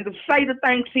there and to say the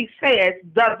things he says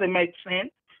doesn't make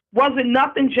sense. Wasn't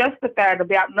nothing justified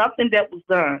about nothing that was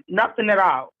done, nothing at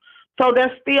all. So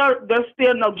there's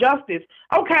still no justice.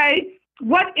 Okay,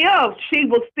 what if she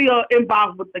was still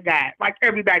involved with the guy, like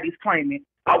everybody's claiming?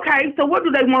 Okay, so what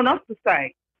do they want us to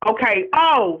say? Okay,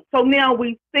 oh, so now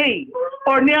we see,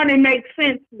 or now it makes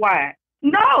sense why.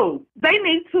 No, they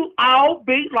need to all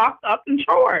be locked up and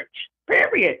charged,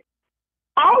 period.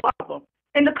 All of them.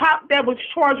 And the cop that was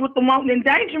charged with the wanton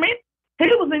endangerment, he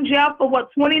was in jail for,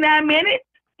 29 minutes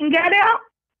and got out?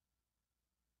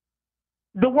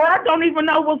 The world don't even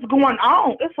know what's going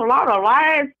on. It's a lot of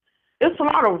lies. It's a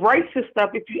lot of racist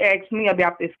stuff, if you ask me,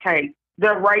 about this case.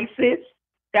 They're racist.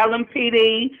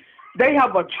 LMPD, they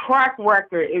have a track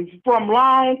record. It's from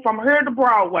here to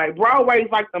Broadway. Broadway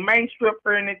is like the main strip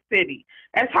here in this city.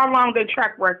 That's how long their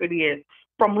track record is.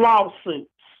 From lawsuits.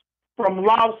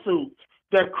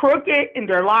 They're crooked and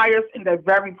they're liars and they're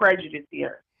very prejudiced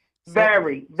here.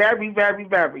 Very, very, very,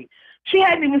 very. She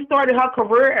hadn't even started her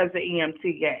career as an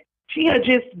EMT yet. She had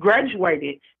just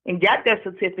graduated and got that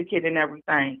certificate and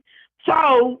everything.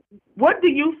 So what do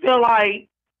you feel like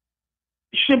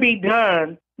should be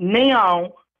done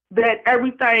now that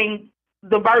everything,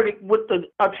 the verdict with the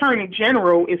Attorney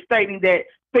General is stating that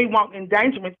they want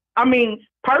endangerment? I mean,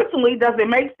 personally, does it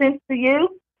make sense to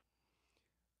you?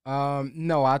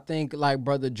 No, I think like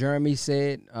Brother Jeremy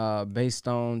said, based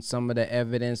on some of the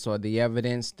evidence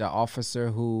the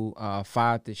officer who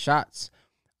fired the shots,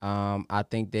 I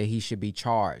think that he should be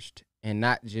charged, and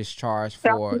not just charged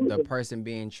for the person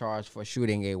being charged for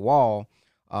shooting a wall,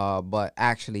 but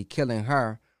actually killing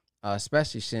her,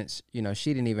 especially since,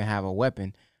 she didn't even have a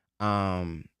weapon.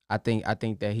 I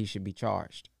think that he should be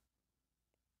charged.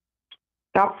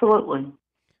 Absolutely.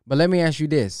 But let me ask you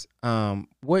this.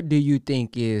 What do you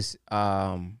think is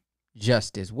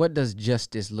justice? What does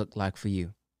justice look like for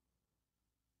you?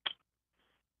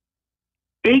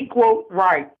 Equal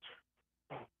rights.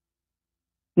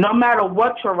 No matter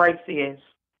what your race is.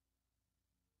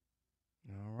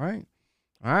 All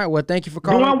right. Well, thank you for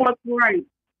calling. Doing what's right.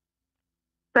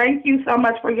 Thank you so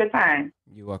much for your time.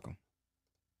 You're welcome.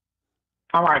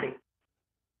 All righty.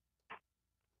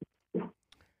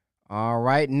 All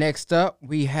right. Next up,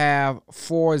 we have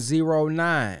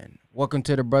 409. Welcome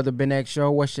to the Brother Ben X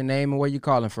Show. What's your name and where you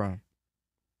calling from?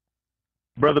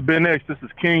 Brother Ben X, this is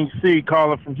King C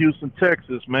calling from Houston,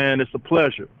 Texas, man. It's a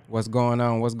pleasure. What's going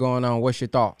on? What's your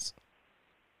thoughts?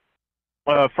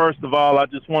 First of all, I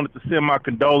just wanted to send my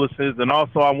condolences, and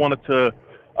also I wanted to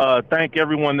thank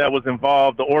everyone that was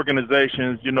involved, the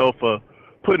organizations, for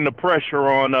putting the pressure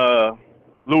on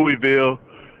Louisville.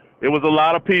 It was a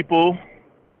lot of people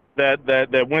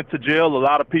that went to jail, a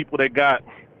lot of people that got,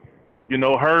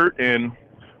 hurt, and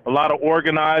a lot of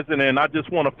organizing, and I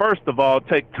just want to, first of all,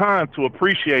 take time to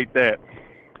appreciate that.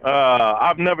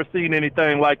 I've never seen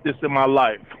anything like this in my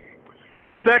life.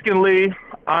 Secondly,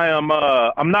 I'm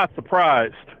not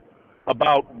surprised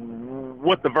about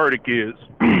what the verdict is.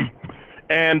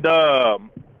 And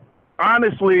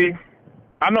honestly,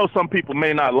 I know some people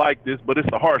may not like this, but it's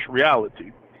a harsh reality.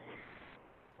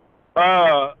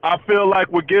 I feel like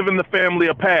we're giving the family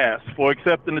a pass for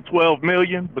accepting the $12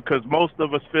 million, because most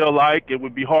of us feel like it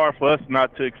would be hard for us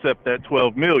not to accept that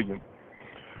 $12 million.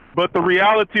 But the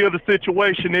reality of the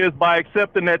situation is, by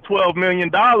accepting that $12 million,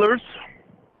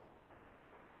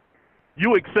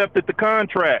 you accepted the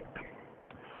contract.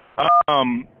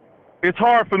 It's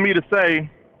hard for me to say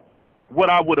what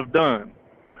I would have done,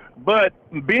 but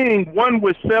being one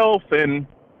with self and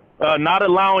not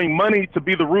allowing money to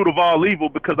be the root of all evil,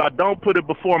 because I don't put it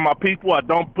before my people, I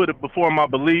don't put it before my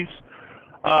beliefs.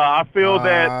 I feel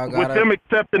that with them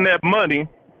accepting that money,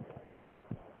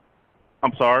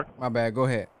 I'm sorry. My bad. Go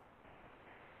ahead.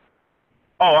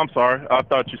 Oh, I'm sorry. I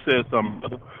thought you said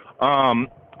something.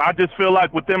 I just feel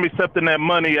like with them accepting that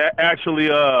money,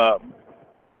 actually, I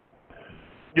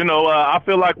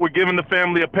feel like we're giving the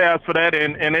family a pass for that,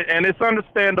 and it's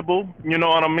understandable, you know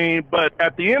what I mean? But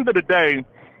at the end of the day,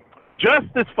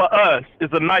 justice for us is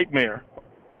a nightmare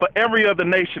for every other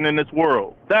nation in this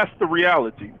world. That's the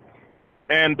reality.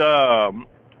 And, I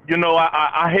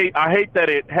hate that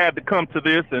it had to come to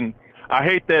this, and I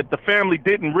hate that the family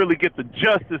didn't really get the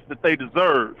justice that they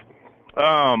deserve.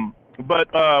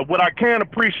 But what I can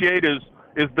appreciate is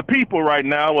the people right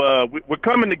now. We're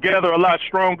coming together a lot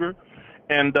stronger.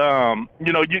 And,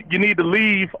 you need to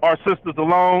leave our sisters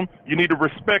alone. You need to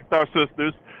respect our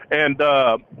sisters. And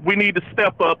we need to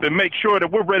step up and make sure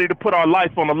that we're ready to put our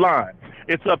life on the line.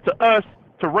 It's up to us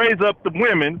to raise up the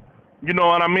women You know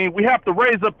what I mean? We have to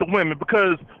raise up the women,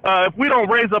 because if we don't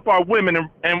raise up our women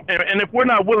and if we're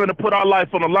not willing to put our life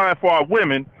on the line for our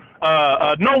women,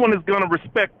 no one is going to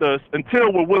respect us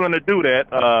until we're willing to do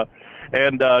that.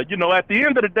 You know, at the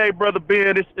end of the day, Brother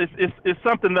Ben, it's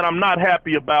something that I'm not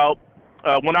happy about.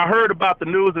 When I heard about the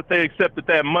news that they accepted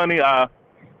that money, I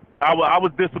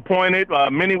was disappointed.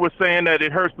 Many were saying that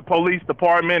it hurts the police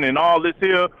department and all this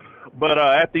here. But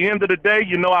at the end of the day,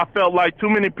 you know, I felt like too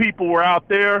many people were out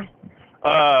there.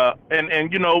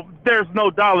 You know, there's no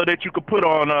dollar that you could put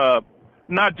on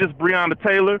not just Breonna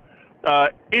Taylor,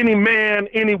 any man,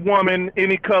 any woman,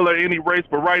 any color, any race.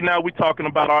 But right now we're talking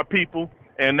about our people.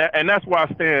 And that's why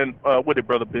I stand with it,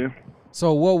 Brother Ben.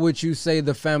 So what would you say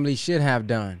the family should have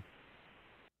done?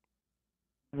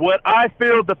 What I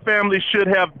feel the family should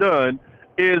have done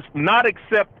is not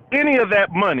accept any of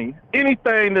that money,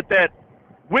 anything that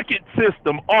wicked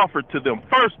system offered to them.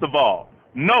 First of all,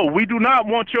 no, we do not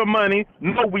want your money.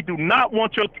 No, we do not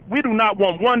want we do not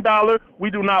want $1.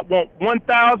 We do not want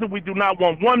 1,000. We do not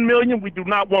want 1 million. We do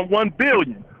not want 1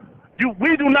 billion.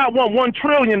 We do not want $1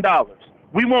 trillion.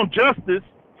 We want justice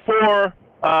for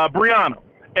Breonna.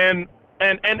 And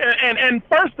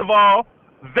first of all,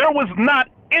 there was not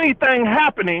anything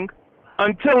happening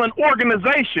until an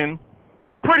organization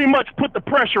pretty much put the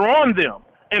pressure on them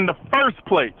in the first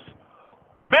place.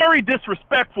 Very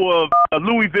disrespectful of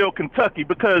Louisville, Kentucky,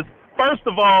 because first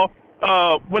of all,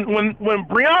 when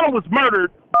Breonna was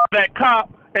murdered by that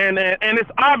cop, and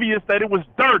it's obvious that it was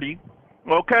dirty,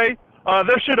 okay,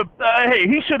 there should have,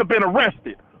 he should have been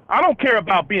arrested. I don't care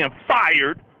about being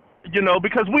fired, you know,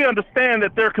 because we understand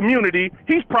that their community,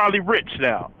 he's probably rich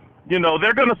now. You know,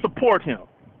 they're going to support him.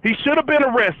 He should have been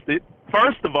arrested,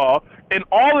 first of all, and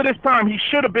all of this time he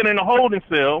should have been in a holding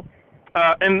cell,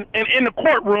 and in the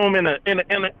courtroom in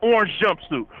an orange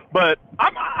jumpsuit. But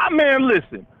man,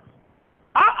 listen,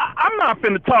 I'm not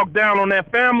finna talk down on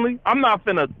that family. I'm not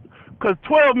finna, because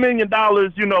 $12 million,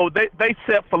 you know, they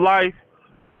set for life,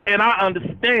 and I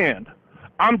understand.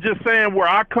 I'm just saying where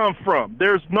I come from.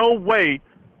 There's no way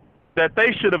that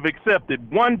they should have accepted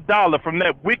 $1 from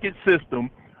that wicked system,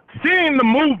 seeing the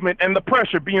movement and the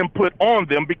pressure being put on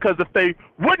them, because if they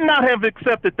would not have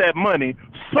accepted that money,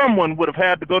 someone would have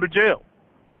had to go to jail.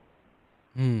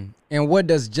 And what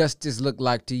does justice look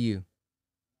like to you?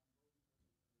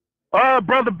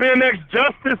 Brother Ben X,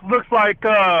 justice looks like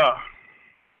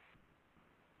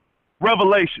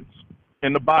Revelations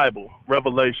in the Bible.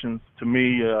 Revelations, to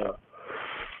me,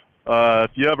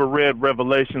 if you ever read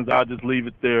Revelations, I'll just leave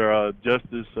it there.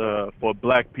 Justice for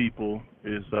black people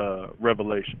is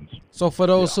Revelations. So for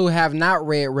those who have not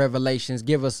read Revelations,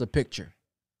 give us a picture.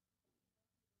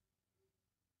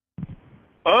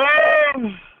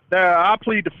 I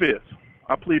plead the fifth.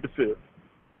 I plead the fifth.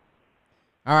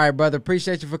 All right, brother.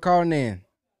 Appreciate you for calling in.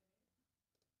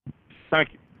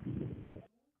 Thank you.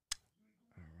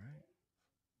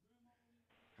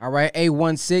 All right,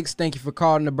 816. Thank you for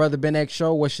calling the Brother Ben X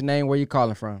Show. What's your name? Where you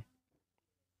calling from?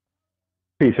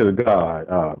 Peace to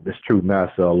God. This True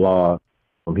Master of Law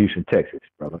from Houston, Texas,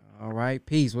 brother. All right,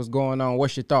 peace. What's going on?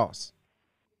 What's your thoughts?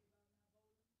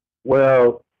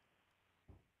 Well,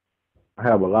 I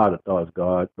have a lot of thoughts,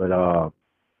 God, but I'm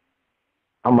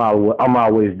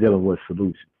always dealing with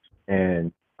solutions,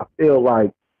 and I feel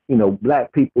like, you know,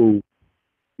 black people,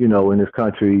 you know, in this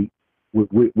country,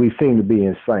 we seem to be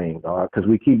insane, God, because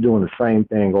we keep doing the same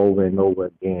thing over and over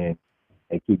again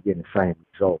and keep getting the same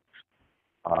results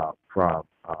from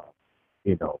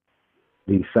you know,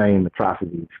 these same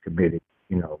atrocities committed,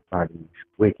 you know, by these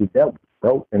wicked devils,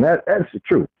 bro. And that's the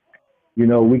truth. You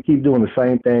know, we keep doing the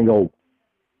same thing over.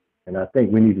 And I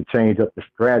think we need to change up the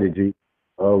strategy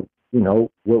of, you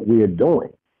know, what we are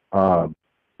doing. But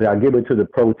I give it to the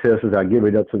protesters. I give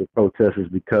it up to the protesters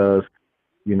because,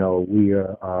 you know, we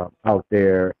are out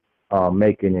there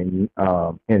making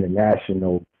an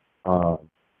international to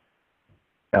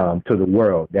the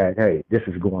world that, hey, this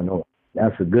is going on.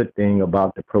 That's a good thing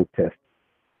about the protest.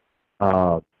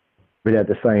 But at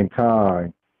the same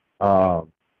time,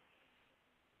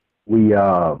 we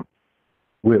are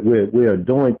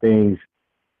doing things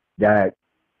that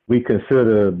we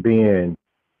consider being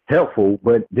helpful,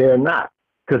 but they're not,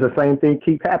 because the same thing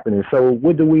keep happening. So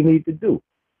what do we need to do?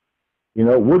 You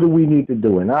know, what do we need to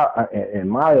do? And in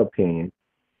my opinion,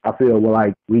 I feel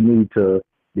like we need to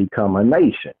become a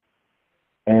nation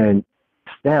and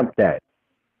stamp that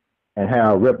and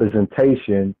have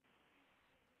representation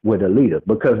with a leader,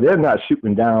 because they're not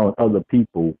shooting down other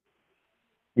people,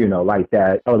 you know, like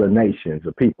that, other nations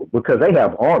of people, because they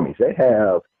have armies. They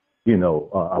have, you know,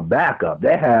 a backup.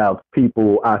 They have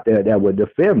people out there that would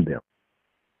defend them,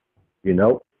 you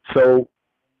know. So,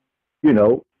 you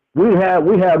know, We have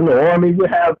no army. We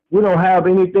don't have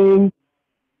anything,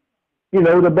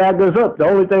 to back us up. The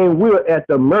only thing, we're at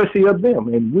the mercy of them,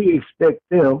 and we expect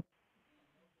them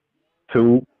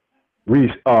to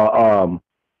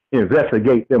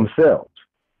investigate themselves.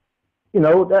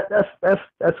 That's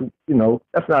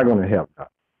not going to help.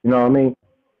 You know what I mean?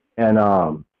 And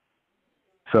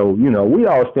so we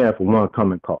all stand for one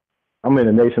common cause. I'm in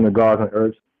the Nation of Gods and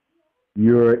Earths.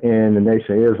 You're in the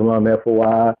Nation of Islam,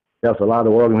 FOI. There's a lot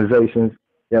of organizations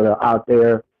that are out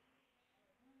there.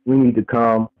 We need to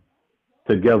come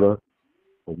together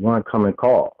for one common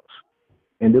cause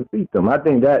and defeat them. I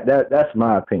think that's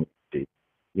my opinion.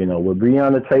 With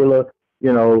Breonna Taylor,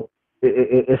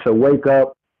 it's a wake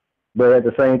up, but at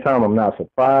the same time, I'm not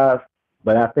surprised.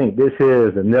 But I think this here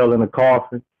is a nail in the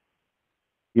coffin.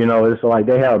 It's like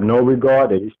they have no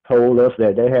regard. They just told us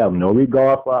that they have no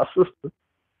regard for our sister.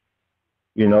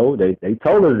 They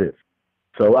told us this.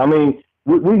 So, I mean,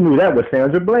 we knew that with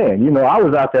Sandra Bland. I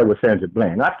was out there with Sandra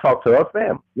Bland. I talked to her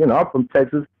family. I'm from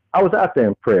Texas. I was out there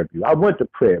in Prairie View. I went to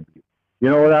Prairie View. You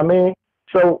know what I mean?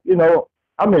 So,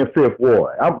 I'm in Fifth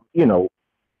Ward.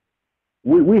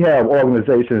 We have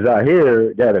organizations out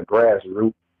here that are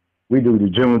grassroots. We do the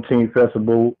Juneteenth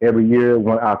Festival every year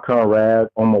when our comrade,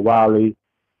 Omar Wali,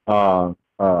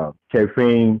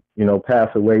 Kefim,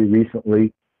 passed away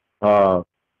recently.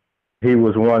 He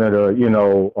was one of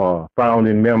the,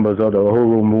 founding members of the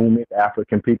Uhuru Movement,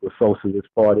 African People's Socialist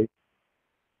Party.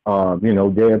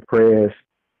 Dead Press,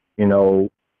 was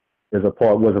a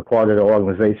part of the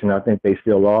organization. I think they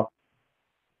still are.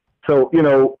 So,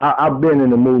 I've been in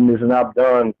the movements and I've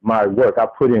done my work. I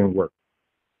put in work.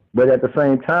 But at the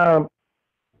same time,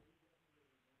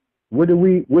 what do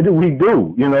we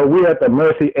do? We're at the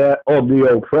mercy of the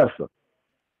oppressor.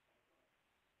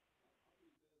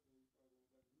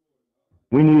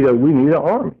 We need an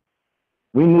army.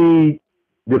 We need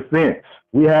defense.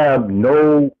 We have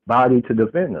nobody to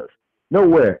defend us.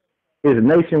 Nowhere. It's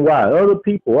nationwide. Other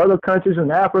people, other countries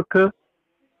in Africa,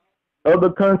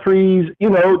 other countries,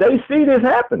 they see this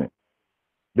happening.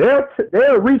 They're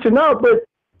reaching out, but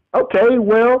okay,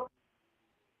 well,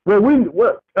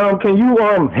 can you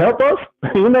help us?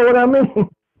 You know what I mean?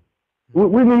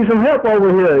 We need some help over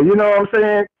here. You know what I'm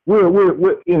saying?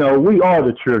 We are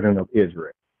the children of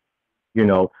Israel.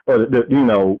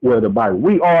 Where the Bible.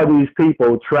 We are these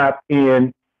people trapped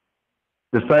in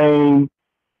the same,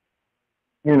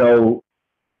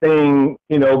 thing,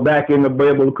 back in the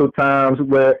biblical times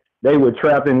where they were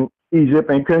trapped in Egypt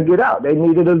and couldn't get out. They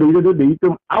needed a leader to lead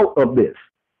them out of this.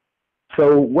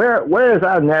 So where is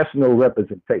our national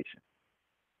representation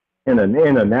in a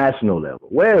national level?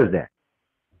 Where is that?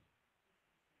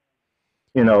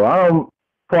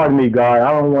 Pardon me, God,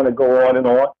 I don't want to go on and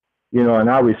on. And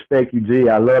I respect you, G.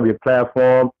 I love your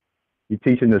platform. You're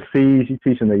teaching the seeds. You're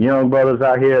teaching the young brothers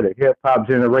out here. The hip-hop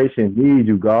generation needs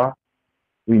you, God.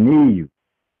 We need you.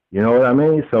 You know what I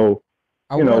mean? So,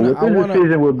 with this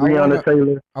decision with Breonna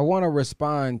Taylor. I want to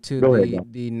respond to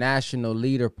the national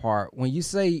leader part. When you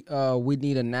say we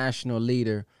need a national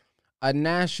leader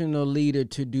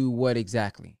to do what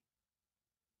exactly?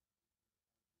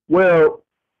 Well,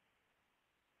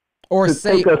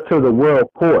 take us to the world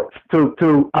courts.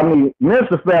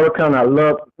 Minister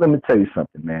Farrakhan, let me tell you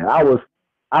something, man.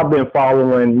 I've been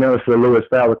following Minister Louis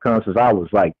Farrakhan since I was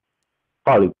like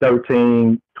probably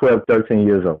 12, 13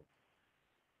 years old.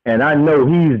 And I know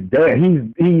he's there. He's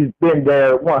been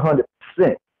there 100%.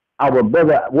 Our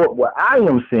brother, what I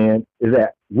am saying is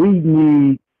that we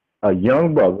need a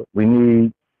young brother. We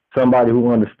need somebody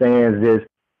who understands this.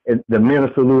 And the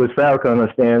Minister Louis Farrakhan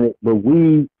understands it, but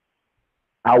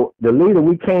the leader,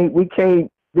 we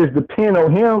can't just depend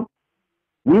on him.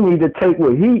 We need to take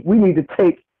we need to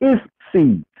take his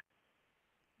seeds.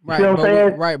 Right, you know what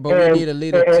I'm saying? We need a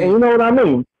leader and you know what I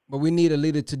mean? But we need a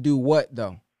leader to do what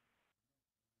though?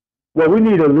 Well, we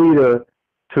need a leader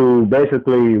to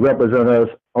basically represent us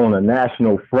on a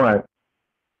national front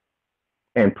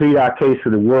and plead our case to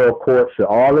the world courts, to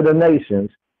all of the nations,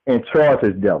 and charge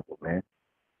this devil, man.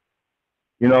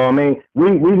 You know what I mean?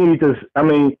 We need to,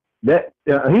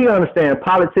 he understands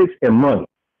politics and money.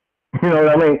 You know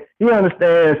what I mean? He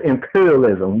understands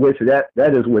imperialism, which that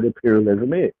is what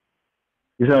imperialism is.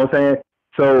 You know what I'm saying?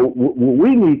 So what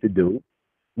we need to do,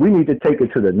 we need to take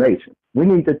it to the nation. We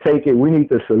need to take it, we need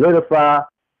to solidify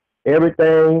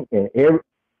everything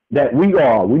that we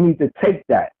are. We need to take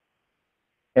that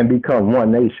and become one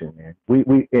nation, man. We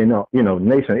Nation of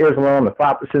Islam, the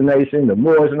 5% nation, the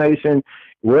Moors nation,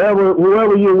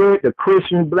 wherever you're with, the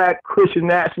Christian, black Christian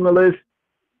nationalists,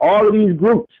 all of these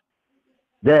groups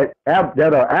that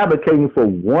are advocating for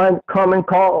one common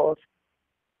cause,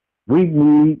 we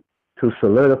need to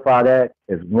solidify that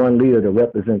as one leader to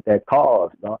represent that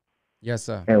cause, dog. Yes,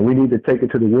 sir. And we need to take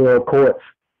it to the world courts.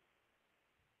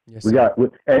 Yes, We sir. got,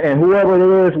 and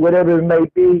whoever it is, whatever it may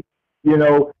be, you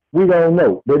know, we don't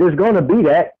know, but it's going to be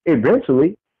that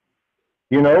eventually.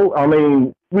 You know, I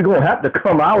mean, we're going to have to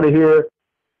come out of here,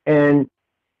 and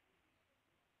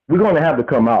we're going to have to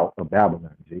come out of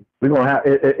Babylon. G. We're going to have,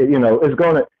 you know, it's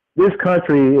going to. This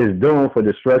country is doomed for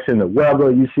destruction. The weather,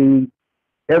 you see,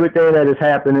 everything that is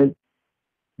happening,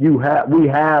 we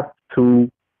have to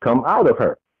come out of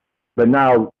her. But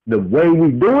now the way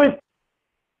we do it,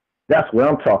 that's what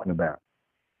I'm talking about.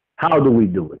 How do we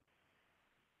do it?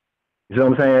 You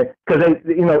know what I'm saying? Because,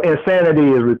 you know, insanity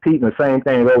is repeating the same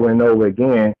thing over and over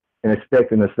again and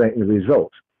expecting the same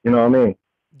results. You know what I mean?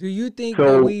 Do you think So,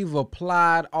 that we've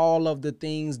applied all of the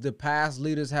things the past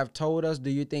leaders have told us? Do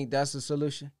you think that's the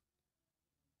solution?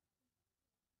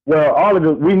 well, all of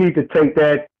it, we need to take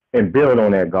that and build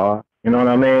on that, God. You know what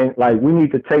I mean? Like, we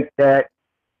need to take that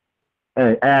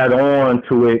and add on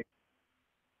to it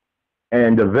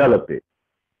and develop it.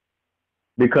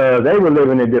 Because they were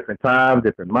living in different times,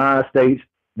 different mind states,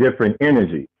 different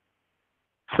energy.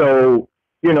 So,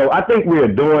 you know, I think we are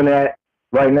doing that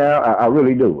right now. I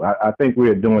really do. I think we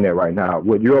are doing that right now.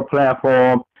 With your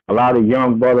platform, a lot of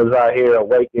young brothers out here are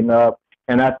waking up.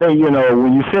 And I think, you know,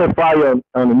 when you set fire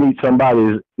underneath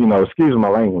somebody's, you know, excuse my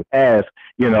language, ass,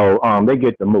 you know, they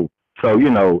get to move. So,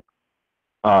 you know,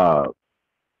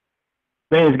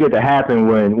 things get to happen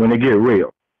when they get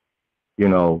real, you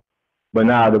know. But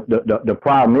now the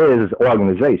problem is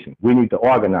organization. We need to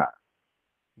organize.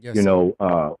 Yes, You sir.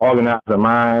 know, organize our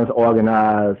minds,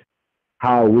 organize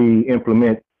how we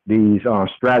implement these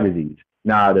strategies.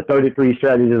 Now, the 33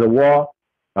 Strategies of War,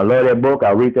 I love that book.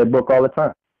 I read that book all the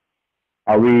time.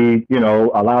 I read, you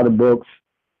know, a lot of books,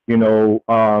 you know,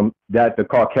 that the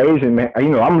Caucasian man, you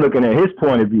know, I'm looking at his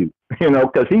point of view, you know,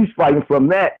 because he's fighting from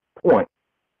that point.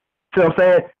 So I'm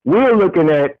saying we're looking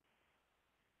at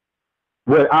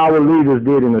what our leaders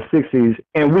did in the 60s,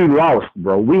 and we lost,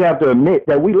 bro. We have to admit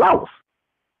that we lost.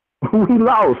 We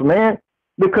lost, man,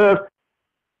 because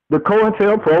the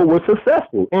COINTELPRO was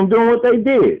successful in doing what they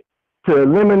did to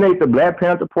eliminate the Black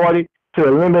Panther Party, to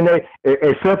eliminate,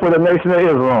 except for the Nation of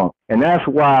Islam. And that's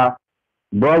why,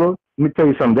 brother, let me tell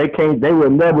you something. They will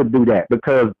never do that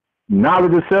because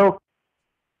knowledge itself,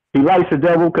 he likes the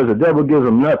devil because the devil gives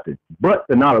him nothing but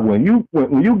the knowledge. When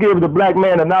you give the black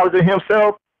man the knowledge of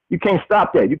himself, you can't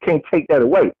stop that. You can't take that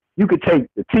away. You could take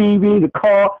the TV, the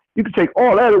car, you could take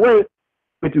all that away,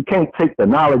 but you can't take the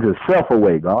knowledge of self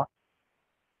away, God.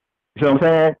 You see what I'm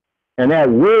saying? And that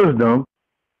wisdom,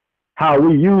 how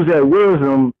we use that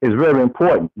wisdom is very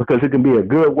important because it can be a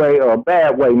good way or a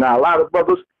bad way. Now, a lot of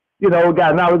brothers, you know,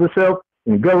 got knowledge of self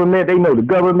in the government. They know the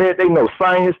government, they know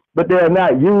science, but they're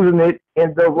not using it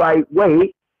in the right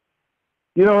way.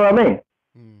 You know what I mean?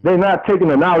 They're not taking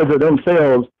the knowledge of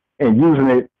themselves and using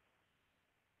it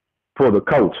for the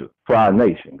culture, for our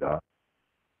nation, God.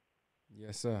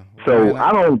 Yes, sir. So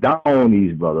I don't down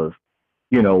these brothers.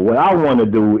 You know, what I want to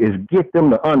do is get them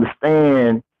to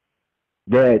understand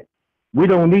that we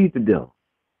don't need the devil.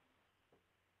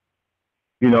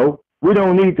 You know, we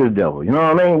don't need this devil. You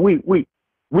know what I mean?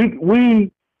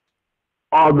 We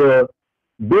are the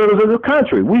builders of the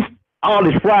country. We all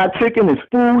this fried chicken, this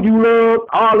food you love,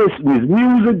 all this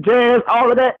music, jazz,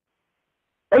 all of that.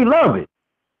 They love it.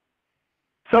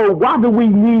 So why do we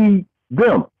need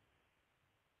them?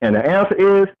 And the answer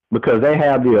is because they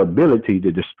have the ability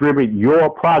to distribute your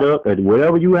product or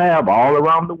whatever you have all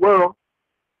around the world.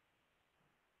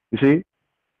 You see?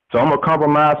 So I'm gonna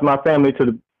compromise my family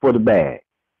for the bag.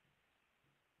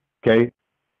 Okay?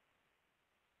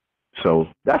 So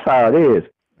that's how it is.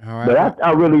 All right. But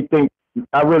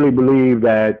I really believe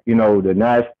that, you know,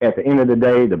 at the end of the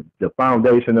day, the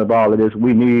foundation of all of this,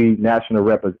 we need international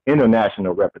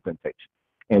representation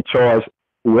and charge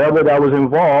whoever that was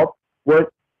involved with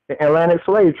the Atlantic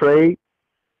slave trade,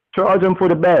 charge them for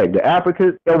the bag. The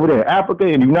Africans over there, Africa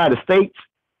and the United States,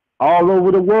 all over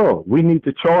the world. We need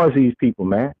to charge these people,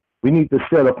 man. We need to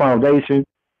set a foundation,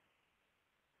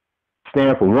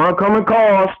 stand for one common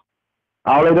cause.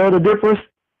 All that other difference,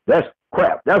 that's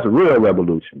crap. That's a real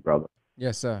revolution, brother.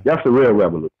 Yes, sir. That's a real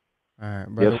revolution. All right,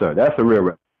 brother. Yes, sir. That's a real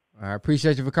revolution. I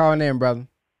appreciate you for calling in, brother.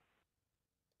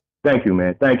 Thank you,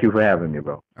 man. Thank you for having me,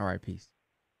 bro. All right, peace.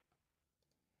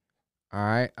 All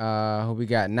right, who we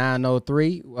got?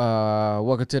 903.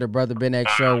 Welcome to the Brother Ben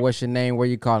X Show. What's your name? Where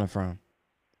you calling from?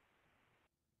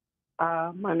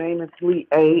 My name is Lee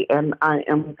A, and I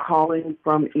am calling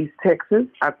from East Texas.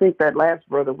 I think that last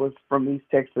brother was from East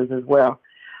Texas as well.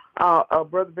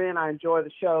 Brother Ben, I enjoy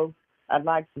the show. I'd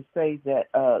like to say that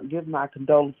give my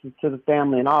condolences to the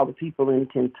family and all the people in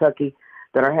Kentucky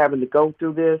that are having to go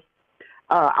through this.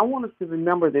 I want us to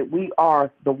remember that we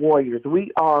are the warriors.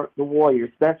 We are the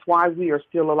warriors. That's why we are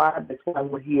still alive. That's why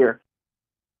we're here.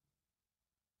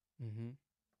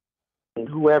 And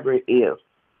whoever it is.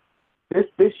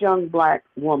 This young black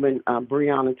woman,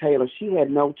 Breonna Taylor, she had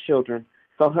no children,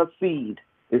 so her seed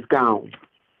is gone.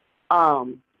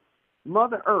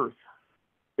 Mother Earth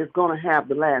is going to have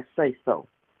the last say-so.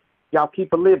 Y'all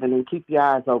keep a living and keep your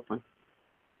eyes open.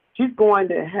 She's going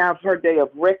to have her day of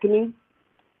reckoning,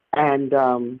 and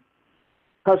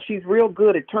because she's real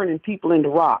good at turning people into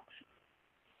rocks.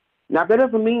 Now, that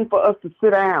doesn't mean for us to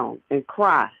sit down and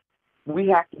cry. We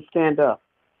have to stand up,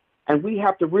 and we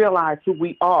have to realize who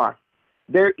we are.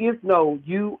 There is no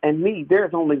you and me.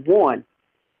 There's only one,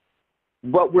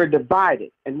 but we're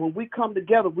divided. And when we come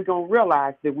together, we're going to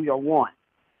realize that we are one.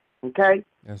 Okay?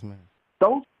 Yes, ma'am.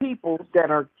 Those people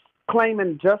that are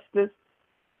claiming justice,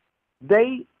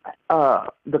 they,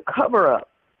 the cover-up,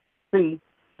 see,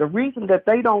 the reason that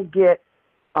they don't get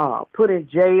put in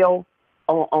jail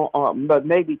but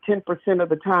maybe 10% of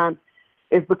the time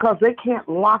is because they can't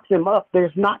lock them up.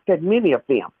 There's not that many of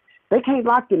them. They can't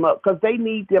lock them up because they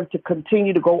need them to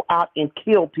continue to go out and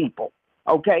kill people,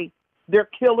 okay? They're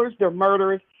killers, they're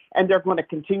murderers, and they're going to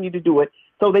continue to do it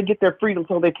so they get their freedom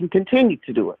so they can continue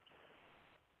to do it.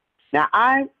 Now,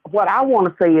 what I want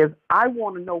to say is I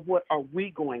want to know what are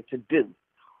we going to do?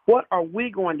 What are we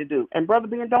going to do? And Brother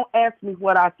Ben, don't ask me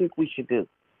what I think we should do.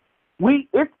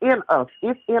 It's in us.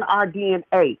 It's in our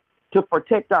DNA to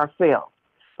protect ourselves,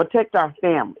 protect our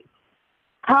families.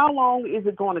 How long is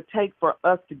it going to take for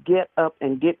us to get up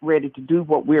and get ready to do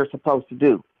what we're supposed to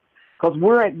do? Because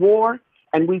we're at war,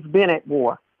 and we've been at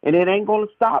war, and it ain't going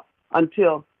to stop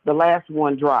until the last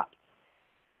one drops.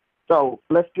 So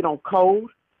let's get on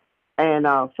code, and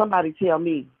somebody tell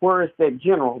me where is that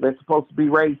general that's supposed to be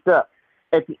raised up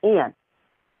at the end,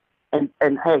 and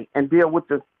deal with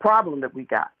this problem that we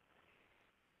got.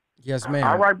 Yes, ma'am.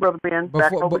 All right, Brother Ben,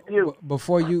 back over to you.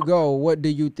 Before you go, what do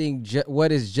you think, what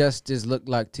does justice look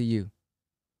like to you?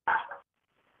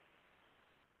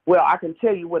 Well, I can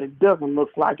tell you what it doesn't look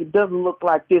like. It doesn't look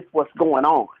like this, what's going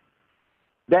on.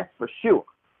 That's for sure.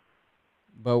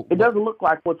 But it doesn't look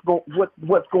like what's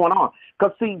going on.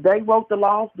 Because, see, they wrote the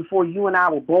laws before you and I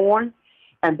were born,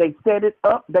 and they set it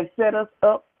up. They set us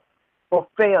up for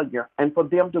failure and for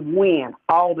them to win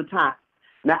all the time.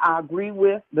 Now, I agree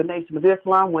with the Nation of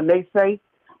Islam when they say,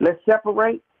 let's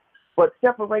separate, but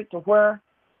separate to where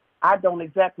I don't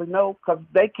exactly know because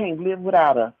they can't live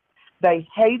without us. They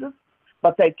hate us,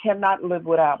 but they cannot live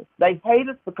without us. They hate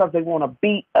us because they want to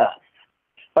beat us,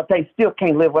 but they still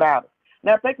can't live without us.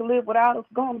 Now, if they can live without us,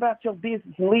 go on about your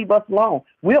business and leave us alone.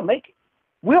 We'll make it.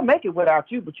 We'll make it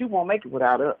without you, but you won't make it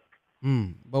without us.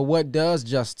 But what does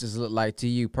justice look like to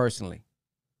you personally?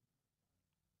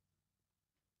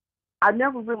 I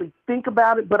never really think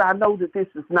about it, but I know that this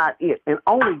is not it. And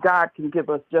only God can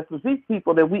give us justice. These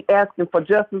people that we asking for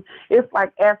justice, it's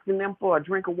like asking them for a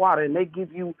drink of water and they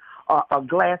give you a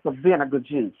glass of vinegar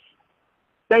juice.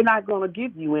 They're not going to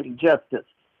give you any justice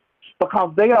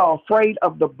because they are afraid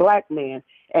of the black man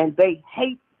and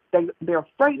they're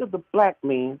afraid of the black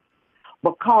man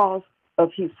because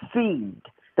of his seed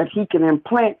that he can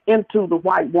implant into the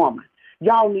white woman.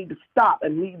 Y'all need to stop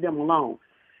and leave them alone.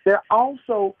 They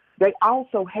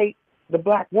also hate the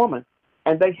black woman,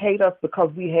 and they hate us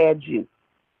because we had you.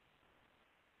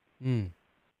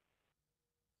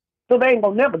 So they ain't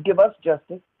going to never give us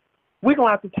justice. We're going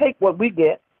to have to take what we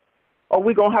get, or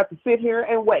we're going to have to sit here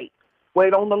and wait.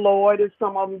 Wait on the Lord, as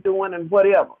some of them doing, and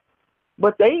whatever.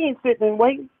 But they ain't sitting and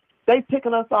waiting. They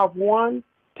picking us off 1,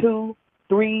 2,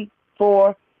 3,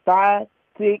 4, 5,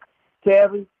 6,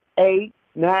 7, 8,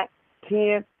 9,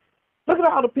 10. Look at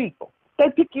all the people. They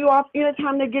pick you off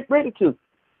anytime they get ready to.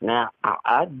 Now,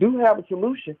 I do have a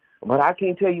solution, but I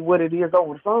can't tell you what it is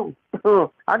over the phone.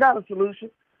 I got a solution.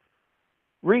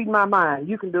 Read my mind.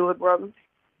 You can do it, brother.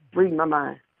 Read my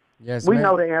mind. Yes, we ma'am.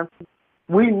 know the answer.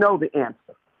 We know the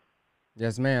answer.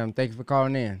 Yes, ma'am. Thank you for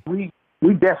calling in. We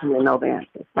definitely know the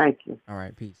answer. Thank you. All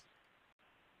right, peace.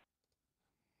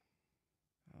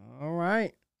 All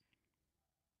right.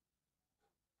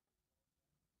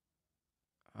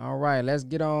 All right, let's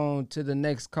get on to the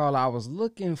next call. I was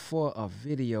looking for a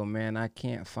video, man. I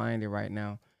can't find it right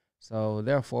now. So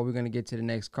therefore, we're going to get to the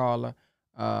next caller.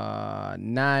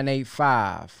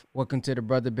 985. Welcome to the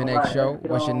Brother Ben X Show.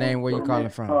 What's your name? Where you calling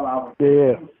from?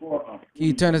 Yeah. Can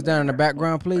you turn us down in the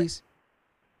background, please?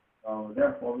 So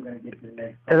therefore, we're going to get to the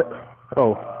next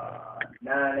caller.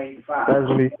 985. That's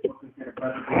me. What's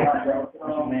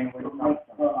your name? Where you calling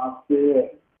from?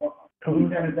 Can you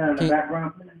turn it down in the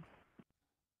background?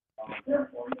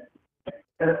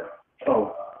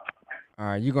 All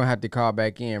right, you're gonna have to call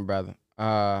back in, brother.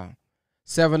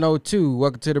 702.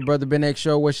 Welcome to the Brother Ben X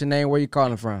Show. What's your name? Where you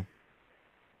calling from?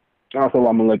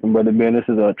 Assalamu alaikum, Brother Ben. This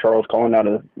is Charles calling out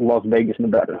of Las Vegas,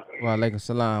 Nevada. Wa alaikum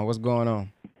salam. What's going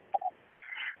on?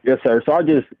 Yes, sir. So I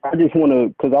just want to,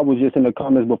 because I was just in the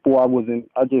comments before,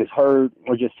 I just heard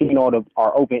or just seen all of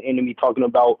our open enemy talking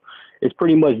about it's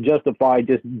pretty much justified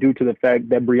just due to the fact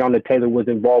that Breonna Taylor was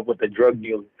involved with the drug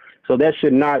dealing. So that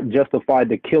should not justify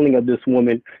the killing of this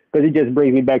woman, because it just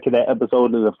brings me back to that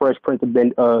episode of The Fresh Prince of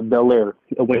Bel-Air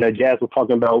when Jazz was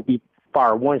talking about we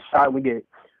fire one shot, we get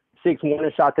 6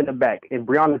 warning shots in the back, and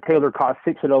Breonna Taylor caught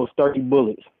 6 of those 30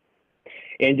 bullets.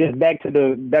 And just back to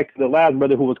the last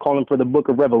brother who was calling for the Book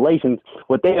of Revelations,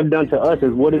 what they have done to us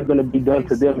is what is going to be done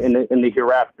to them in the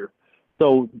hereafter.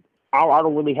 So I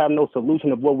don't really have no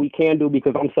solution of what we can do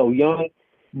because I'm so young,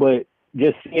 but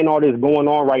just seeing all this going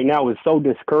on right now is so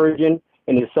discouraging,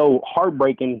 and it's so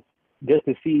heartbreaking just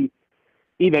to see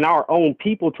even our own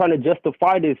people trying to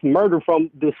justify this murder from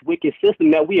this wicked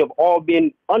system that we have all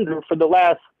been under for the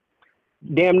last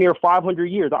damn near 500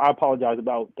 years. I apologize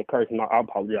about the cursing. I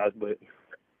apologize, but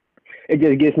it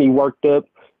just gets me worked up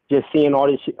just seeing all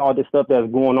this stuff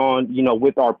that's going on,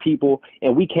 with our people,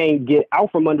 and we can't get out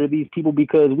from under these people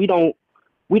because we don't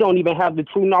even have the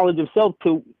true knowledge of self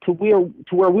to where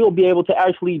we'll be able to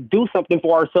actually do something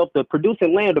for ourselves. The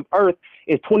producing land of Earth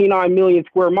is 29 million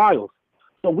square miles.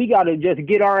 So we got to just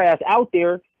get our ass out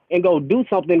there and go do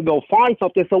something, go find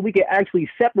something so we can actually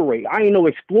separate. I ain't no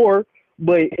explorer,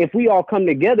 but if we all come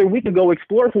together, we can go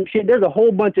explore some shit. There's a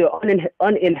whole bunch of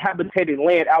uninhabited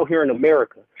land out here in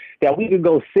America that we could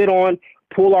go sit on,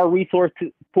 pull our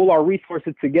resources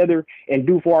together and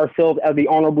do for ourselves as the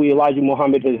Honorable Elijah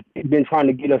Muhammad has been trying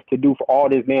to get us to do for all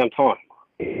this damn time.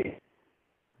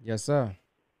 Yes, sir.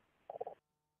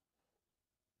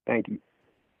 Thank you.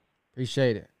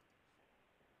 Appreciate it.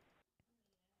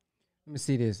 Let me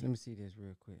see this real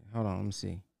quick. Hold on, let me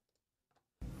see.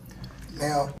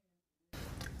 Now,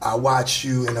 I watched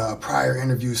you in a prior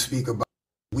interview speak about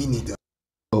we need to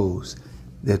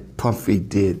that Puffy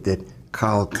did, that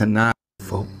Carl Canal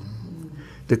folk.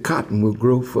 The cotton will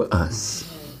grow for us.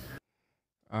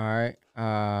 All right.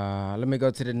 Let me go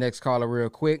to the next caller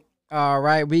real quick. All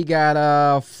right, we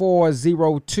got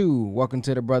 402. Welcome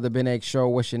to the Brother Ben X Show.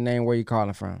 What's your name? Where you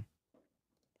calling from?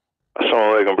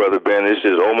 Assalamu alaikum, Brother Ben. This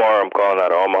is Omar. I'm calling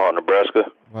out of Omaha,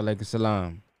 Nebraska. Wa alaikum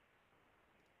salam.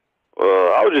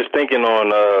 I was just thinking on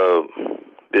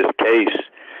this case,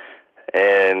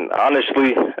 and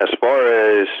honestly, as far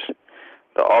as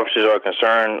the officers are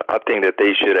concerned, I think that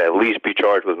they should at least be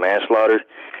charged with manslaughter,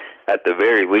 at the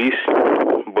very least.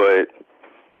 But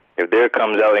if there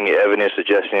comes out any evidence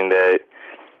suggesting that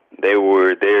they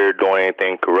were there doing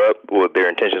anything corrupt, or their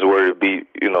intentions were to be,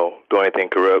 doing anything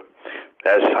corrupt,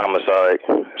 that's homicide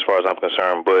as far as I'm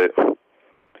concerned. But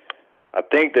I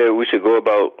think that we should go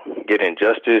about getting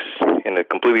justice in a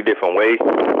completely different way.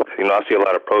 I see a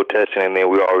lot of protesting, and then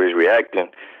we're always reacting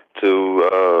to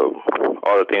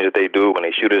all the things that they do when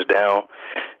they shoot us down,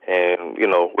 and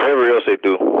whatever else they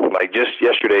do. Like just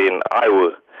yesterday in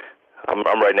Iowa, I'm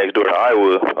right next door to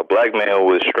Iowa. A black man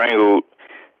was strangled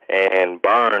and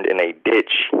burned in a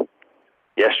ditch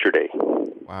yesterday.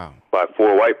 Wow. By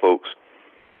 4 white folks,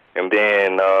 and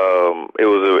then it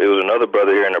was another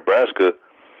brother here in Nebraska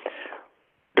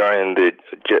during the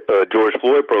George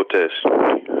Floyd protest.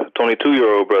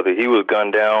 22-year-old brother, he was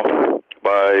gunned down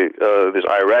by this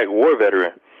Iraq war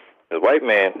veteran, this white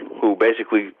man who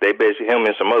him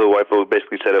and some other white folks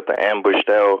basically set up an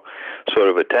ambush-style sort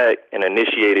of attack and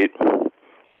initiated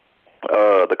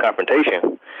the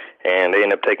confrontation. And they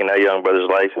ended up taking that young brother's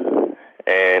life,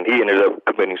 and he ended up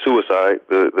committing suicide,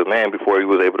 the man, before he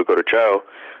was able to go to trial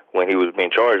when he was being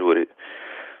charged with it.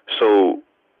 So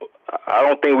I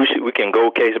don't think we can go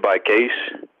case by case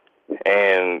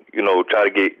and, try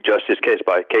to get justice case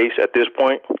by case at this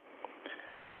point.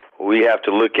 We have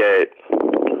to look at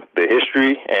the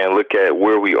history and look at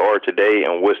where we are today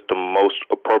and what's the most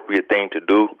appropriate thing to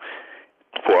do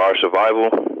for our survival.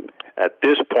 At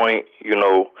this point,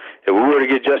 if we were to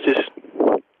get justice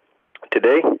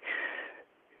today,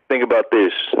 think about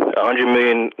this. 100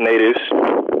 million natives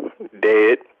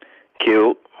dead,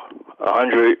 killed,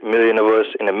 100 million of us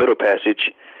in the Middle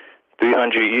Passage,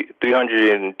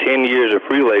 310 years of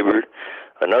free labor,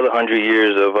 another 100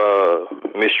 years of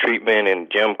mistreatment and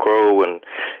Jim Crow and,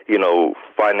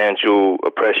 financial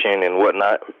oppression and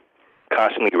whatnot,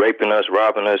 constantly raping us,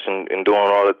 robbing us, and doing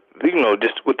all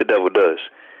just what the devil does.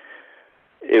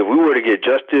 if we were to get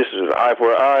justice, eye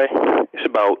for eye, it's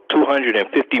about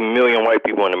 250 million white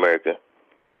people in America.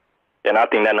 And I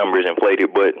think that number is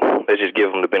inflated, but let's just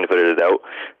give them the benefit of the doubt.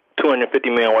 250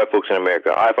 million white folks in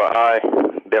America, eye for eye,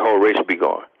 their whole race would be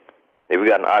gone. If we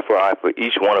got an eye for eye for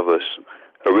each one of us,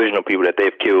 original people that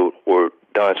they've killed or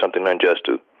done something unjust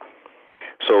to.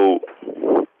 So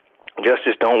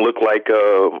justice don't look like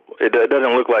it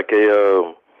doesn't look like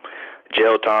a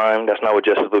jail time. That's not what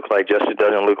justice looks like. Justice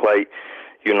doesn't look like,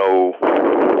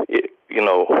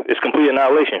 it's complete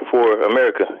annihilation for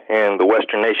America and the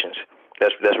Western nations.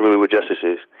 That's really what justice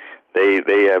is.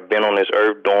 They have been on this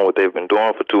earth doing what they've been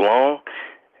doing for too long,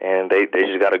 and they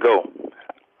just got to go.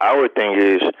 Our thing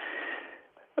is,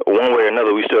 one way or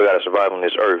another, we still got to survive on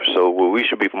this earth. So what we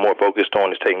should be more focused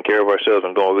on is taking care of ourselves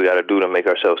and doing what we got to do to make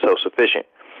ourselves self-sufficient.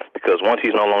 Because once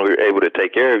he's no longer able to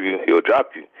take care of you, he'll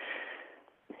drop you.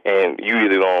 And you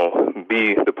either going to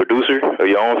be the producer of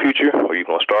your own future, or you're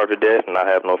going to starve to death and not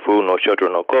have no food, no shelter,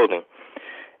 no clothing.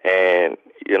 And,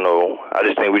 I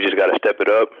just think we just got to step it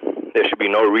up. There should be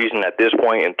no reason at this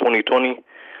point in 2020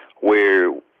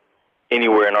 where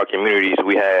anywhere in our communities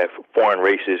we have foreign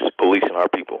races policing our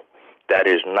people. That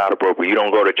is not appropriate. You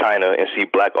don't go to China and see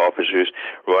black officers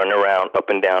running around up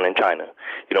and down in China.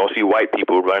 You don't see white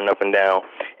people running up and down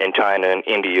in China and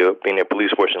India being their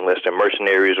police force unless they're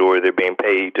mercenaries or they're being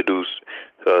paid to do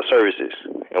services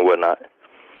and whatnot.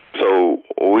 So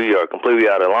we are completely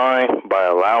out of line by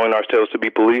allowing ourselves to be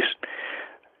policed.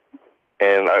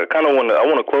 And I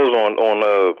want to close on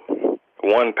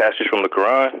one passage from the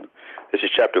Quran. This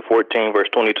is chapter 14, verse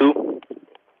 22.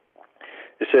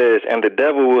 It says, "And the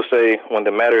devil will say, when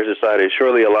the matter is decided,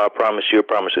 surely Allah promised you a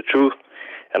promise of truth,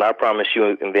 and I promised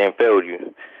you and then failed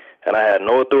you. And I had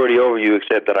no authority over you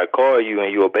except that I called you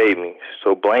and you obeyed me.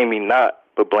 So blame me not,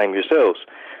 but blame yourselves.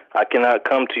 I cannot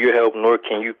come to your help, nor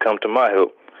can you come to my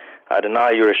help. I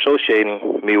deny your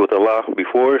associating me with Allah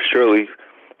before. Surely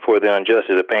for the unjust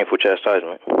is a painful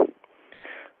chastisement."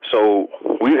 So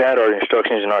we've had our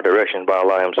instructions and our directions by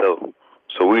Allah himself.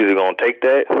 So we're either going to take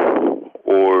that,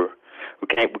 or we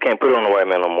can't put it on the white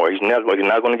man no more. He's not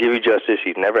going to give you justice.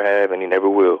 He never have, and he never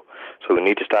will. So we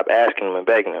need to stop asking him and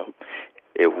begging him.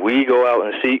 If we go out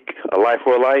and seek a life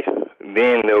for a life,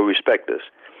 then they'll respect us.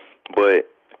 But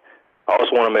I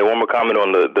also want to make one more comment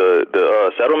on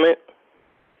the settlement.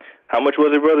 How much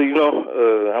was it, brother?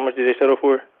 How much did they settle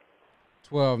for?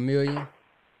 12 million.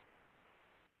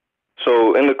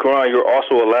 So in the Quran, you're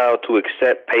also allowed to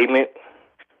accept payment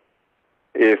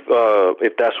if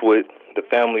that's what the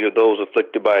family or those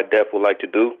afflicted by a death would like to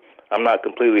do. I'm not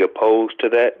completely opposed to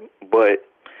that, but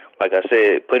like I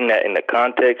said, putting that in the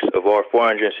context of our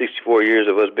 464 years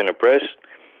of us being oppressed,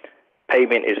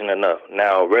 payment isn't enough.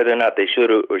 Now, whether or not they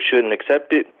should or shouldn't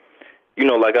accept it, the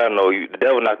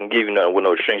devil not gonna give you nothing with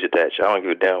no strings attached. I don't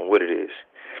give a damn what it is.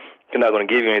 He's not gonna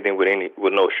give you anything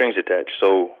with no strings attached.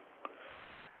 So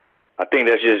I think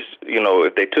that's just,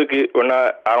 if they took it or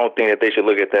not, I don't think that they should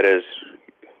look at that as,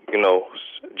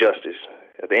 justice.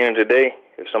 At the end of the day,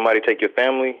 if somebody take your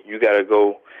family, you got to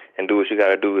go and do what you got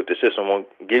to do. If the system won't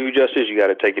give you justice, you got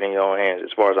to take it in your own hands,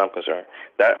 as far as I'm concerned.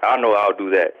 That I know I'll do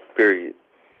that, period.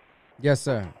 Yes,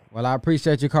 sir. Well, I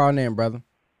appreciate you calling in, brother.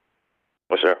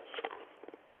 Yes, sir.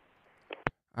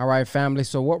 All right, family.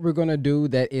 So what we're going to do,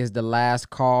 that is the last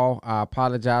call. I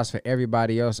apologize for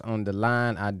everybody else on the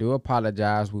line. I do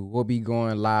apologize. We will be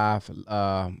going live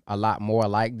a lot more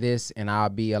like this, and I'll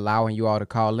be allowing you all to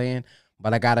call in.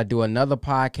 But I got to do another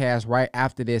podcast right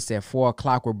after this at 4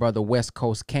 o'clock with Brother West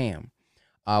Coast Cam.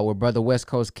 With Brother West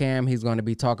Coast Cam, he's going to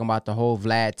be talking about the whole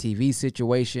Vlad TV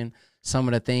situation, some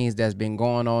of the things that's been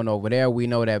going on over there. We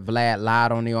know that Vlad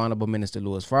lied on the Honorable Minister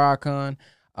Louis Farrakhan.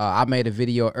 I made a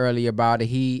video earlier about it.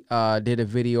 He did a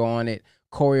video on it.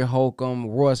 Corey Holcomb,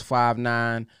 Royce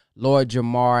 5'9", Lord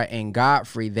Jamar, and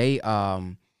Godfrey, they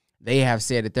have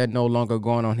said that they're no longer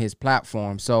going on his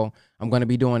platform. So I'm going to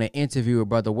be doing an interview with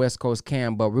Brother West Coast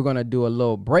Cam, but we're going to do a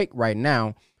little break right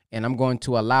now, and I'm going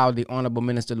to allow the Honorable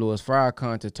Minister Louis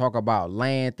Farrakhan to talk about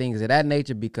land, things of that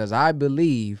nature, because I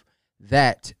believe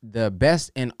that the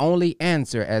best and only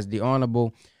answer, as the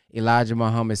Honorable Elijah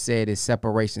Muhammad said, is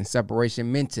separation. Separation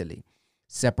mentally,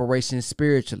 separation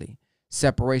spiritually,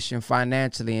 separation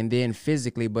financially, and then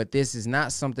physically. But this is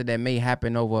not something that may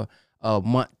happen over a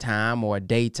month time or a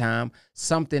day time.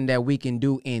 Something that we can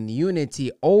do in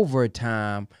unity over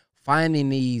time, finding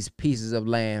these pieces of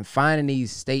land, finding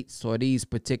these states or these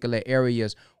particular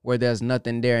areas where there's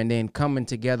nothing there, and then coming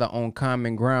together on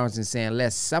common grounds and saying,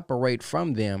 let's separate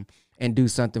from them and do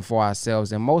something for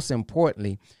ourselves. And most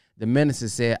importantly, the minister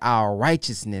said, our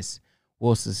righteousness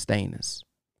will sustain us.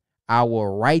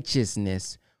 Our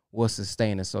righteousness will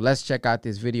sustain us. So let's check out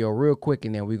this video real quick,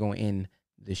 and then we're going to end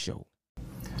the show.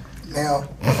 Now,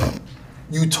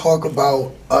 you talk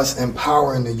about us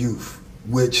empowering the youth,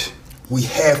 which we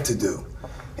have to do,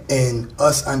 and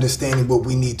us understanding what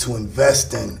we need to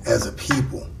invest in as a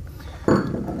people.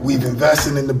 We've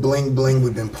invested in the bling bling.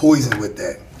 We've been poisoned with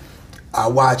that. I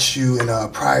watched you in a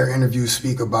prior interview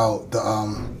speak about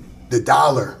the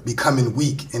dollar becoming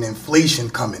weak and inflation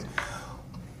coming.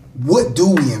 What do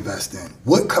we invest in?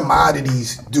 What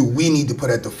commodities do we need to put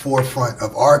at the forefront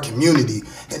of our community,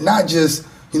 and not just,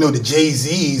 you know, the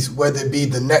Jay-Z's, whether it be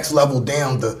the next level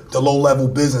down, the low-level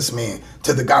businessman,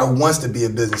 to the guy who wants to be a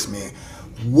businessman.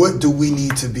 What do we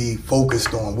need to be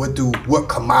focused on? What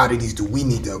commodities do we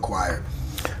need to acquire?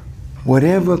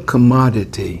 Whatever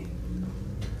commodity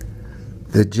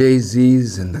the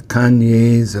Jay-Z's and the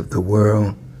Kanye's of the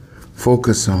world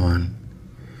focus on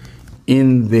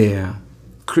in their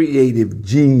creative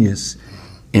genius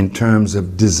in terms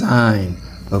of design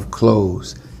of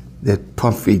clothes that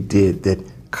Puffy did, that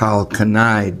Karl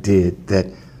Kani did, that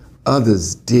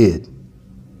others did,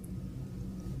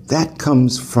 that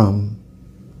comes from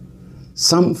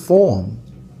some form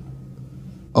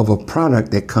of a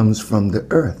product that comes from the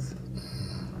earth.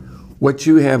 What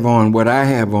you have on, what I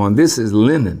have on, this is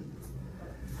linen.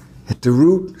 At the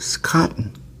root, it's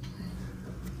cotton.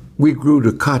 We grew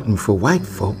the cotton for white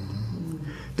folk.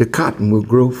 The cotton will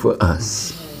grow for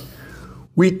us.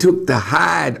 We took the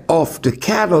hide off the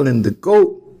cattle and the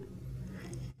goat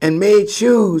and made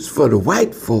shoes for the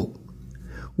white folk.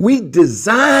 We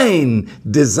design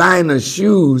designer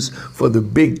shoes for the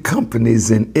big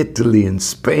companies in Italy and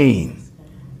Spain.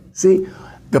 See,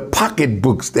 the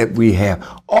pocketbooks that we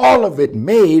have, all of it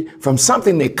made from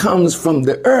something that comes from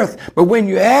the earth. But when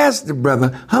you ask the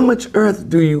brother, how much earth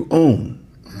do you own?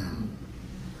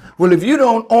 Well, if you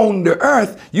don't own the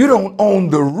earth, you don't own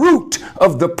the root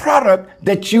of the product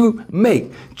that you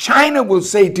make. China will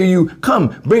say to you,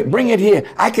 come, bring it here.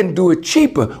 I can do it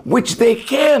cheaper, which they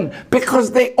can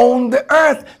because they own the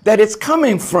earth that it's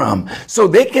coming from. So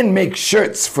they can make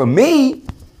shirts for me.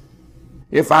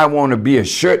 If I want to be a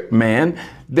shirt man,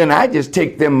 then I just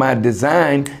take them my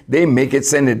design, they make it,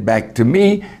 send it back to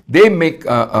me. They make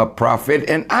a profit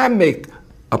and I make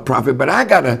a profit, but I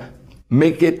got to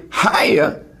make it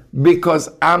higher because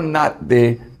I'm not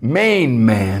the main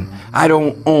man. I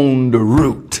don't own the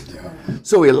root.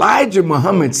 So Elijah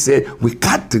Muhammad said, we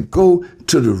got to go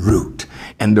to the root.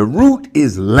 And the root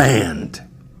is land.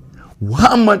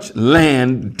 How much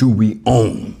land do we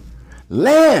own?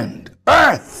 Land,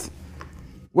 earth.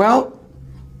 Well,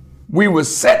 we were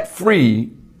set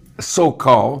free,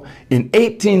 so-called, in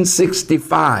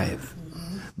 1865.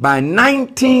 By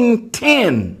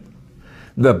 1910,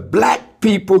 the black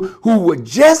people who were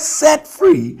just set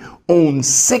free owned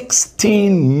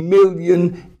 16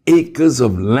 million acres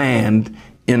of land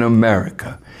in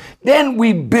America. Then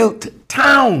we built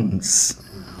towns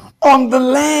on the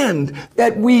land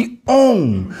that we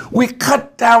own. We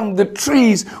cut down the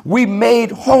trees. We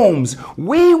made homes.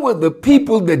 We were the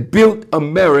people that built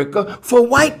America for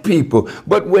white people.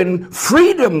 But when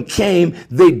freedom came,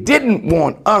 they didn't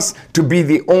want us to be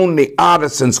the only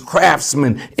artisans,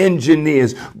 craftsmen,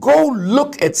 engineers. Go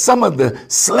look at some of the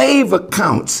slave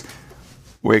accounts.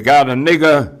 We got a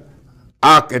nigger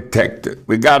architect.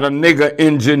 We got a nigger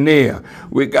engineer.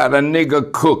 We got a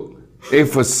nigger cook. They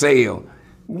for sale.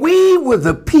 We were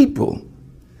the people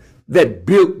that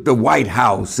built the White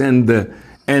House and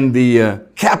the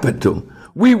Capitol.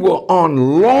 We were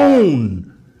on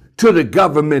loan to the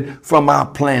government from our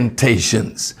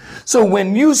plantations. So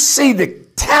when you see the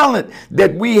talent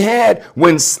that we had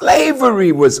when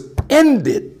slavery was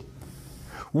ended,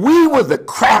 we were the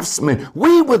craftsmen,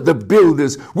 we were the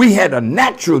builders, we had a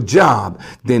natural job.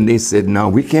 Then they said, no,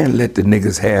 we can't let the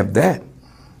niggas have that.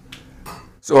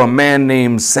 So a man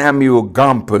named Samuel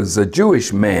Gompers, a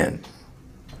Jewish man,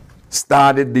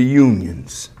 started the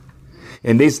unions.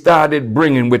 And they started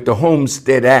bringing, with the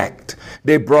Homestead Act,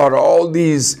 they brought all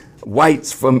these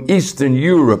whites from Eastern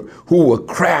Europe who were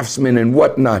craftsmen and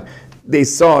whatnot. They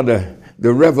saw the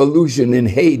revolution in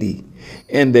Haiti.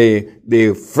 And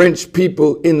the French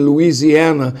people in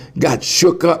Louisiana got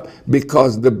shook up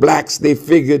because the blacks, they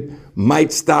figured,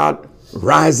 might start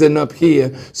rising up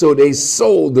here. So they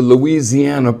sold the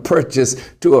Louisiana Purchase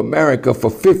to America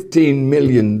for $15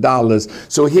 million.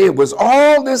 So here was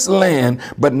all this land,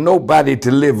 but nobody to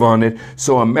live on it.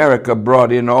 So America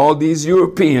brought in all these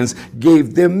Europeans,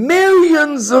 gave them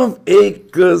millions of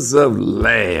acres of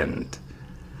land.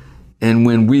 And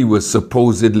when we were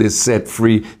supposedly set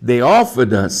free, they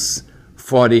offered us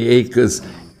 40 acres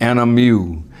and a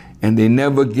mule. And they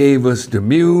never gave us the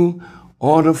mule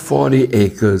or the 40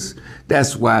 acres.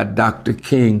 That's why Dr.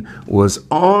 King was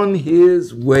on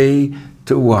his way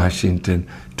to Washington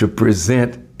to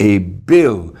present a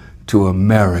bill to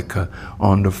America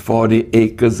on the 40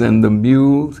 acres and the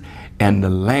mules and the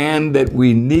land that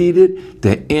we needed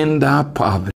to end our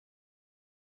poverty.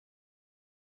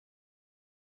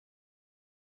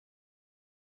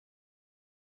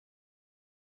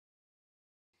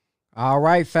 All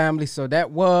right, family. So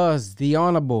that was the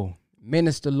Honorable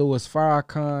Minister Louis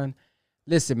Farrakhan.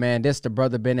 Listen, man, this is the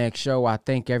Brother Ben X Show. I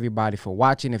thank everybody for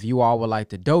watching. If you all would like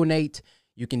to donate,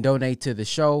 you can donate to the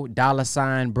show,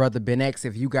 $ Brother Ben X.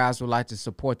 If you guys would like to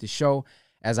support the show,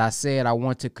 as I said, I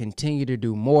want to continue to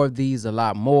do more of these, a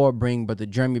lot more, bring Brother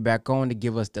Jeremy back on to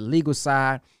give us the legal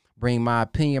side, bring my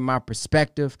opinion, my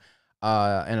perspective,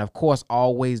 and of course,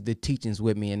 always the teachings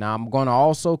with me. And I'm going to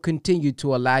also continue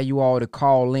to allow you all to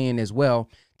call in as well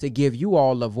to give you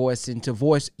all a voice and to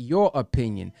voice your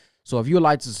opinion. So if you'd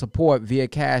like to support via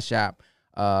Cash App,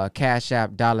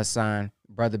 $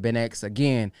 Brother Ben X.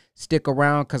 Again, stick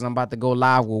around because I'm about to go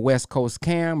live with West Coast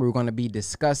Cam. We're going to be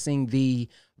discussing the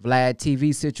Vlad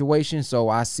TV situation. So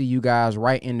I see you guys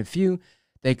right in the few.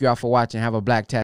 Thank you all for watching. Have a black tat.